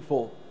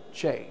meaningful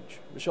change?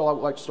 Michelle, I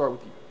would like to start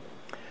with you.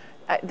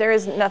 There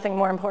is nothing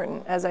more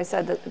important, as I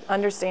said, that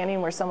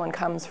understanding where someone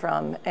comes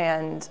from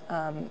and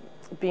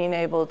being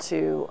able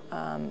to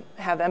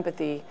have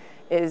empathy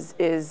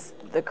is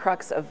the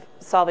crux of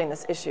solving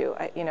this issue.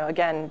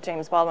 Again,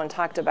 James Baldwin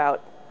talked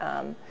about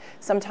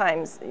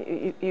sometimes,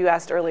 you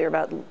asked earlier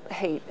about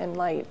hate and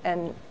light,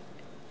 and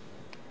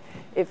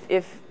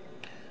if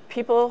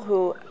people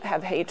who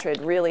have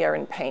hatred really are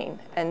in pain.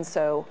 And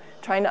so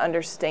trying to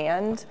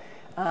understand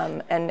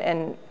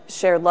and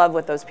share love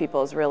with those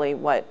people is really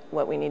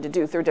what we need to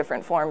do through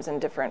different forms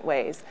and different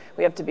ways.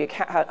 We have to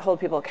hold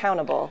people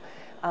accountable.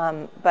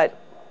 But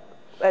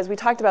as we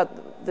talked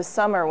about this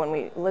summer when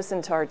we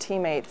listened to our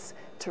teammates,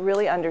 to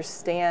really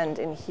understand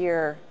and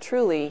hear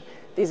truly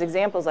these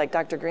examples like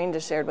Dr. Greene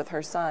just shared with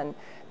her son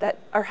that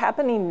are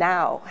happening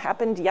now,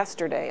 happened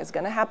yesterday, is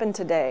going to happen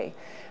today.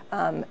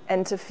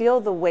 And to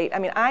feel the weight. I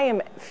mean, I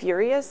am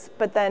furious,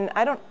 but then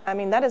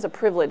that is a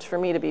privilege for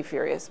me to be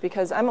furious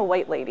because I'm a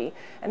white lady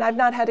and I've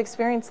not had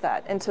experience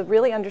that. And to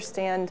really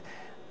understand,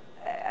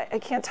 I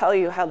can't tell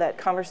you how that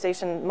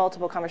conversation,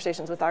 multiple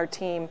conversations with our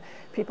team,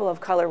 people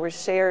of color were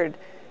shared.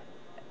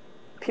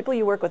 People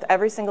you work with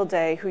every single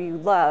day who you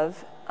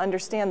love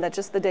understand that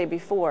just the day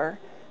before,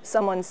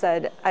 someone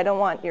said, I don't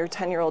want your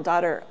 10-year-old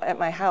daughter at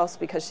my house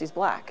because she's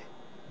black.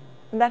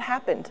 And that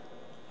happened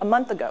a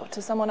month ago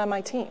to someone on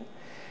my team.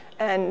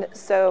 And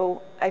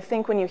so I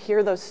think when you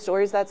hear those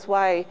stories, that's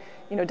why,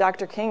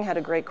 Dr. King had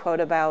a great quote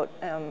about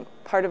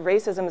part of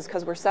racism is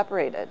because we're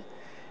separated.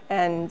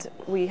 And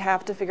we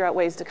have to figure out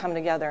ways to come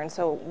together. And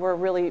so we're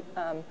really,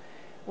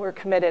 we're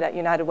committed at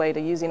United Way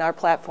to using our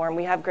platform.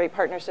 We have great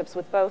partnerships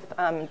with both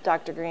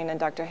Dr. Greene and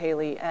Dr.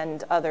 Haley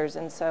and others.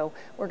 And so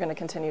we're going to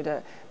continue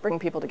to bring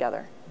people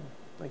together.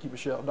 Thank you,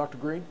 Michelle. Dr.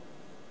 Greene?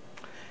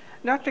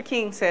 Dr.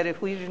 King said,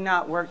 if we do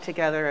not work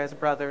together as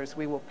brothers,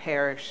 we will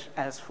perish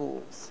as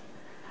fools.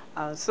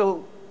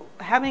 So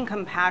having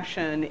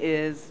compassion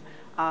is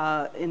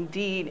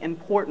indeed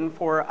important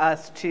for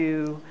us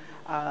to,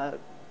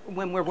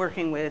 when we're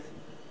working with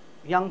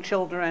young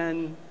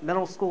children,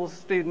 middle school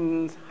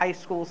students, high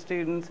school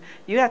students,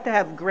 you have to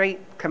have great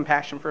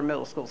compassion for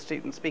middle school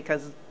students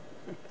because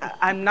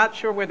I'm not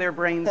sure where their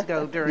brains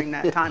go during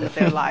that time of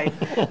their life,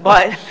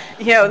 but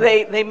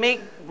they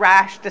make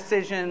rash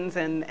decisions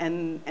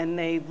and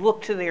they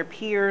look to their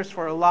peers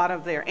for a lot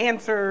of their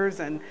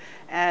answers and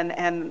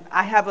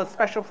I have a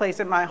special place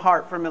in my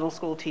heart for middle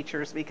school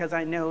teachers because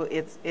I know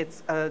it's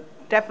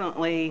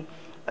definitely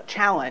a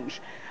challenge.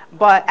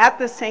 But at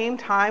the same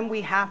time,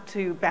 we have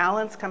to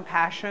balance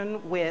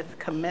compassion with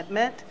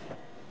commitment,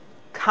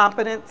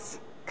 competence,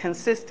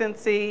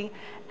 consistency,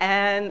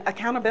 and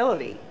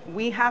accountability.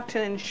 We have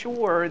to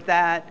ensure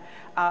that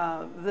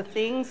the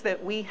things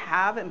that we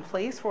have in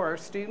place for our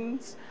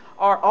students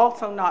are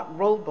also not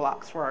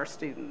roadblocks for our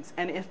students.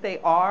 And if they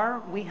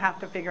are, we have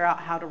to figure out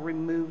how to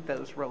remove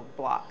those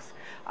roadblocks.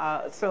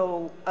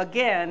 So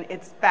again,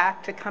 it's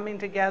back to coming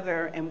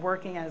together and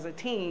working as a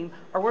team,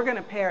 or we're going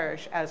to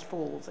perish as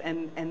fools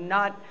and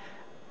not,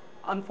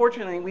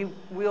 unfortunately,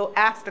 we'll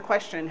ask the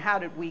question, how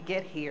did we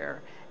get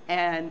here?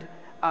 And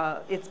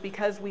it's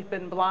because we've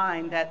been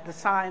blind that the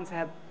signs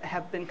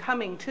have been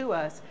coming to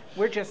us.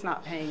 We're just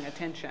not paying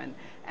attention.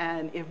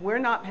 And if we're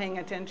not paying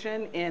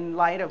attention in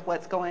light of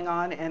what's going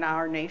on in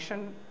our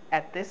nation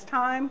at this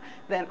time,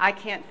 then I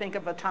can't think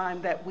of a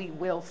time that we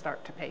will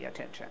start to pay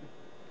attention.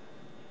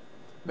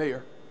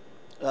 Mayor.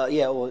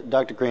 Yeah, well,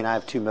 Dr. Greene, I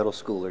have two middle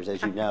schoolers,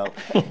 as you know,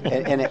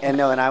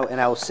 and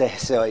I will say,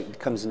 so it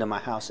comes into my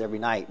house every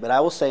night. But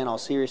I will say, in all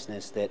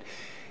seriousness, that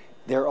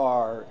there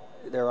are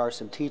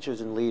some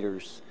teachers and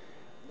leaders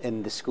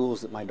in the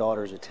schools that my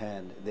daughters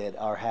attend that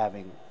are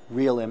having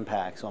real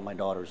impacts on my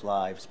daughters'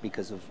 lives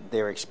because of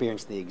their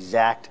experience, the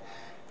exact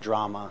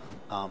drama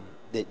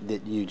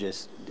that you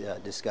just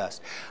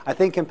discussed. I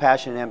think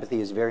compassion and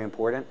empathy is very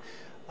important.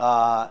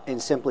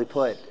 And simply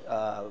put,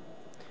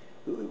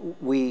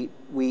 we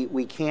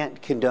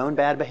can't condone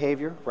bad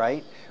behavior,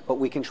 right? But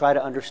we can try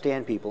to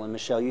understand people. And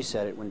Michelle, you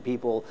said it, when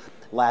people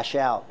lash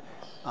out,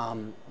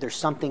 there's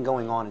something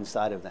going on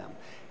inside of them.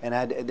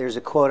 And there's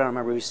a quote, I don't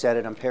remember who said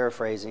it, I'm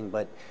paraphrasing,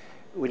 but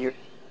when you're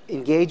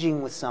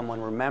engaging with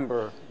someone,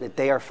 remember that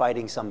they are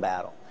fighting some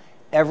battle.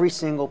 Every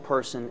single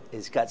person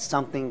has got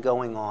something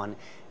going on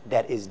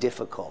that is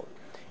difficult.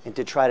 And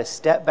to try to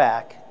step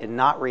back and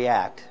not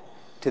react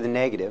to the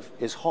negative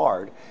is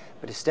hard,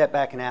 but to step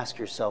back and ask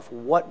yourself,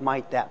 what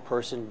might that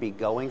person be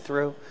going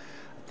through?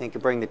 I think it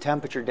bring the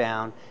temperature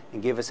down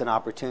and give us an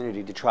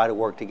opportunity to try to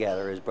work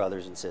together as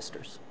brothers and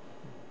sisters.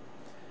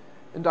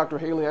 And Dr.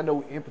 Haley, I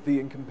know empathy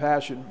and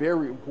compassion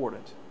very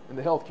important in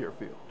the healthcare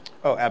field.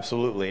 Oh,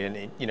 absolutely. And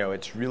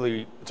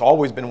it's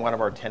always been one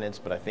of our tenets,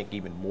 but I think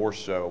even more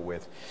so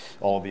with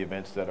all of the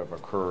events that have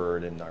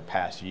occurred in our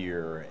past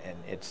year. And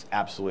it's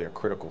absolutely a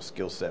critical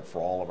skill set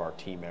for all of our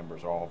team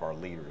members, all of our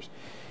leaders.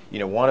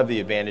 One of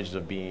the advantages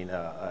of being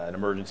an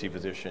emergency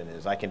physician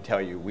is I can tell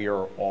you we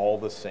are all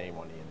the same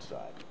on the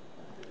inside.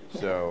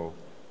 So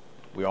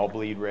we all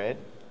bleed red,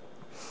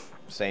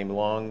 same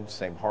lungs,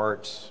 same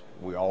hearts,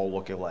 we all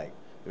look alike.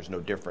 There's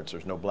no difference.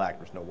 There's no black,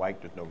 there's no white,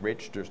 there's no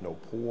rich, there's no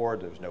poor,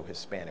 there's no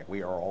Hispanic.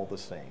 We are all the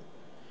same.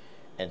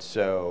 And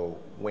so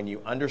when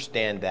you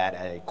understand that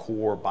at a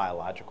core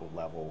biological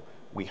level,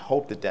 we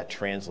hope that that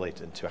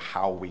translates into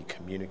how we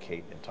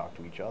communicate and talk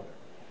to each other.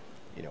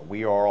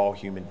 We are all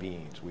human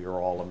beings. We are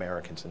all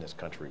Americans in this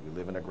country. We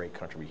live in a great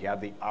country. We have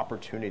the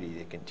opportunity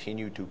to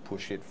continue to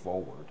push it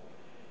forward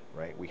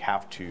right? We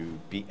have to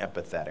be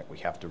empathetic. We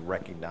have to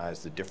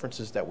recognize the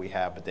differences that we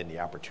have, but then the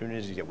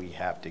opportunities that we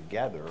have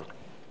together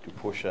to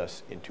push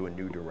us into a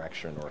new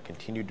direction or a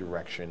continued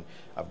direction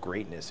of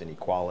greatness and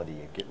equality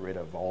and get rid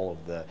of all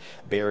of the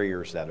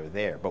barriers that are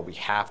there. But we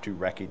have to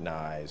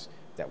recognize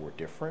that we're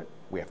different.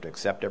 We have to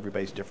accept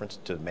everybody's difference.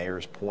 To the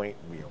mayor's point,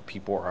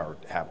 people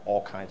have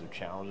all kinds of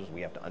challenges.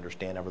 We have to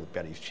understand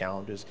everybody's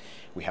challenges.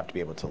 We have to be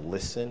able to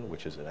listen,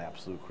 which is an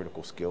absolute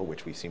critical skill,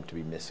 which we seem to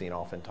be missing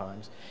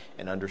oftentimes,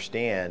 and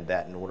understand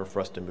that in order for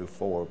us to move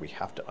forward, we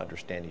have to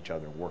understand each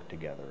other and work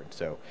together. And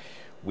so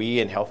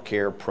we in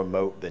healthcare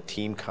promote the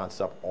team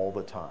concept all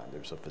the time.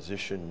 There's a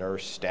physician,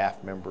 nurse,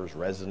 staff members,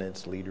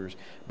 residents, leaders,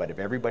 but if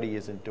everybody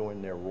isn't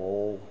doing their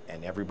role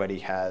and everybody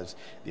has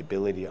the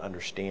ability to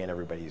understand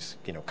everybody's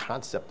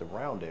concept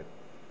around it,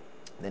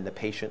 then the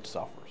patient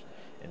suffers.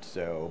 And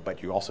so,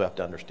 but you also have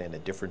to understand the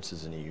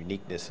differences and the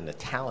uniqueness and the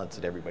talents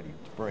that everybody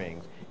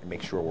brings and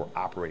make sure we're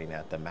operating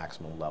at the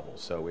maximum level.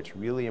 So it's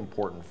really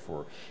important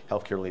for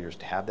healthcare leaders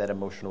to have that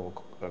emotional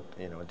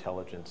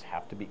intelligence,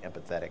 have to be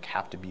empathetic,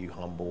 have to be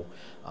humble,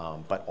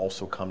 but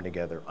also come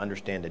together,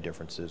 understand the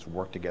differences,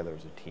 work together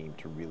as a team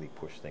to really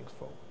push things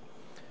forward.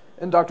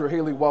 And Dr.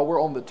 Haley, while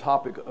we're on the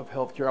topic of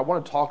healthcare, I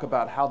want to talk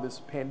about how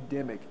this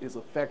pandemic is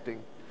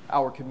affecting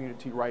our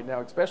community right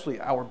now, especially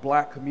our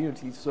Black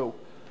community. So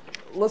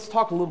let's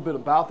talk a little bit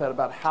about that,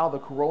 about how the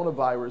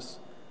coronavirus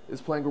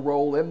is playing a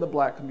role in the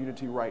Black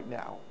community right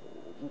now.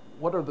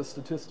 What are the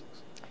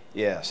statistics?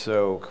 Yeah,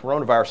 so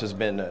coronavirus has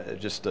been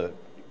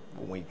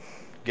when we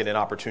get an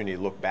opportunity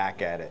to look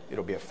back at it,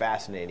 it'll be a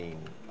fascinating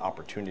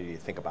opportunity to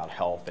think about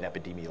health and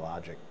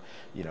epidemiologic,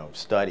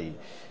 study.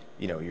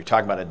 You're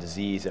talking about a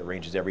disease that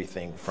ranges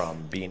everything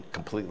from being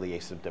completely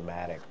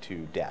asymptomatic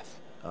to death.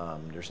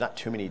 There's not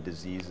too many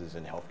diseases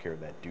in healthcare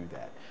that do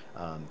that.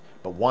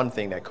 But one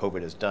thing that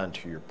COVID has done,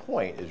 to your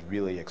point, is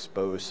really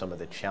expose some of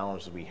the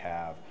challenges we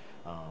have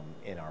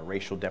in our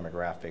racial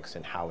demographics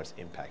and how it's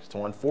impacted.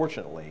 So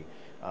unfortunately,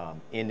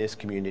 in this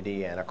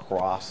community and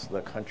across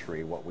the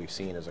country, what we've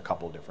seen is a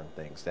couple of different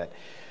things. That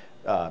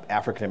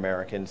African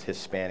Americans,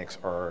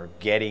 Hispanics are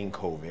getting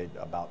COVID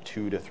about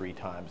 2 to 3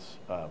 times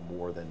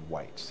more than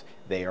whites.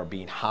 They are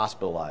being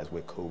hospitalized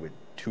with COVID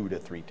 2 to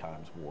 3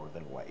 times more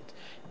than whites.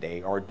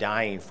 They are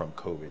dying from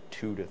COVID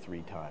 2 to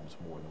 3 times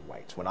more than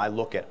whites. When I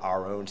look at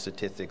our own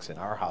statistics in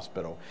our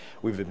hospital,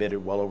 we've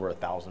admitted well over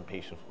 1,000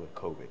 patients with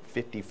COVID.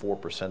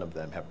 54% of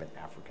them have been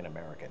African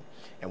American.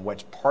 And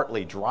what's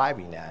partly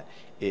driving that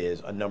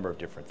is a number of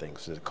different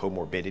things. There's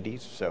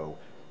comorbidities, so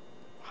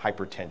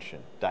hypertension,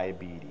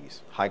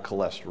 diabetes, high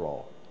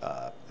cholesterol,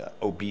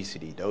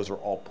 obesity, those are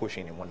all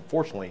pushing, and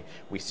unfortunately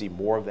we see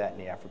more of that in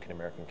the African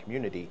American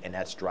community, and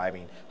that's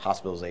driving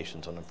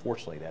hospitalizations, and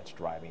unfortunately that's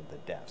driving the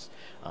deaths.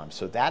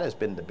 So that has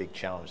been the big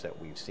challenge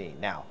that we've seen.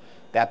 Now,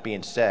 that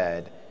being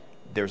said,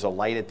 there's a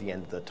light at the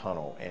end of the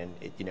tunnel, and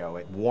it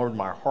warmed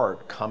my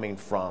heart coming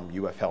from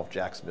UF Health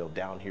Jacksonville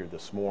down here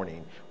this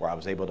morning, where I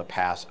was able to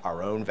pass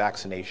our own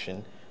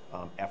vaccination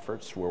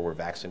efforts where we're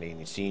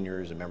vaccinating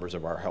seniors and members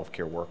of our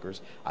healthcare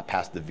workers. I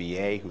passed the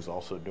VA, who's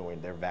also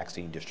doing their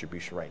vaccine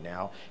distribution right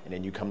now, and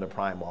then you come to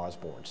Prime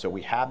Osborne. So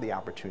we have the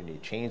opportunity to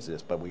change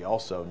this, but we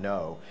also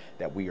know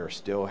that we are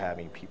still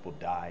having people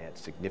die at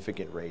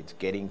significant rates,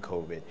 getting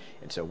COVID,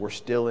 and so we're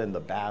still in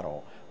the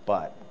battle,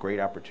 but great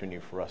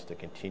opportunity for us to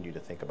continue to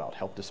think about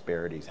health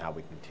disparities, how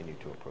we continue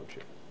to approach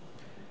it.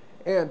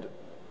 And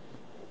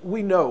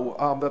we know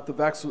that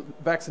the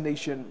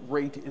vaccination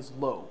rate is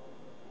low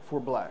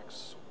for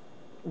Blacks.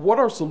 What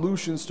are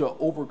solutions to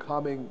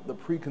overcoming the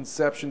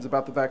preconceptions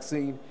about the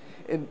vaccine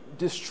and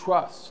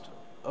distrust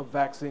of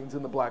vaccines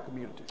in the Black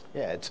community?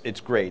 Yeah,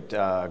 it's great,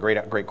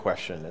 great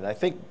question. And I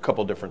think a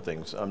couple different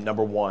things.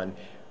 Number one,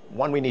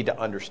 we need to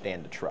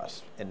understand the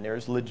trust, and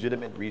there's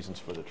legitimate reasons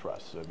for the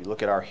trust. So if you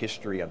look at our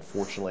history,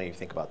 unfortunately, you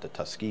think about the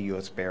Tuskegee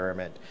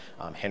experiment,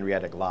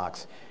 Henrietta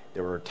Lacks,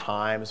 there were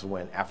times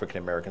when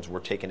African Americans were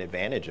taken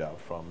advantage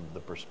of from the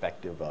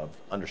perspective of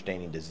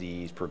understanding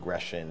disease,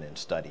 progression, and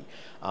study.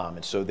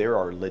 And so there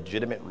are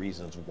legitimate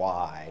reasons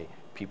why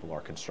people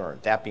are concerned.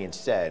 That being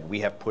said, we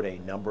have put a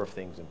number of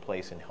things in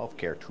place in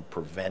healthcare to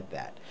prevent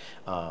that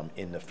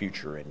in the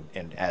future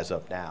and as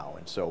of now.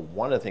 And so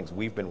one of the things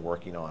we've been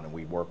working on, and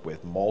we work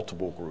with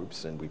multiple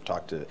groups, and we've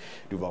talked to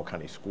Duval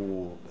County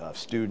School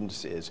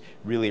students, is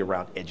really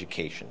around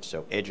education.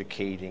 So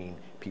educating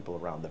people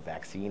around the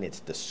vaccine, its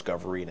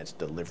discovery and its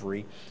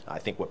delivery. I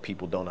think what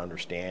people don't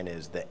understand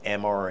is the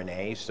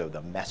mRNA, so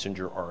the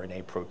messenger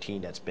RNA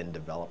protein that's been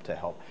developed to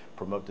help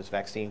promote this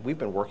vaccine. We've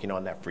been working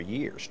on that for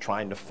years,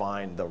 trying to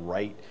find the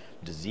right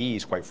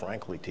disease, quite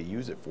frankly, to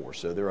use it for.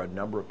 So there are a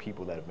number of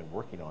people that have been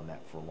working on that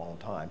for a long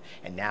time,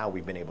 and now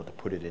we've been able to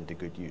put it into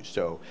good use.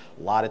 So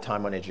a lot of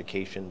time on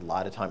education, a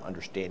lot of time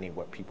understanding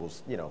what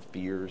people's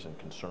fears and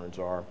concerns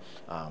are.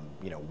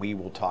 We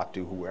will talk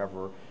to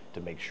whoever to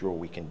make sure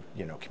we can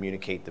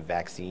communicate the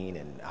vaccine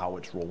and how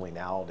it's rolling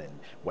out and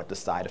what the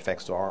side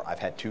effects are. I've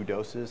had 2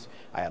 doses.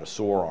 I had a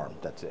sore arm.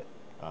 That's it.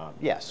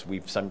 Yes,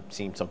 we've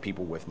seen some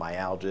people with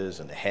myalgias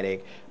and a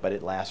headache, but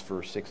it lasts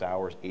for 6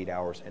 hours, 8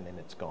 hours, and then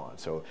it's gone.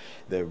 So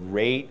the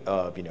rate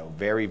of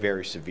very,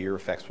 very severe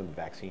effects from the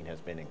vaccine has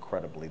been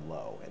incredibly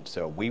low. And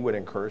so we would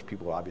encourage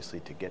people obviously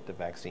to get the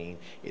vaccine.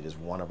 It is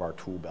one of our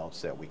tool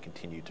belts that we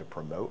continue to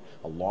promote,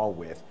 along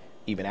with,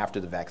 even after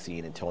the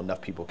vaccine, until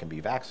enough people can be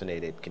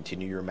vaccinated,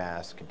 continue your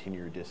mask, continue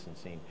your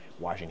distancing,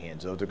 washing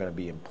hands. Those are going to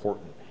be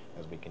important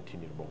as we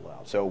continue to roll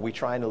out. So we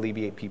try and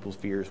alleviate people's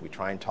fears. We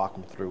try and talk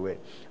them through it.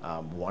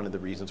 One of the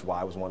reasons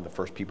why I was one of the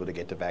first people to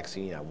get the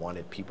vaccine, I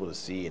wanted people to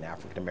see an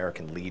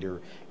African-American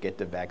leader get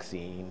the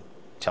vaccine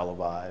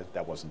televised.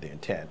 That wasn't the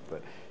intent,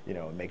 but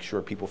make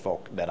sure people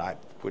felt that I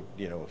would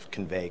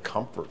convey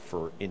comfort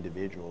for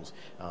individuals,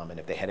 and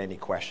if they had any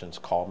questions,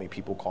 call me.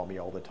 People call me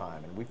all the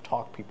time, and we've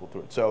talked people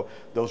through it. So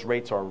those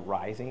rates are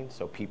rising,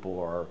 so people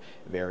are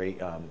very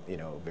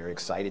very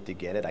excited to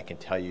get it. I can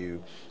tell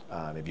you,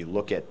 if you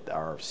look at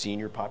our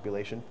senior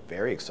population,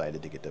 very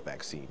excited to get the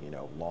vaccine.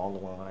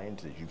 Long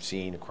lines as you've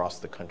seen across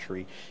the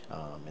country,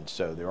 and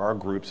so there are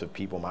groups of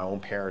people. My own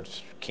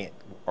parents can't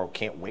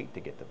wait to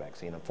get the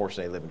vaccine.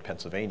 Unfortunately, I live in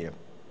Pennsylvania,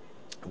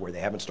 where they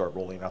haven't started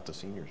rolling out to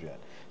seniors yet.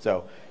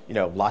 So,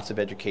 lots of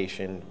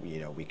education,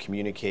 we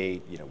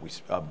communicate,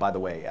 by the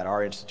way, at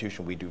our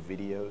institution, we do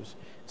videos.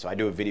 So I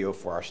do a video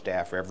for our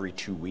staff every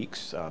 2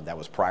 weeks. That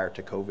was prior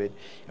to COVID.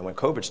 And when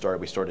COVID started,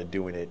 we started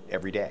doing it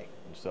every day.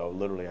 And so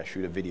literally I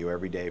shoot a video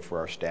every day for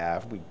our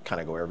staff. We kind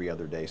of go every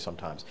other day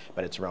sometimes,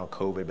 but it's around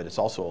COVID, but it's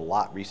also a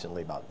lot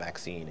recently about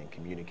vaccine and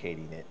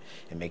communicating it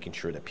and making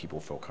sure that people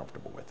feel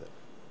comfortable with it.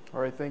 All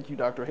right, thank you,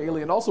 Dr.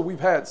 Haley. And also we've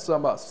had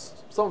some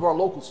of our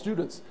local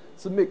students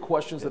submit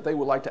questions that they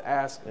would like to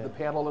ask the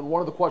panel. And one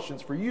of the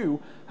questions for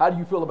you, how do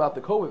you feel about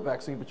the COVID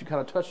vaccine? But you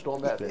kind of touched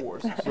on that for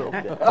us. So.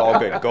 It's all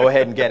good. Go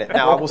ahead and get it.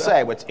 Now, I will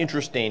say what's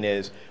interesting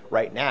is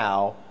right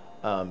now,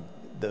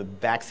 the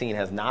vaccine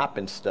has not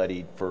been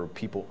studied for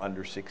people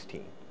under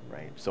 16.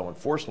 Right? So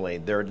unfortunately,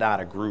 they're not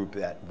a group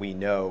that we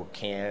know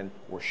can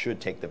or should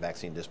take the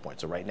vaccine at this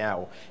point. So right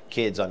now,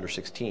 kids under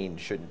 16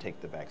 shouldn't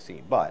take the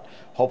vaccine. But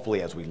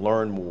hopefully, as we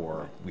learn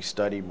more, we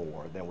study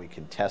more, then we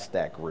can test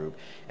that group.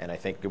 And I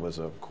think it was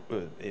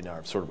in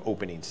our sort of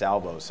opening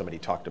salvo, somebody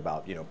talked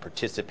about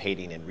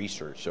participating in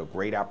research. So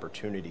great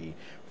opportunity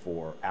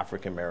for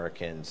African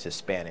Americans,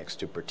 Hispanics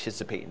to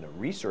participate in the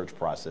research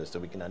process so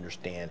we can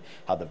understand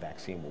how the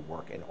vaccine will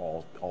work in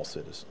all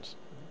citizens.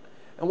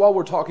 And while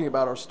we're talking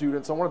about our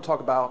students, I want to talk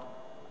about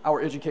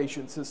our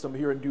education system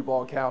here in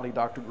Duval County,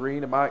 Dr.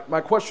 Greene. And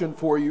my question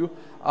for you,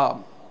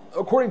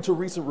 according to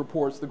recent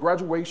reports, the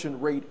graduation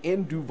rate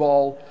in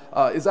Duval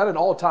is at an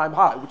all-time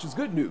high, which is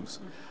good news.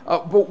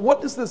 But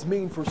what does this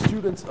mean for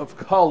students of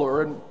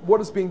color, and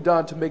what is being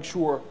done to make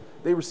sure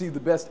they receive the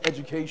best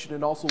education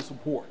and also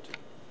support?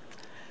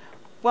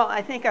 Well,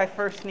 I think I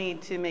first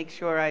need to make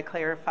sure I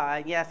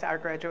clarify, yes, our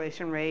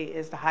graduation rate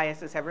is the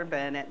highest it's ever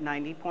been at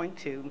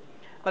 90.2.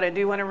 But I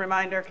do want to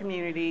remind our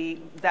community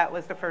that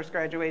was the first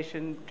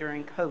graduation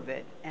during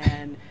COVID,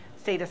 and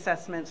state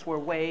assessments were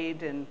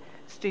waived and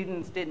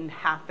students didn't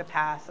have to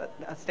pass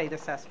a state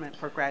assessment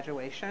for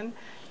graduation.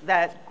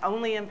 That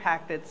only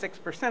impacted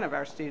 6% of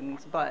our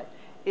students, but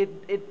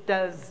it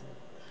does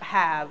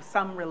have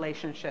some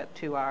relationship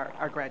to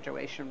our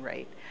graduation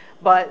rate.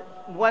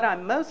 But what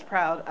I'm most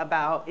proud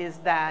about is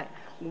that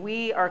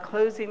we are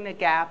closing the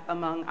gap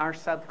among our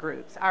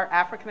subgroups. Our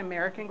African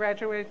American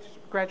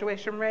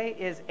graduation rate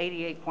is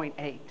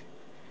 88.8.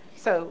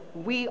 So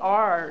we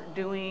are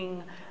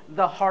doing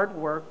the hard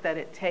work that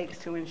it takes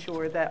to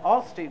ensure that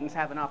all students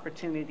have an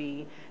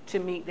opportunity to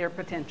meet their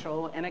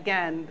potential. And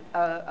again,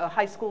 a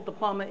high school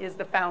diploma is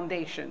the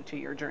foundation to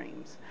your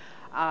dreams.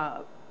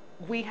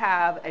 We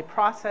have a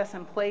process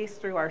in place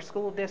through our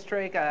school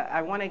district.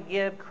 I want to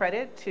give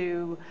credit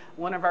to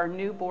one of our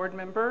new board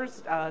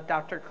members,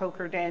 Dr.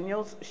 Coker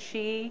Daniels.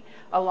 She,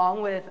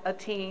 along with a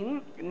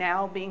team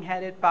now being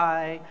headed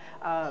by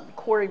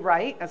Corey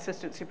Wright,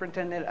 Assistant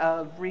Superintendent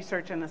of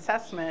Research and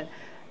Assessment,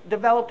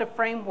 developed a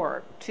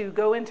framework to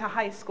go into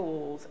high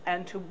schools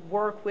and to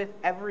work with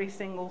every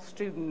single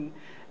student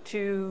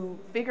to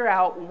figure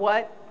out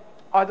what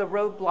are the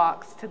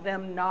roadblocks to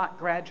them not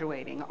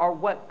graduating, or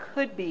what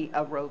could be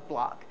a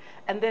roadblock,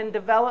 and then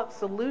develop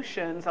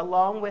solutions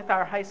along with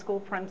our high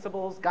school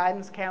principals,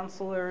 guidance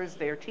counselors,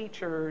 their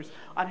teachers,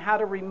 on how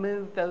to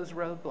remove those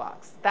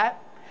roadblocks.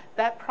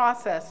 That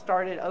process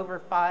started over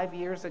 5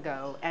 years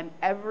ago, and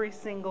every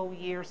single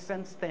year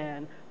since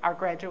then, our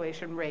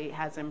graduation rate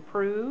has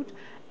improved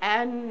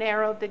and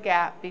narrowed the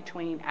gap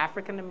between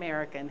African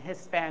American,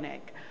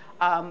 Hispanic,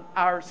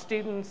 our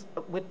students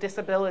with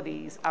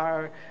disabilities,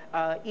 our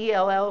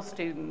ELL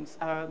students,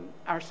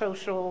 our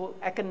social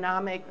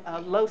economic,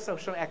 low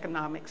social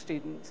economic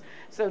students.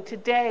 So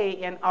today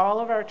in all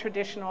of our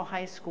traditional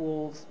high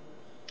schools,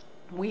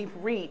 we've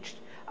reached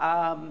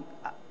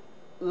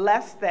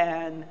less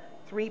than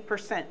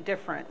 3%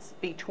 difference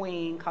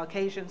between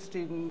Caucasian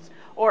students,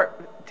 or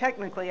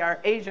technically our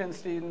Asian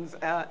students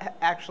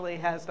actually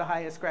has the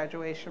highest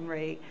graduation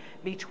rate.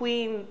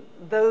 Between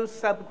those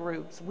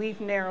subgroups, we've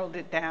narrowed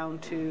it down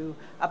to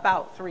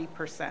about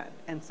 3%.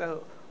 And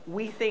so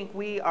We think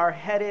we are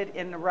headed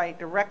in the right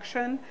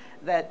direction,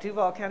 that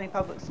Duval County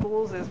Public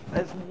Schools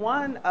is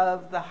one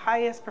of the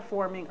highest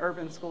performing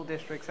urban school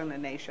districts in the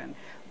nation.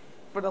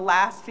 For the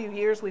last few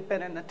years, we've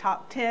been in the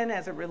top 10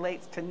 as it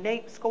relates to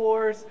NAEP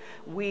scores.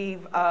 We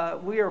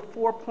are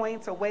 4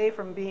 points away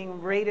from being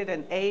rated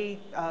an A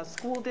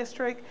school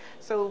district.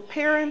 So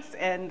parents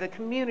and the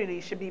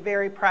community should be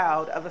very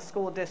proud of a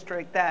school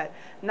district that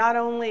not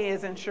only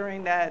is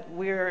ensuring that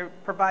we're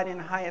providing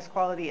the highest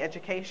quality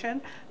education,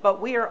 but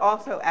we are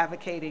also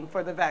advocating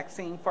for the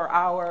vaccine for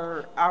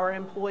our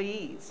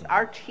employees,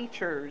 our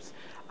teachers.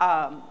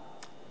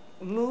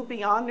 Moved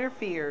beyond their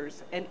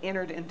fears and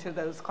entered into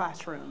those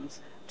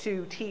classrooms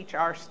to teach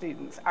our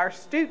students. Our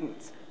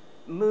students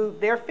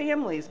their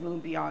families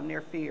moved beyond their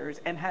fears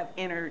and have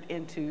entered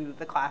into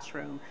the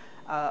classroom.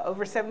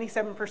 Over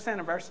 77%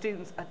 of our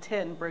students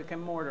attend brick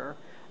and mortar,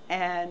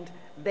 and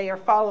they are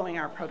following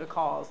our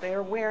protocols. They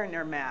are wearing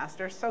their masks.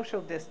 They're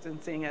social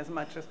distancing as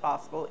much as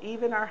possible.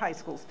 Even our high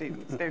school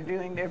students, they're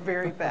doing their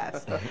very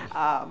best.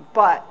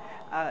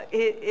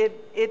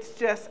 It's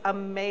just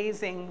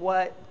amazing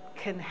what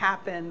can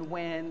happen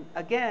when,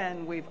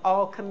 again, we've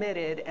all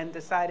committed and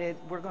decided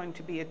we're going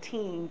to be a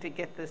team to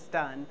get this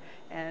done,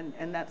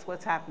 and that's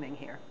what's happening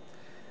here.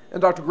 And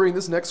Dr. Greene,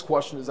 this next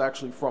question is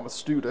actually from a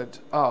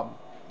student.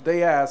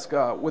 They ask,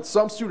 with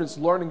some students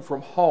learning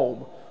from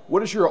home,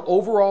 what is your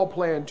overall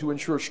plan to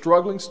ensure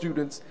struggling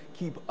students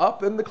keep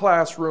up in the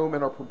classroom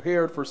and are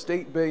prepared for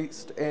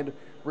state-based and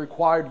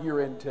required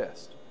year-end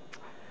tests?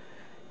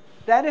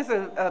 That is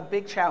a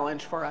big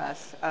challenge for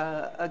us.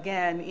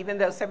 Again, even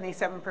though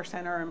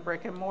 77% are in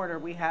brick and mortar,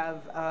 we have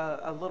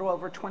a little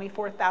over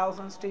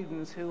 24,000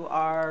 students who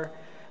are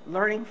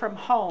learning from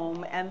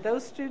home, and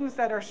those students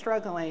that are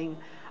struggling,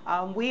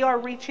 we are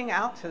reaching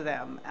out to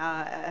them.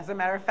 As a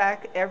matter of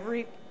fact,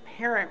 every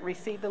parent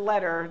received a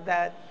letter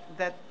that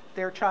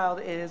their child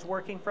is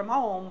working from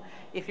home.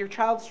 If your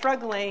child's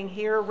struggling,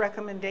 here are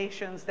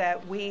recommendations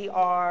that we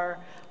are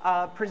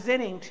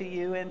presenting to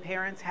you, and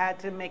parents had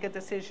to make a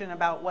decision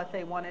about what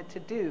they wanted to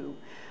do.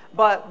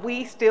 But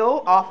we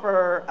still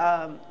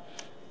offer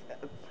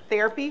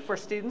therapy for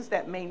students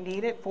that may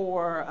need it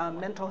for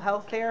mental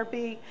health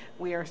therapy.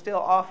 We are still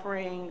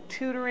offering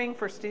tutoring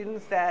for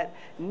students that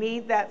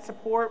need that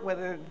support,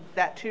 whether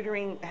that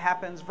tutoring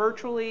happens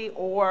virtually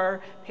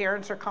or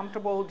parents are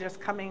comfortable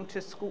just coming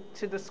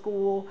to the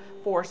school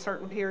for a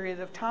certain period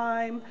of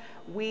time.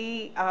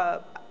 We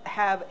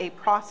have a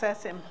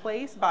process in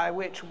place by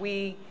which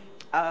we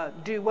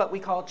do what we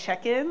call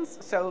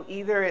check-ins. So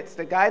either it's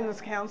the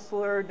guidance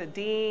counselor, the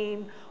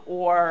dean,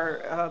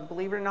 or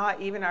believe it or not,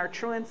 even our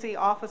truancy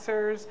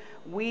officers.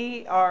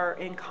 We are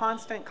in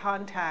constant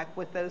contact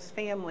with those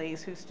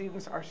families whose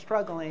students are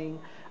struggling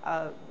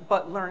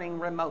but learning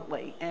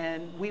remotely.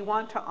 And we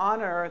want to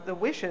honor the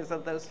wishes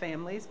of those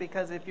families,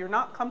 because if you're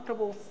not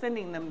comfortable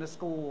sending them to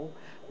school,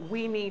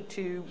 we need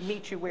to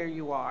meet you where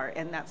you are,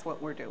 and that's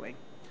what we're doing.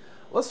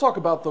 Let's talk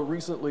about the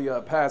recently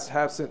passed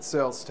half-cent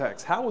sales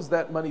tax. How is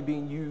that money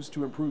being used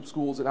to improve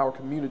schools in our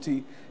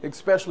community,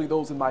 especially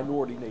those in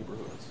minority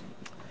neighborhoods?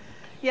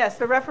 Yes,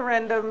 the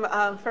referendum,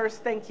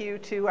 first thank you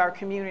to our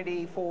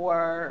community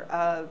for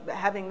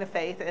having the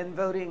faith and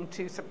voting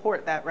to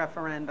support that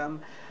referendum.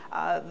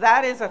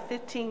 That is a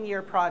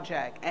 15-year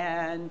project,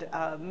 and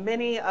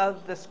many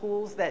of the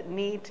schools that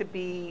need to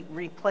be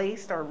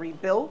replaced or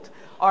rebuilt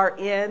are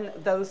in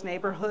those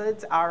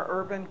neighborhoods, our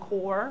urban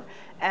core.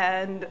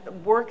 And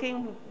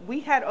we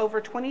had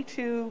over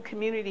 22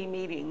 community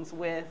meetings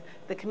with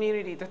the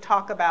community to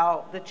talk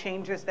about the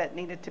changes that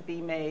needed to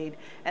be made,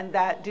 and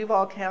that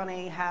Duval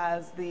County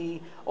has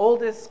the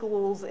oldest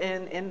schools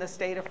in the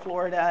state of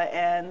Florida,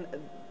 and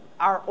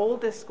our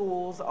oldest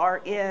schools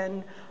are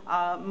in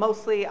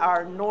mostly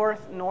our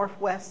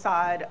northwest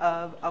side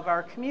of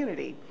our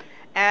community.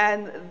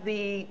 And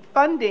the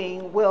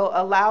funding will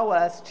allow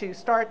us to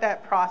start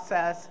that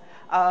process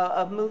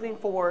of moving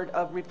forward,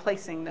 of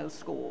replacing those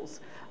schools.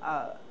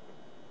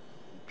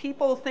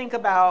 People think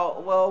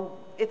about, well,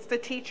 it's the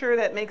teacher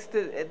that makes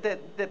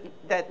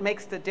that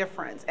makes the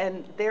difference,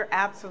 and they're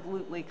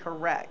absolutely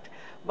correct.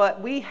 But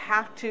we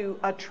have to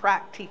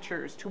attract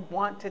teachers to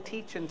want to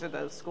teach into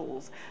those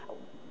schools.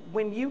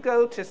 When you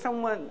go to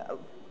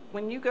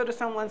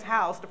someone's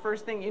house, the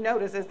first thing you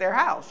notice is their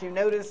house. You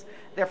notice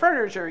their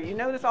furniture. You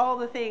notice all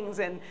the things,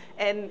 and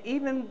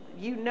even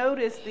you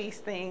notice these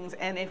things.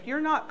 And if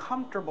you're not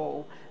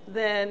comfortable,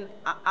 then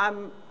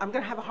I'm going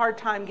to have a hard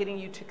time getting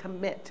you to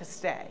commit to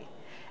stay.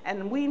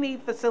 And we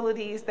need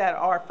facilities that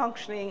are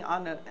functioning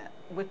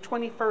with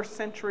 21st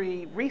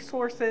century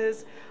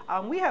resources.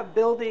 We have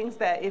buildings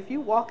that if you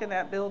walk in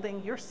that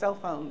building, your cell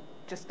phone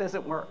just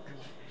doesn't work.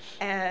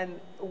 And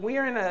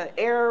we're in an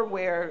era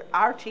where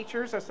our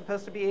teachers are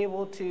supposed to be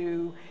able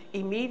to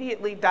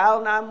immediately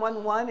dial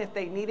 911 if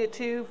they needed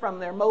to from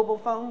their mobile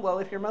phone. Well,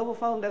 if your mobile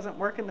phone doesn't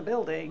work in the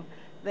building,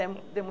 then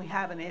we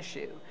have an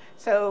issue.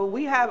 So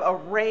we have a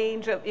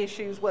range of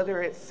issues,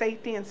 whether it's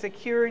safety and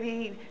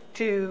security,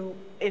 to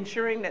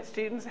ensuring that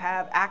students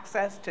have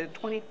access to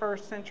 21st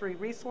century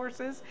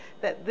resources,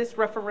 that this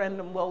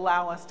referendum will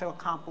allow us to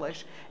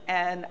accomplish.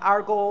 And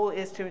our goal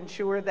is to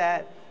ensure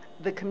that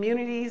the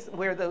communities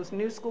where those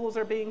new schools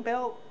are being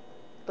built,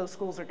 those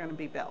schools are going to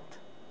be built.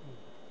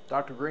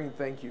 Dr. Greene,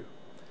 thank you.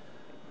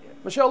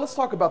 Michelle, let's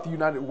talk about the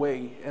United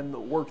Way and the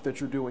work that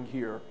you're doing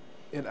here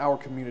in our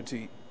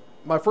community.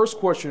 My first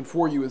question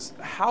for you is,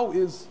 how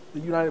is the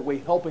United Way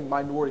helping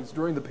minorities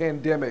during the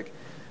pandemic,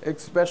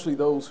 especially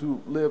those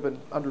who live in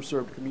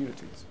underserved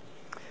communities?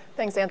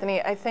 Thanks,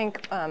 Anthony. I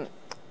think,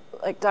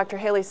 like Dr.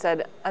 Haley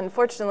said,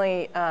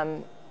 unfortunately,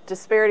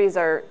 disparities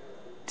are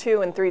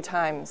 2 and 3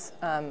 times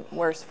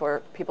worse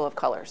for people of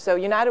color. So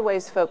United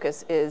Way's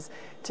focus is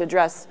to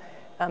address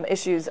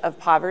issues of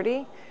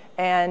poverty.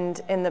 And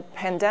in the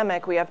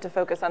pandemic, we have to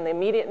focus on the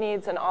immediate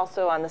needs and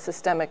also on the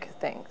systemic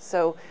things.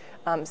 So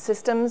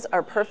systems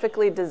are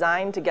perfectly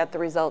designed to get the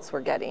results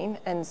we're getting.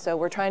 And so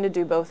we're trying to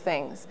do both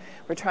things.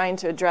 We're trying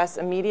to address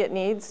immediate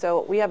needs.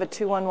 So we have a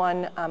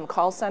 211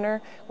 call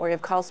center where we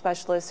have call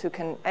specialists who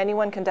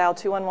anyone can dial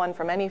 211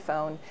 from any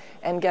phone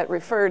and get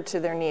referred to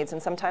their needs.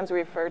 And sometimes we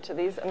refer to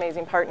these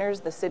amazing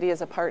partners. The city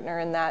is a partner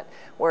in that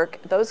work.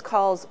 Those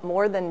calls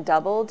more than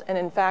doubled. And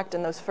in fact,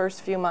 in those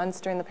first few months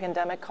during the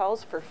pandemic,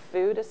 calls for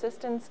food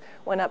assistance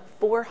went up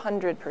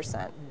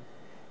 400%.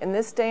 In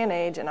this day and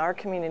age, in our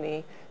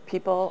community,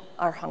 people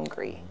are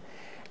hungry.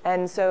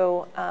 And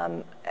so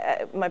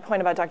my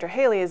point about Dr.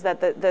 Haley is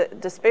that the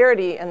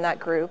disparity in that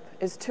group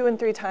is 2 and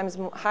 3 times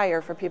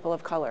higher for people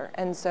of color.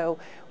 And so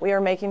we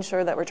are making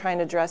sure that we're trying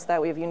to address that.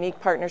 We have unique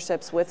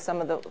partnerships with some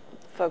of the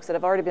folks that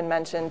have already been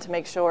mentioned to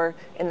make sure,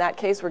 in that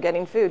case, we're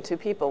getting food to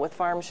people with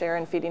Farm Share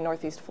and Feeding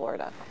Northeast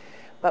Florida.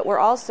 But we're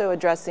also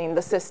addressing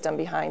the system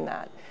behind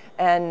that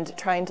and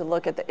trying to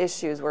look at the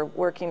issues. We're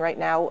working right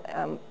now,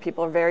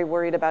 people are very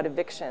worried about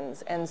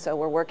evictions, and so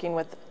we're working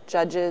with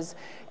judges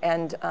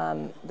and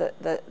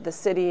the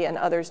city and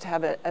others to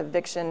have an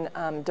eviction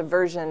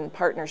diversion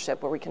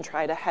partnership where we can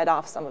try to head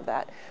off some of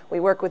that. We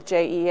work with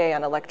JEA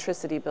on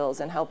electricity bills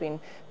and helping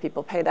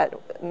people pay that.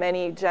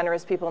 Many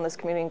generous people in this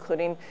community,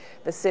 including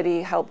the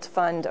city, helped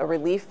fund a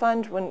relief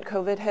fund when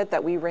COVID hit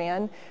that we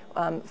ran.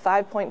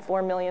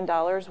 $5.4 million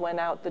went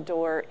out the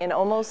door in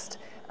almost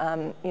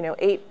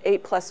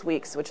 8+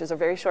 weeks, which is a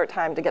very short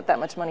time to get that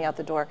much money out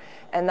the door.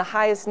 And the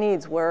highest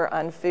needs were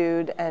on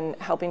food and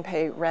helping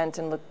pay rent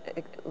and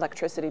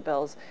electricity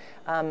bills.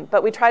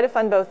 But we try to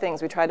fund both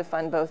things. We try to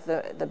fund both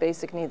the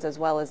basic needs as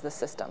well as the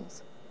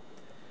systems.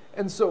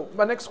 And so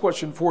my next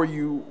question for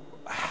you,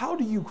 how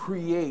do you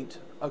create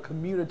a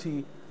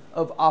community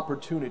of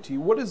opportunity?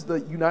 What is the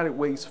United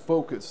Way's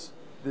focus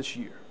this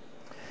year?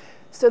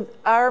 So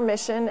our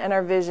mission and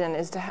our vision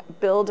is to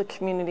build a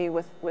community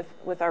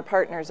with our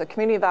partners, a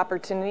community of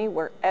opportunity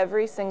where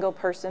every single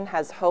person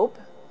has hope.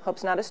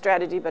 Hope's not a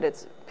strategy,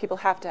 but people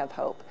have to have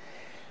hope.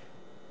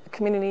 A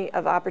community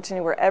of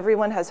opportunity where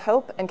everyone has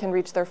hope and can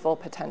reach their full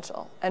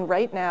potential. And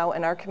right now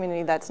in our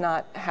community, that's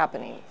not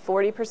happening.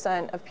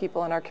 40% of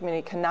people in our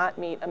community cannot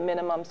meet a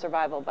minimum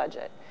survival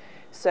budget.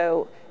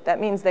 So that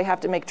means they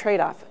have to make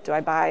trade-off. Do I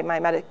buy my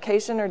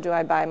medication or do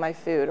I buy my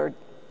food? Or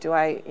do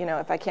I,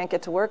 if I can't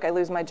get to work, I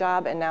lose my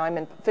job, and now I'm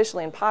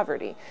officially in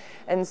poverty.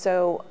 And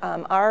so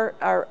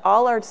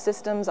all our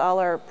systems, all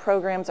our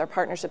programs, our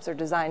partnerships are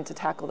designed to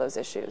tackle those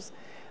issues.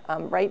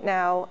 Right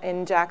now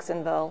in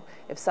Jacksonville,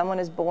 if someone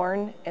is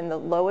born in the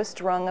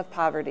lowest rung of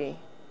poverty,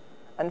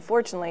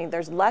 unfortunately,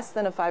 there's less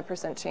than a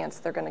 5% chance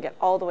they're going to get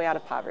all the way out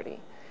of poverty.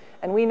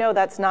 And we know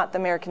that's not the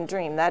American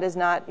dream. That is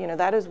not,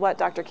 that is what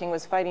Dr. King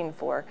was fighting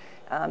for.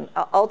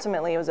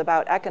 Ultimately, it was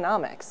about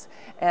economics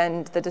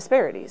and the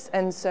disparities.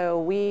 And so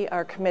we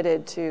are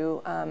committed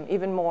to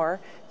even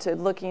more to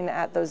looking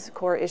at those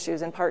core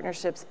issues and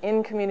partnerships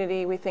in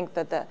community. We think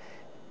that the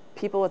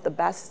people with the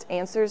best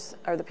answers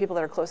are the people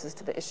that are closest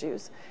to the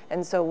issues.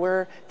 And so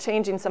we're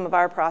changing some of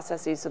our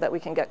processes so that we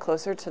can get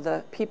closer to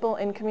the people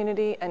in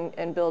community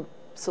and build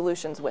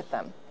solutions with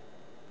them.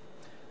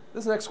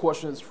 This next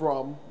question is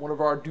from one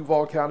of our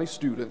Duval County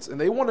students, and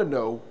they want to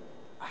know,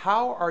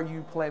 how are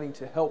you planning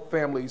to help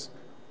families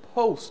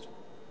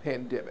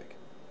post-pandemic?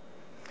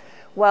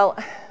 Well,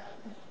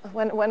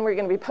 when we're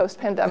going to be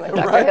post-pandemic,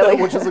 Dr. Right, Haley?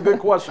 which is a good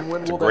question.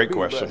 When will Great that be?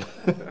 question.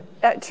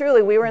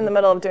 Truly, we were in the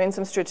middle of doing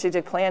some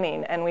strategic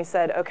planning, and we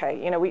said,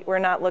 okay, we're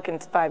not looking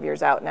 5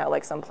 years out now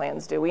like some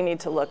plans do. We need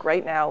to look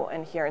right now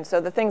and here. And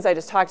so the things I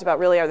just talked about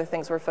really are the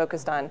things we're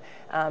focused on.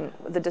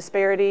 The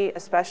disparity,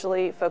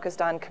 especially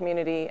focused on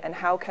community, and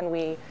how can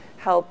we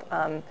help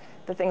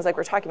the things like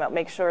we're talking about,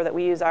 make sure that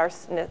we use our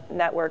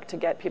network to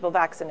get people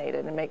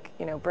vaccinated and make,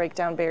 break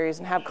down barriers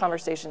and have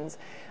conversations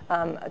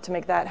to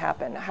make that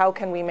happen. How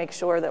can we make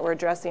sure that we're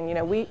addressing,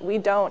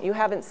 you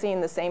haven't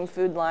seen the same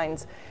food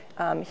lines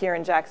here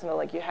in Jacksonville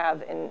like you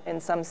have in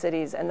some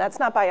cities. And that's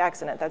not by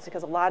accident. That's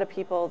because a lot of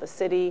people, the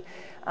city,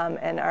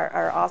 and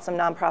our awesome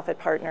nonprofit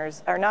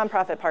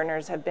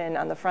partners, have been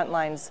on the front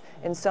lines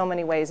in so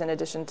many ways in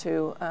addition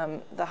to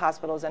the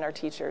hospitals and our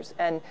teachers.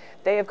 And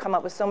they have come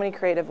up with so many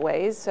creative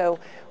ways. So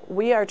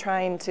we are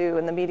trying to,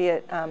 in the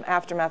immediate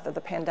aftermath of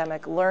the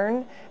pandemic,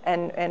 learn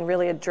and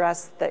really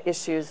address the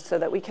issues so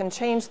that we can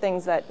change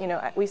things that,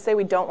 we say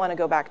we don't want to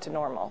go back to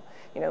normal.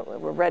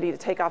 We're ready to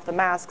take off the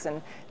masks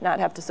and not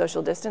have to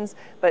social distance,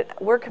 but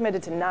we're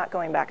committed to not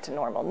going back to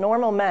normal.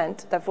 Normal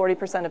meant that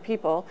 40% of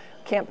people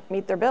can't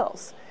meet their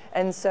bills.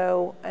 And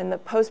so in the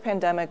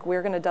post-pandemic,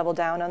 we're going to double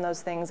down on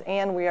those things,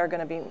 and we are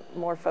going to be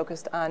more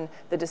focused on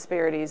the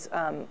disparities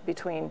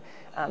between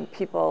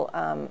people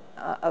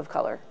of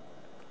color.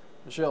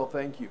 Michelle,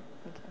 thank you.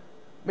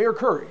 Mayor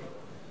Curry,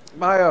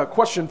 my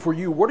question for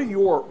you, what are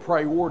your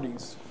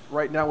priorities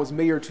right now as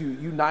mayor to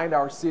unite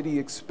our city,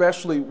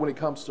 especially when it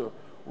comes to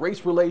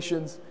race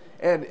relations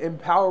and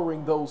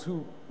empowering those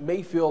who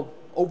may feel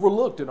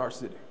overlooked in our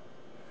city?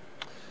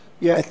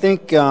 Yeah, I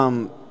think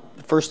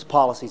first,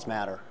 policies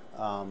matter.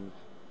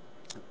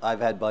 I've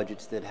had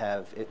budgets that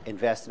have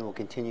invested and will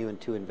continue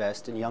to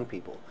invest in young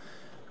people.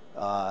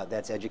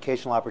 That's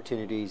educational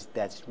opportunities,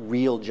 that's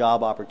real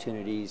job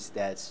opportunities,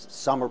 that's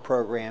summer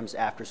programs,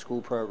 after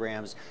school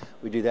programs.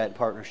 We do that in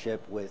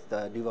partnership with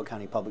Duval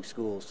County Public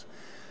Schools.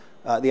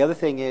 The other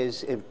thing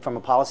is, from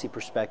a policy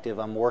perspective,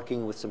 I'm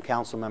working with some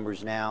council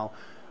members now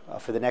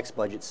for the next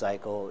budget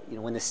cycle.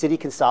 When the city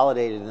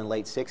consolidated in the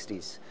late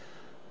 60s,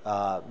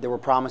 there were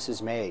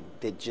promises made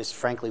that just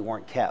frankly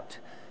weren't kept.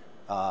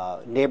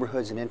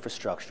 Neighborhoods and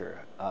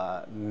infrastructure.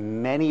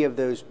 Many of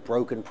those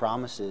broken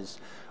promises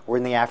were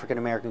in the African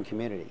American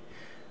community.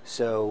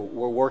 So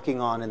we're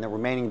working on, in the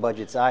remaining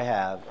budgets I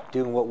have,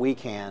 doing what we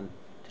can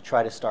to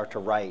try to start to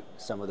right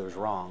some of those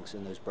wrongs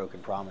and those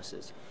broken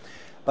promises.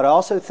 But I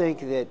also think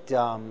that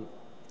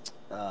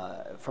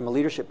from a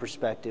leadership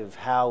perspective,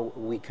 how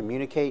we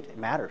communicate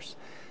matters.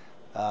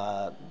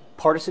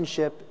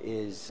 Partisanship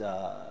is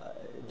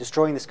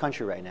destroying this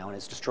country right now, and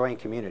it's destroying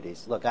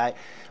communities. Look,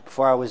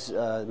 before I was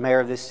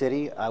mayor of this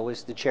city, I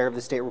was the chair of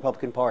the state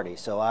Republican Party,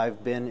 so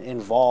I've been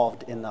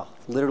involved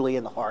literally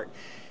in the heart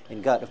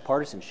and gut of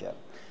partisanship.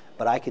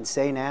 But I can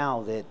say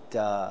now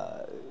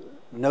that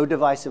no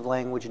divisive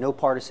language, no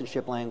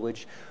partisanship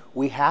language.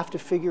 We have to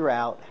figure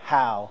out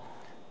how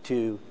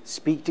to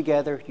speak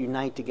together,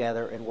 unite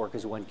together, and work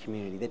as one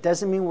community. That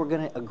doesn't mean we're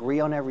going to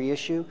agree on every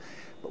issue,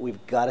 but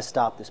we've got to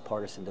stop this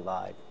partisan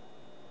divide.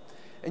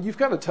 And you've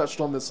kind of touched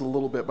on this a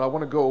little bit, but I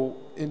want to go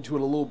into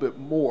it a little bit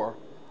more.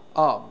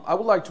 I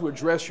would like to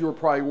address your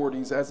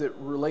priorities as it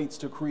relates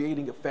to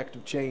creating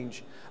effective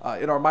change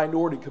in our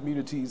minority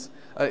communities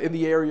in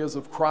the areas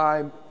of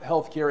crime,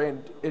 healthcare,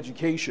 and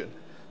education.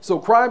 So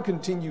crime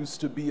continues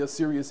to be a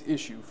serious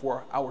issue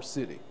for our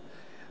city,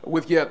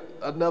 with yet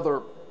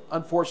another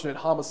unfortunate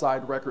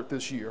homicide record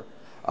this year.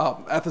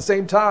 At the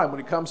same time, when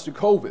it comes to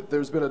COVID,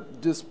 there's been a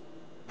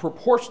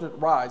disproportionate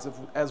rise,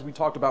 as we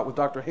talked about with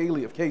Dr.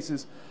 Haley, of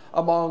cases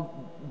among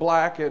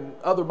Black and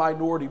other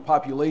minority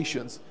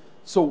populations.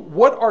 So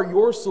what are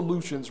your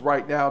solutions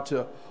right now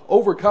to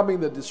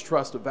overcoming the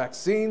distrust of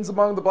vaccines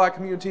among the Black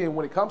community? And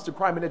when it comes to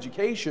crime and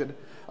education,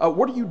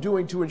 what are you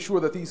doing to ensure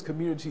that these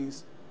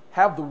communities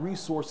have the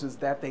resources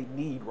that they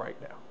need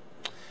right now?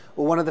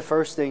 Well, one of the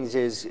first things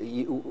is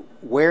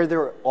where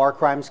there are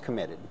crimes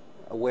committed,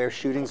 where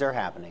shootings are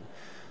happening,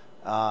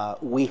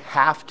 we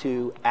have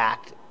to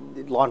act.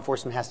 Law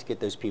enforcement has to get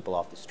those people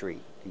off the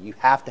street. You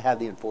have to have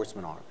the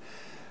enforcement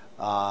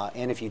arm.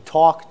 And if you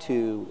talk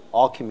to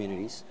all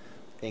communities,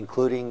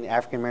 including the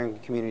African American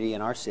community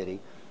in our city,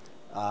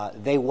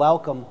 they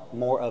welcome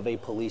more of a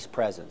police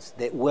presence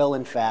that will,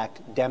 in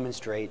fact,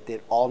 demonstrate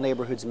that all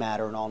neighborhoods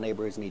matter and all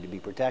neighborhoods need to be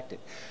protected.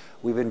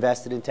 We've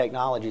invested in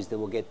technologies that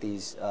will get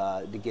these,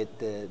 to get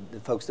the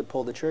folks that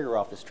pull the trigger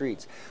off the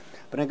streets.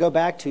 But I go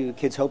back to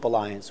Kids Hope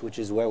Alliance, which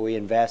is where we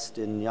invest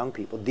in young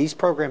people. These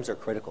programs are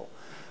critical,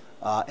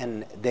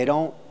 and they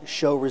don't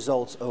show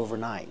results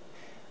overnight.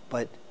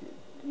 But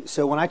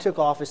so when I took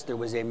office, there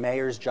was a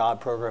mayor's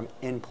job program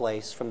in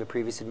place from the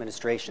previous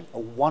administration, a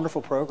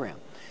wonderful program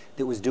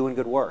that was doing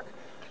good work.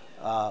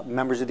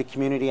 Members of the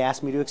community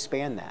asked me to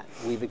expand that.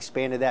 We've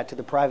expanded that to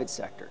the private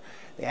sector.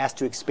 They asked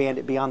to expand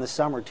it beyond the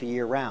summer to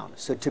year-round.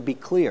 So to be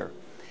clear,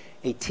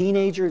 a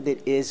teenager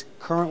that is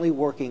currently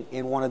working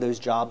in one of those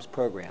jobs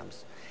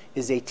programs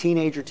is a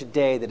teenager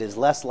today that is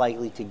less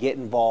likely to get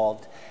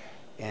involved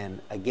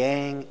in a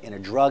gang, in a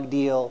drug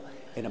deal,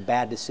 in a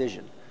bad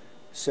decision.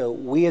 So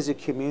we as a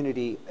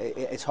community,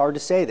 it's hard to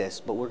say this,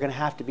 but we're going to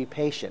have to be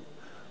patient.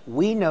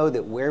 We know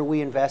that where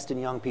we invest in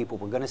young people,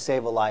 we're going to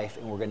save a life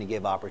and we're going to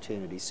give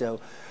opportunity. So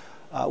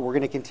we're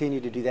going to continue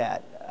to do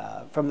that.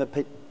 From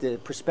the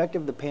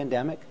perspective of the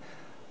pandemic,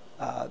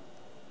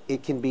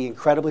 it can be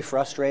incredibly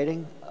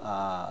frustrating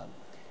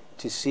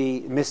to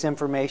see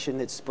misinformation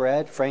that's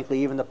spread.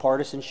 Frankly, even the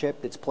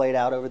partisanship that's played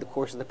out over the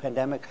course of the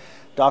pandemic.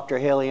 Dr.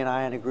 Haley and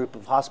I and a group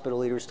of hospital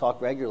leaders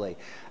talk regularly.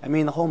 I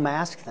mean, the whole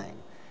mask thing,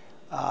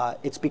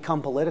 it's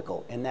become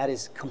political, and that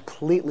is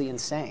completely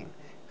insane.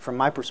 from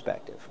my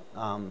perspective,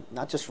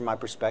 not just from my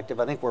perspective,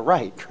 I think we're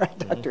right,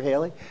 Dr.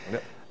 Haley?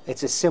 Yep.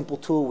 It's a simple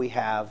tool we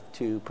have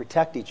to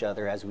protect each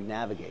other as we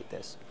navigate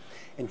this.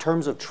 In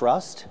terms of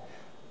trust,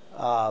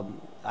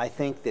 I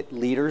think that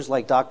leaders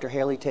like Dr.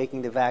 Haley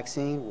taking the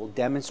vaccine will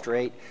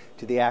demonstrate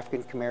to the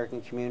African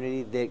American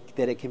community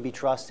that it can be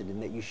trusted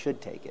and that you should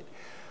take it.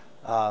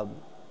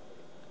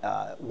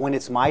 When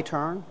it's my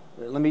turn,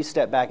 let me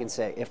step back and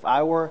say, if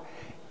I were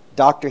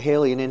Dr.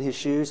 Haley and in his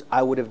shoes,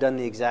 I would have done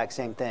the exact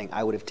same thing.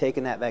 I would have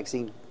taken that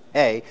vaccine,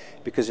 A,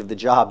 because of the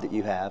job that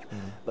you have,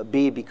 but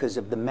B, because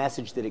of the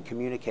message that it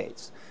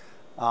communicates.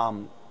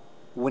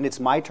 When it's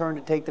my turn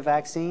to take the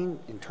vaccine,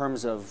 in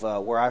terms of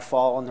where I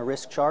fall on the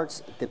risk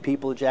charts, the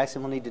people of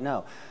Jacksonville need to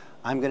know,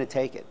 I'm going to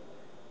take it.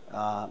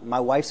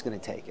 My wife's going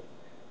to take it.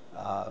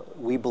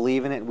 We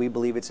believe in it, and we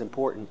believe it's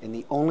important. And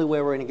the only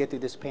way we're going to get through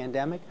this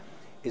pandemic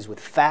is with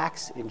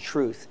facts and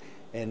truth,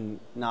 and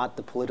not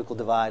the political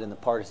divide and the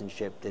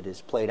partisanship that is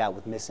played out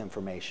with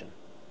misinformation.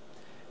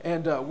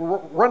 And we're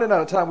running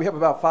out of time. We have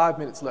about 5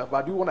 minutes left,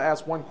 but I do want to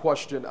ask one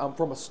question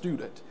from a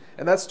student.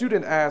 And that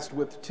student asked,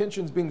 with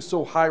tensions being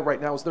so high right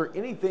now, is there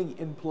anything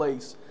in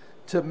place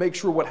to make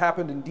sure what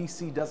happened in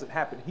D.C. doesn't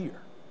happen here?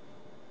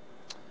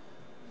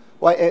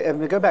 Well, I'm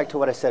going to go back to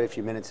what I said a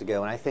few minutes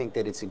ago, and I think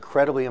that it's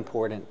incredibly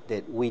important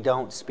that we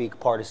don't speak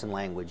partisan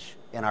language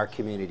in our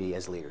community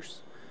as leaders,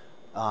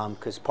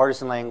 because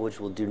partisan language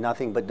will do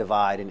nothing but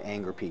divide and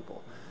anger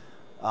people.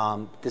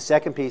 The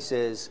second piece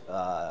is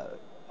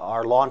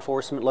our law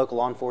enforcement, local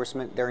law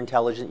enforcement, their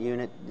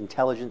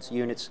intelligence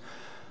units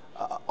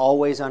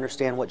always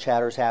understand what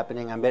chatter is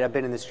happening. I've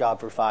been in this job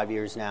for 5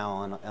 years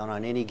now, and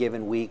on any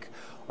given week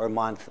or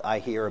month, I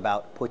hear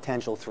about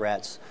potential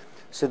threats.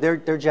 So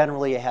they're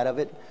generally ahead of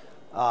it.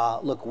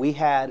 Look, we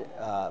had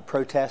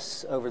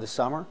protests over the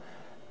summer.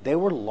 They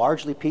were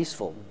largely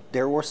peaceful.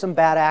 There were some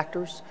bad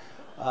actors,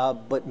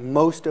 but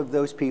most of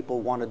those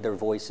people wanted their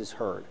voices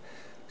heard.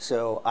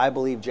 So I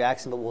believe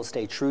Jacksonville will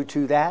stay true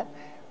to that.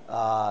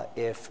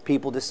 If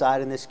people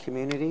decide in this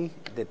community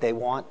that they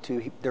want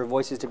their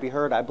voices to be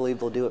heard, I believe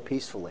they'll do it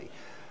peacefully.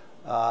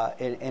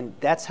 And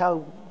that's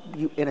how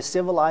in a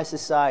civilized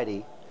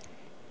society,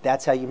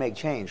 that's how you make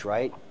change,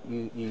 right?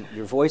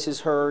 Your voice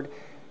is heard.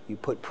 You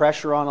put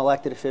pressure on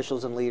elected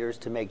officials and leaders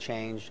to make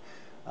change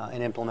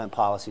and implement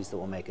policies that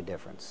will make a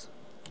difference.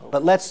 Okay.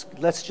 But let's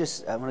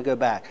just, I want to go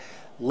back.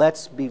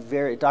 Let's be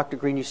Dr.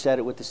 Greene, you said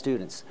it with the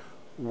students.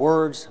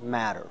 Words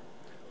matter.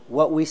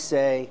 What we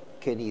say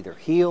can either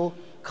heal,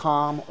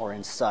 calm, or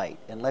incite.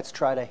 And let's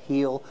try to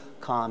heal,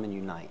 calm, and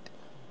unite.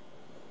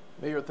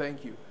 Mayor,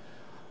 thank you.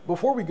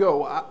 Before we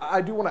go,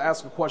 I do want to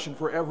ask a question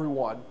for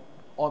everyone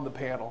on the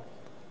panel.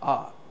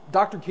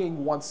 Dr.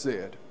 King once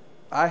said,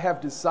 "I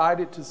have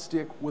decided to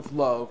stick with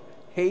love.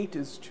 Hate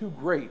is too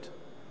great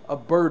a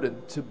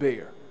burden to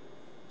bear."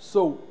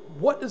 So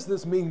what does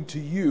this mean to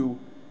you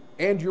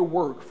and your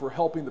work for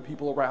helping the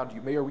people around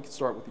you? Mayor, we can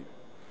start with you.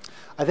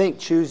 I think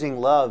choosing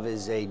love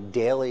is a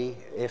daily,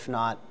 if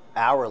not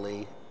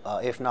hourly,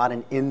 if not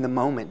an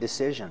in-the-moment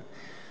decision.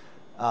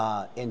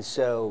 And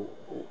so,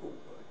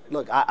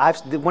 look,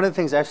 one of the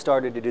things I've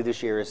started to do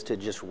this year is to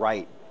just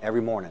write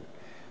every morning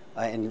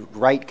and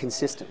write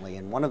consistently.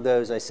 And one of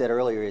those I said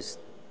earlier is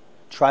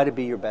try to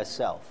be your best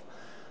self.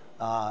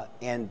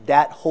 And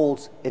that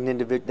holds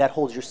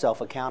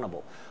yourself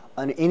accountable.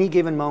 On any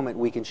given moment,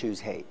 we can choose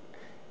hate.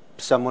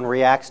 Someone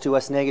reacts to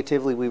us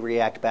negatively, we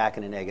react back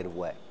in a negative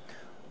way.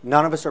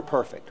 None of us are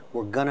perfect.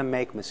 We're going to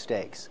make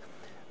mistakes.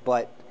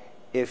 But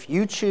if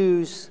you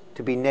choose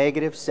to be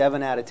negative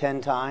 7 out of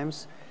 10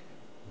 times,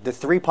 the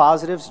 3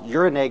 positives,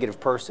 you're a negative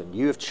person.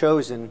 You have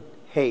chosen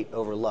hate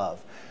over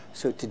love.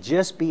 So to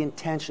just be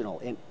intentional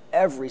in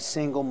every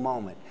single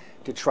moment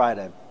to try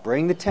to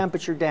bring the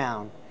temperature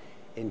down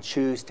and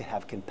choose to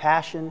have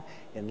compassion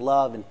and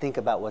love and think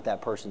about what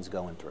that person's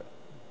going through.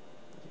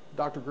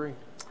 Dr. Greene.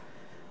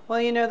 Well,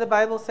 you know, the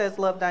Bible says,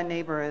 love thy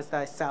neighbor as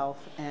thyself,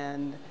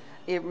 and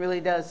it really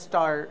does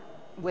start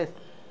with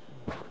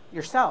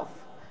yourself.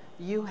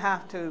 You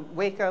have to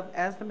wake up,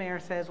 as the mayor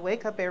says,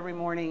 wake up every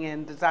morning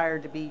and desire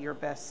to be your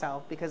best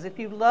self. Because if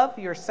you love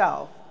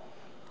yourself,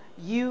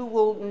 you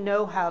will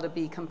know how to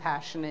be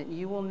compassionate.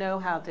 You will know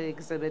how to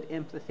exhibit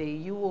empathy.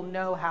 You will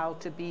know how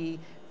to be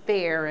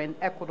fair and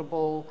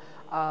equitable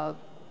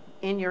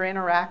in your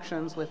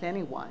interactions with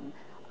anyone.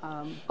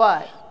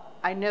 But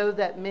I know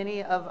that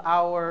many of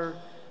our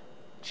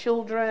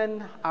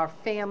children, our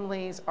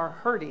families are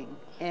hurting,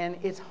 and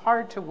it's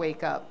hard to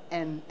wake up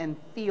and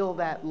feel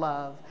that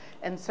love.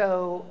 And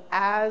so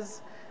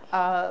as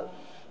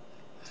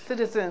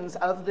citizens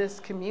of this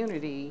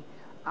community,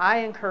 I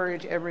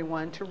encourage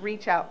everyone to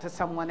reach out to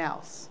someone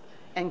else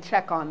and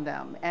check on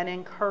them and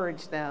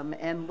encourage them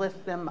and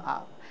lift them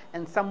up.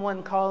 And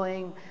someone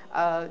calling,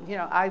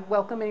 I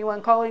welcome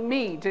anyone calling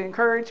me to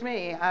encourage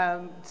me.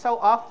 So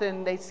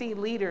often they see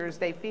leaders,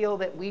 they feel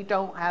that we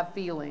don't have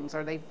feelings,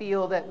 or they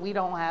feel that we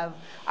don't have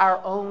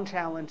our own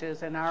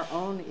challenges and our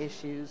own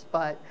issues.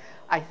 But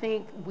I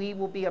think we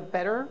will be a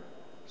better,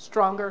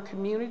 stronger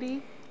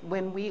community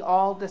when we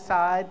all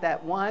decide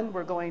that, one,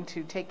 we're going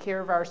to take care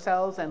of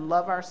ourselves and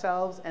love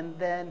ourselves, and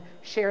then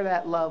share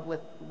that love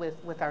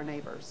with our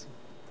neighbors.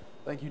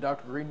 Thank you,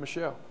 Dr. Greene.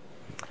 Michelle.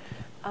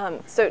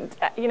 So,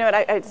 you know what,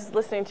 I was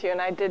listening to you,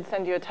 and I did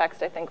send you a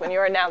text, I think, when you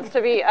were announced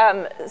to be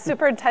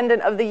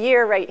Superintendent of the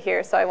Year right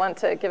here, so I want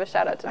to give a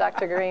shout out to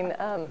Dr. Greene,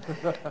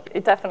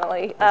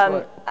 definitely.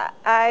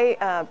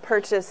 I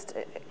purchased,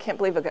 can't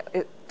believe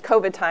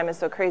COVID time is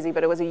so crazy,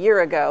 but it was a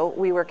year ago.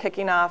 We were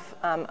kicking off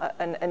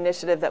an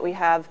initiative that we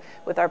have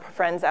with our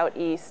friends out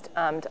east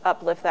to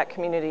uplift that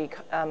community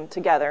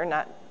together,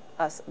 not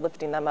us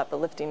lifting them up, but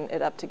lifting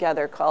it up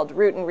together, called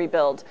Root and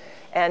Rebuild.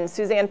 And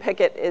Suzanne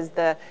Pickett is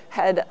the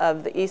head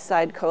of the East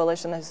Side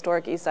Coalition, the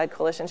historic East Side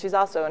Coalition. She's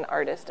also an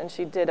artist, and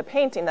she did a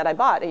painting that I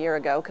bought a year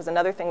ago, because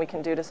another thing we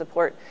can do to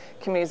support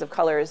communities of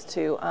color is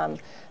to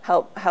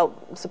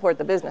help support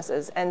the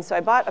businesses. And so I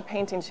bought a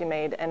painting she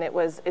made, and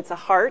it's a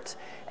heart,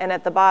 and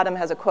at the bottom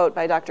has a quote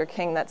by Dr.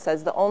 King that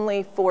says, "The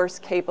only force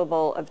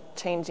capable of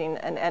changing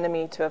an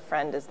enemy to a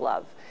friend is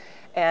love."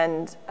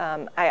 And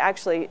I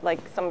actually, like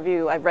some of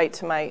you, I write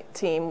to my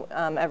team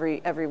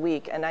every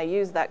week, and I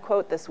use that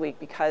quote this week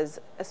because,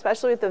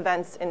 especially with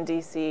events in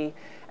DC,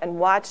 and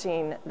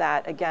watching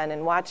that again,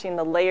 and watching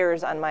the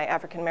layers on my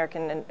African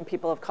American and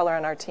people of color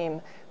on our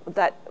team,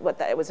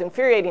 it was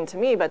infuriating to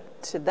me,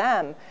 but to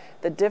them,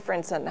 the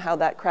difference in how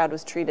that crowd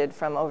was treated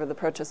from over the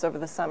protests over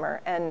the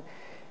summer. And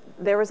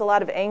there was a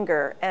lot of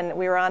anger, and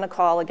we were on a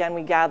call again.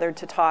 We gathered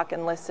to talk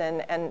and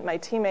listen, and my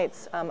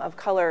teammates of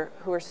color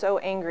who were so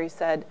angry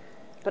said,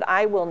 "But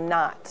I will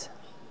not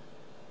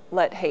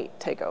let hate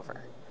take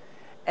over."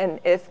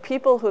 And if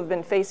people who have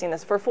been facing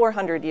this for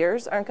 400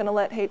 years aren't going to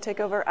let hate take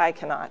over, I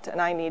cannot.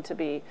 And I need to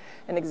be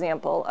an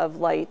example of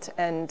light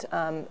and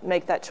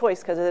make that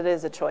choice, because it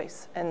is a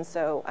choice. And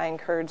so I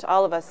encourage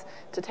all of us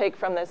to take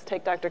from this,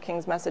 take Dr.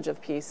 King's message of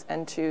peace,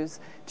 and choose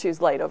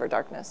light over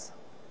darkness.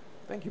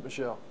 Thank you,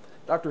 Michelle.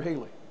 Dr.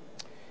 Haley.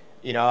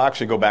 You know, I'll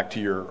actually go back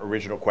to your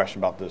original question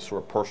about the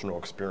sort of personal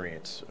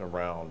experience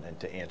around, and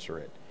to answer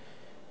it.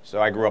 So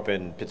I grew up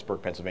in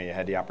Pittsburgh, Pennsylvania. I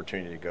had the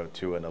opportunity to go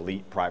to an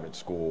elite private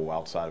school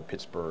outside of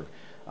Pittsburgh,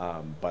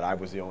 but I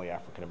was the only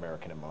African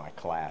American in my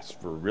class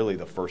for really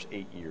the first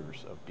 8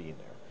 years of being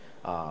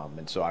there.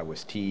 And so I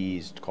was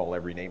teased, called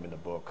every name in the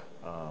book.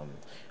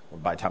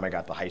 By the time I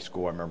got to high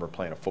school, I remember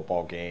playing a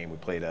football game. We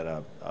played at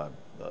a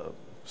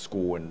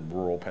school in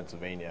rural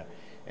Pennsylvania,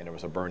 and there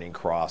was a burning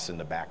cross in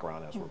the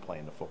background as we're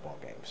playing the football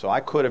game. So I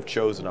could have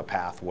chosen a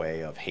pathway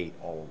of hate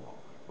all along,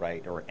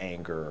 right, or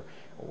anger,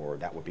 or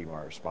that would be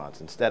my response.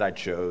 Instead, I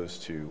chose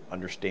to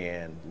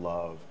understand,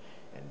 love,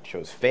 and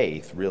chose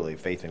faith, really,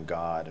 faith in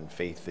God and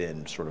faith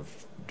in sort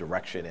of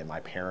direction in my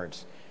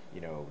parents'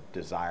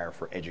 desire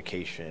for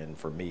education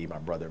for me, my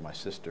brother, my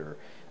sister,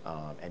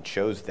 and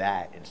chose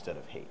that instead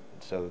of hate.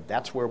 And so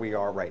that's where we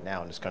are right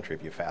now in this country.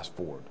 If you fast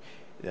forward,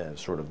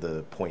 sort of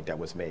the point that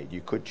was made,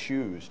 you could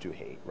choose to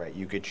hate, right?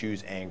 You could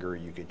choose anger,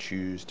 you could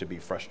choose to be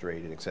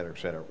frustrated, et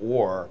cetera,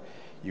 or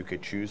you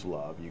could choose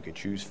love, you could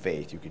choose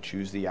faith, you could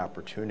choose the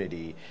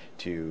opportunity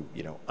to,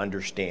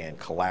 understand,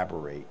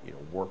 collaborate,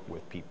 work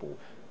with people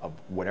of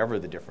whatever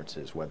the difference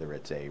is, whether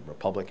it's a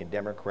Republican,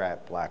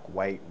 Democrat, black,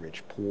 white,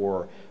 rich,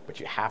 poor, but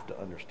you have to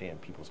understand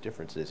people's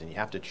differences, and you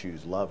have to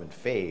choose love and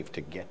faith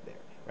to get there,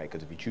 right?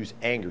 Because if you choose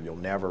anger, you'll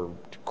never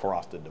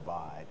cross the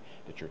divide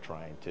that you're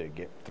trying to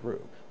get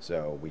through.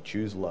 So we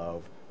choose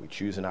love, we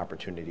choose an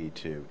opportunity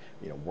to,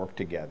 work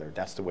together.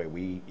 That's the way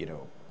we,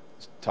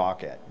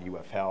 talk at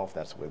UF Health.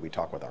 That's the way we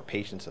talk with our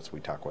patients. That's the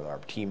way we talk with our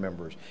team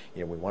members.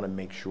 We want to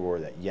make sure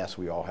that, yes,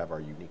 we all have our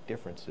unique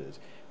differences,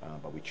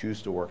 but we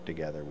choose to work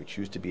together. We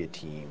choose to be a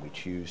team. We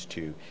choose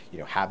to,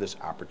 have this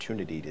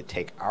opportunity to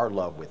take our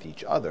love with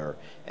each other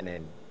and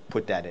then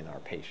put that in our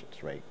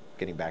patients, right?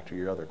 Getting back to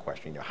your other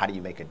question, how do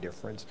you make a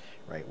difference,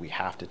 right? We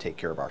have to take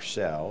care of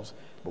ourselves,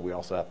 but we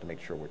also have to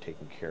make sure we're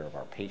taking care of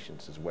our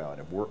patients as well.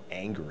 And if we're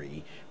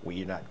angry,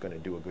 we're not going to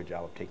do a good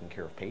job of taking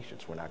care of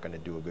patients. We're not going to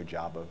do a good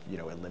job of,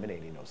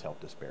 eliminating those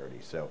health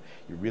disparities. So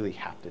you really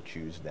have to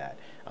choose that.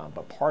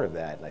 But part of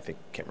that, and I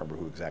can't remember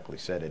who exactly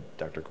said it,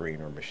 Dr.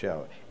 Greene or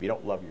Michelle, if you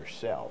don't love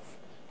yourself,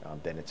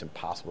 then it's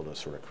impossible to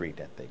sort of create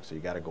that thing. So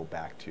you got to go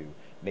back to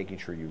making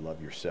sure you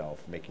love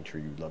yourself, making sure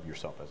you love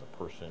yourself as a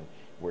person,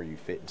 where you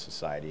fit in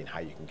society, and how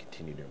you can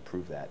continue to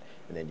improve that,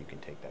 and then you can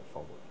take that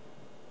forward.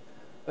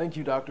 Thank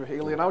you, Dr.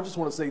 Haley. And I just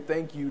want to say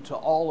thank you to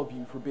all of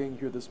you for being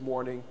here this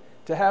morning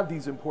to have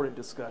these important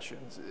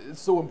discussions. It's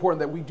so important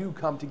that we do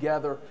come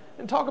together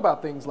and talk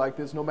about things like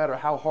this, no matter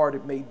how hard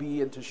it may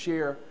be, and to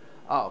share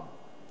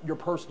your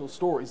personal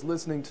stories.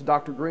 Listening to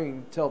Dr.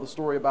 Greene tell the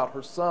story about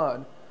her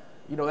son,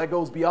 that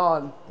goes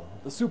beyond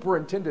the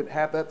superintendent,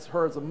 that's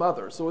her as a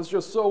mother. So it's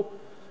just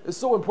it's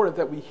so important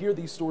that we hear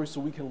these stories so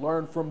we can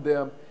learn from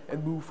them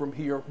and move from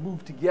here,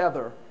 move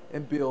together,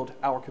 and build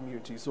our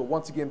community. So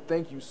once again,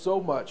 thank you so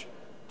much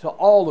to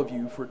all of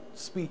you for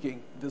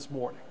speaking this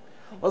morning.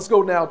 Let's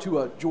go now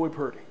to Joy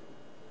Purdy.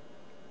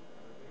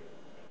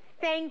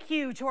 Thank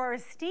you to our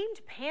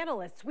esteemed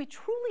panelists. We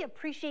truly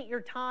appreciate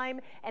your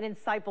time and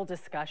insightful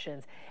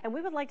discussions. And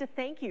we would like to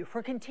thank you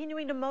for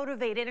continuing to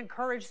motivate and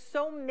encourage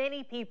so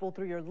many people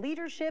through your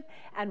leadership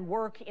and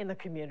work in the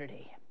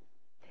community.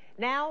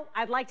 Now,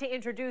 I'd like to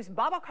introduce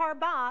Babakar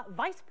Ba,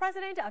 Vice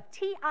President of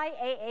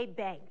TIAA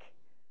Bank.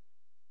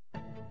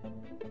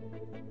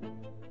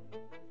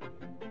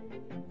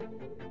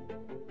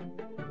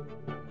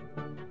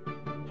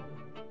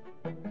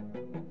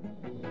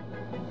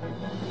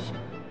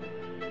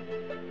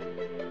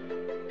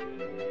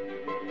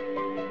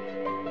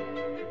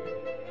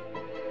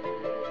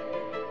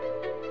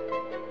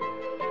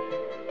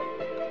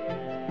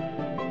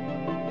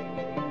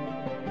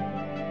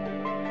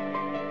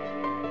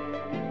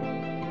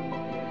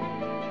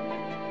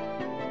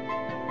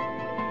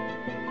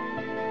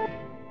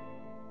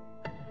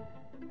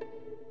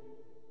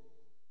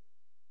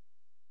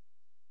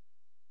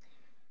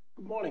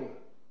 Good morning.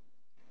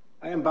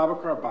 I am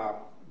Babakar Ba,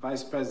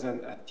 Vice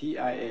President at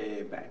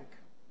TIAA Bank.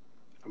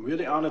 I'm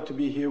really honored to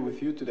be here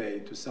with you today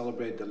to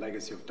celebrate the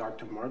legacy of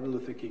Dr. Martin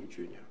Luther King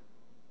Jr.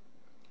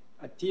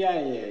 At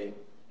TIAA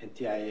and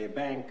TIAA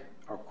Bank,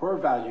 our core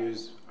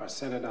values are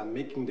centered on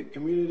making the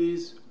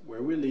communities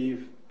where we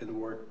live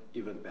and work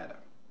even better.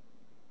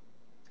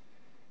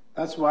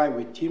 That's why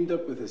we teamed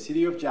up with the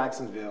City of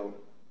Jacksonville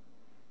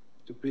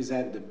to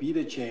present the Be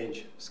the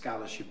Change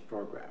Scholarship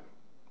Program.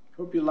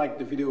 Hope you liked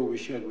the video we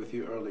shared with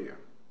you earlier.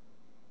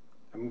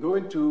 I'm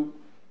going to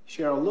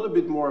share a little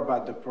bit more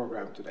about the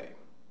program today.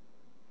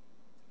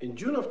 In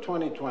June of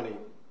 2020,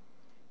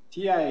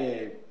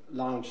 TIAA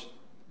launched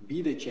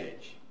Be the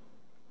Change,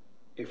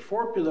 a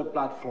 4-pillar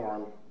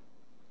platform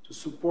to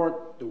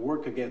support the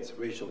work against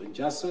racial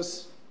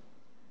injustice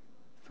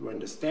through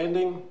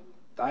understanding,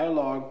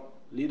 dialogue,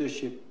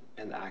 leadership,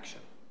 and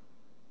action.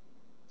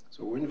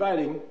 So we're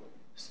inviting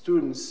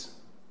students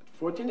at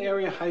 14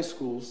 area high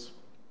schools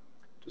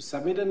to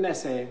submit an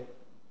essay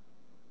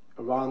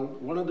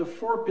around one of the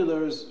 4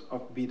 pillars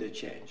of Be the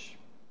Change,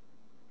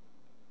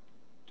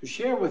 to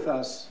share with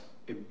us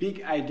a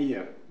big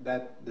idea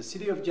that the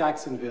City of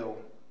Jacksonville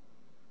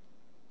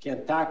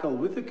can tackle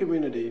with the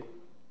community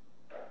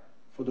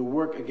for the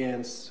work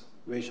against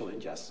racial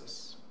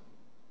injustice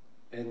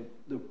and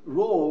the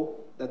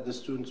role that the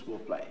students will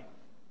play.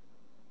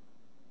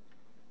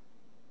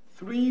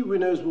 3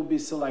 winners will be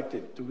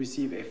selected to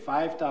receive a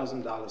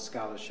 $5,000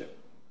 scholarship.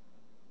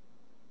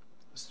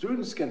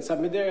 Students can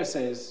submit their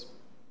essays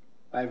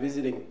by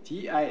visiting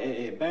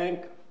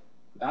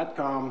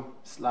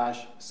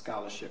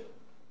tiaabank.com/scholarship.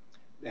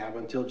 They have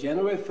until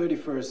January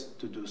 31st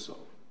to do so.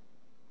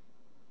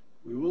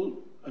 We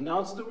will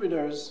announce the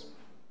winners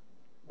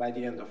by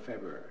the end of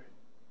February.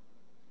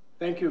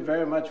 Thank you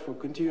very much for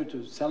continuing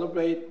to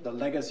celebrate the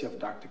legacy of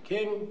Dr.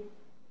 King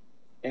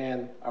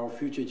and our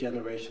future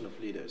generation of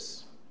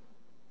leaders.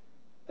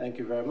 Thank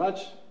you very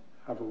much.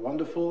 Have a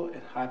wonderful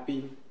and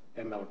happy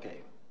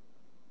MLK.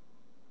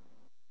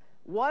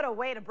 What a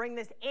way to bring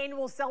this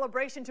annual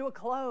celebration to a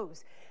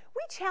close.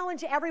 We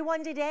challenge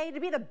everyone today to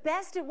be the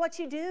best at what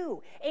you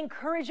do,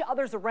 encourage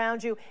others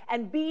around you,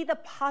 and be the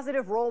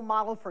positive role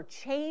model for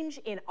change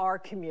in our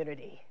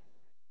community.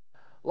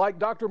 Like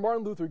Dr.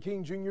 Martin Luther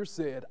King Jr.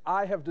 said,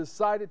 I have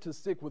decided to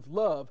stick with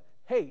love.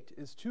 Hate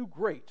is too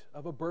great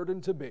of a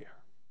burden to bear.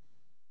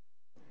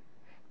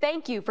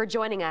 Thank you for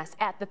joining us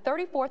at the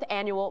 34th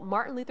Annual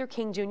Martin Luther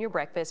King Jr.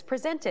 Breakfast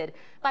presented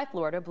by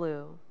Florida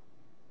Blue.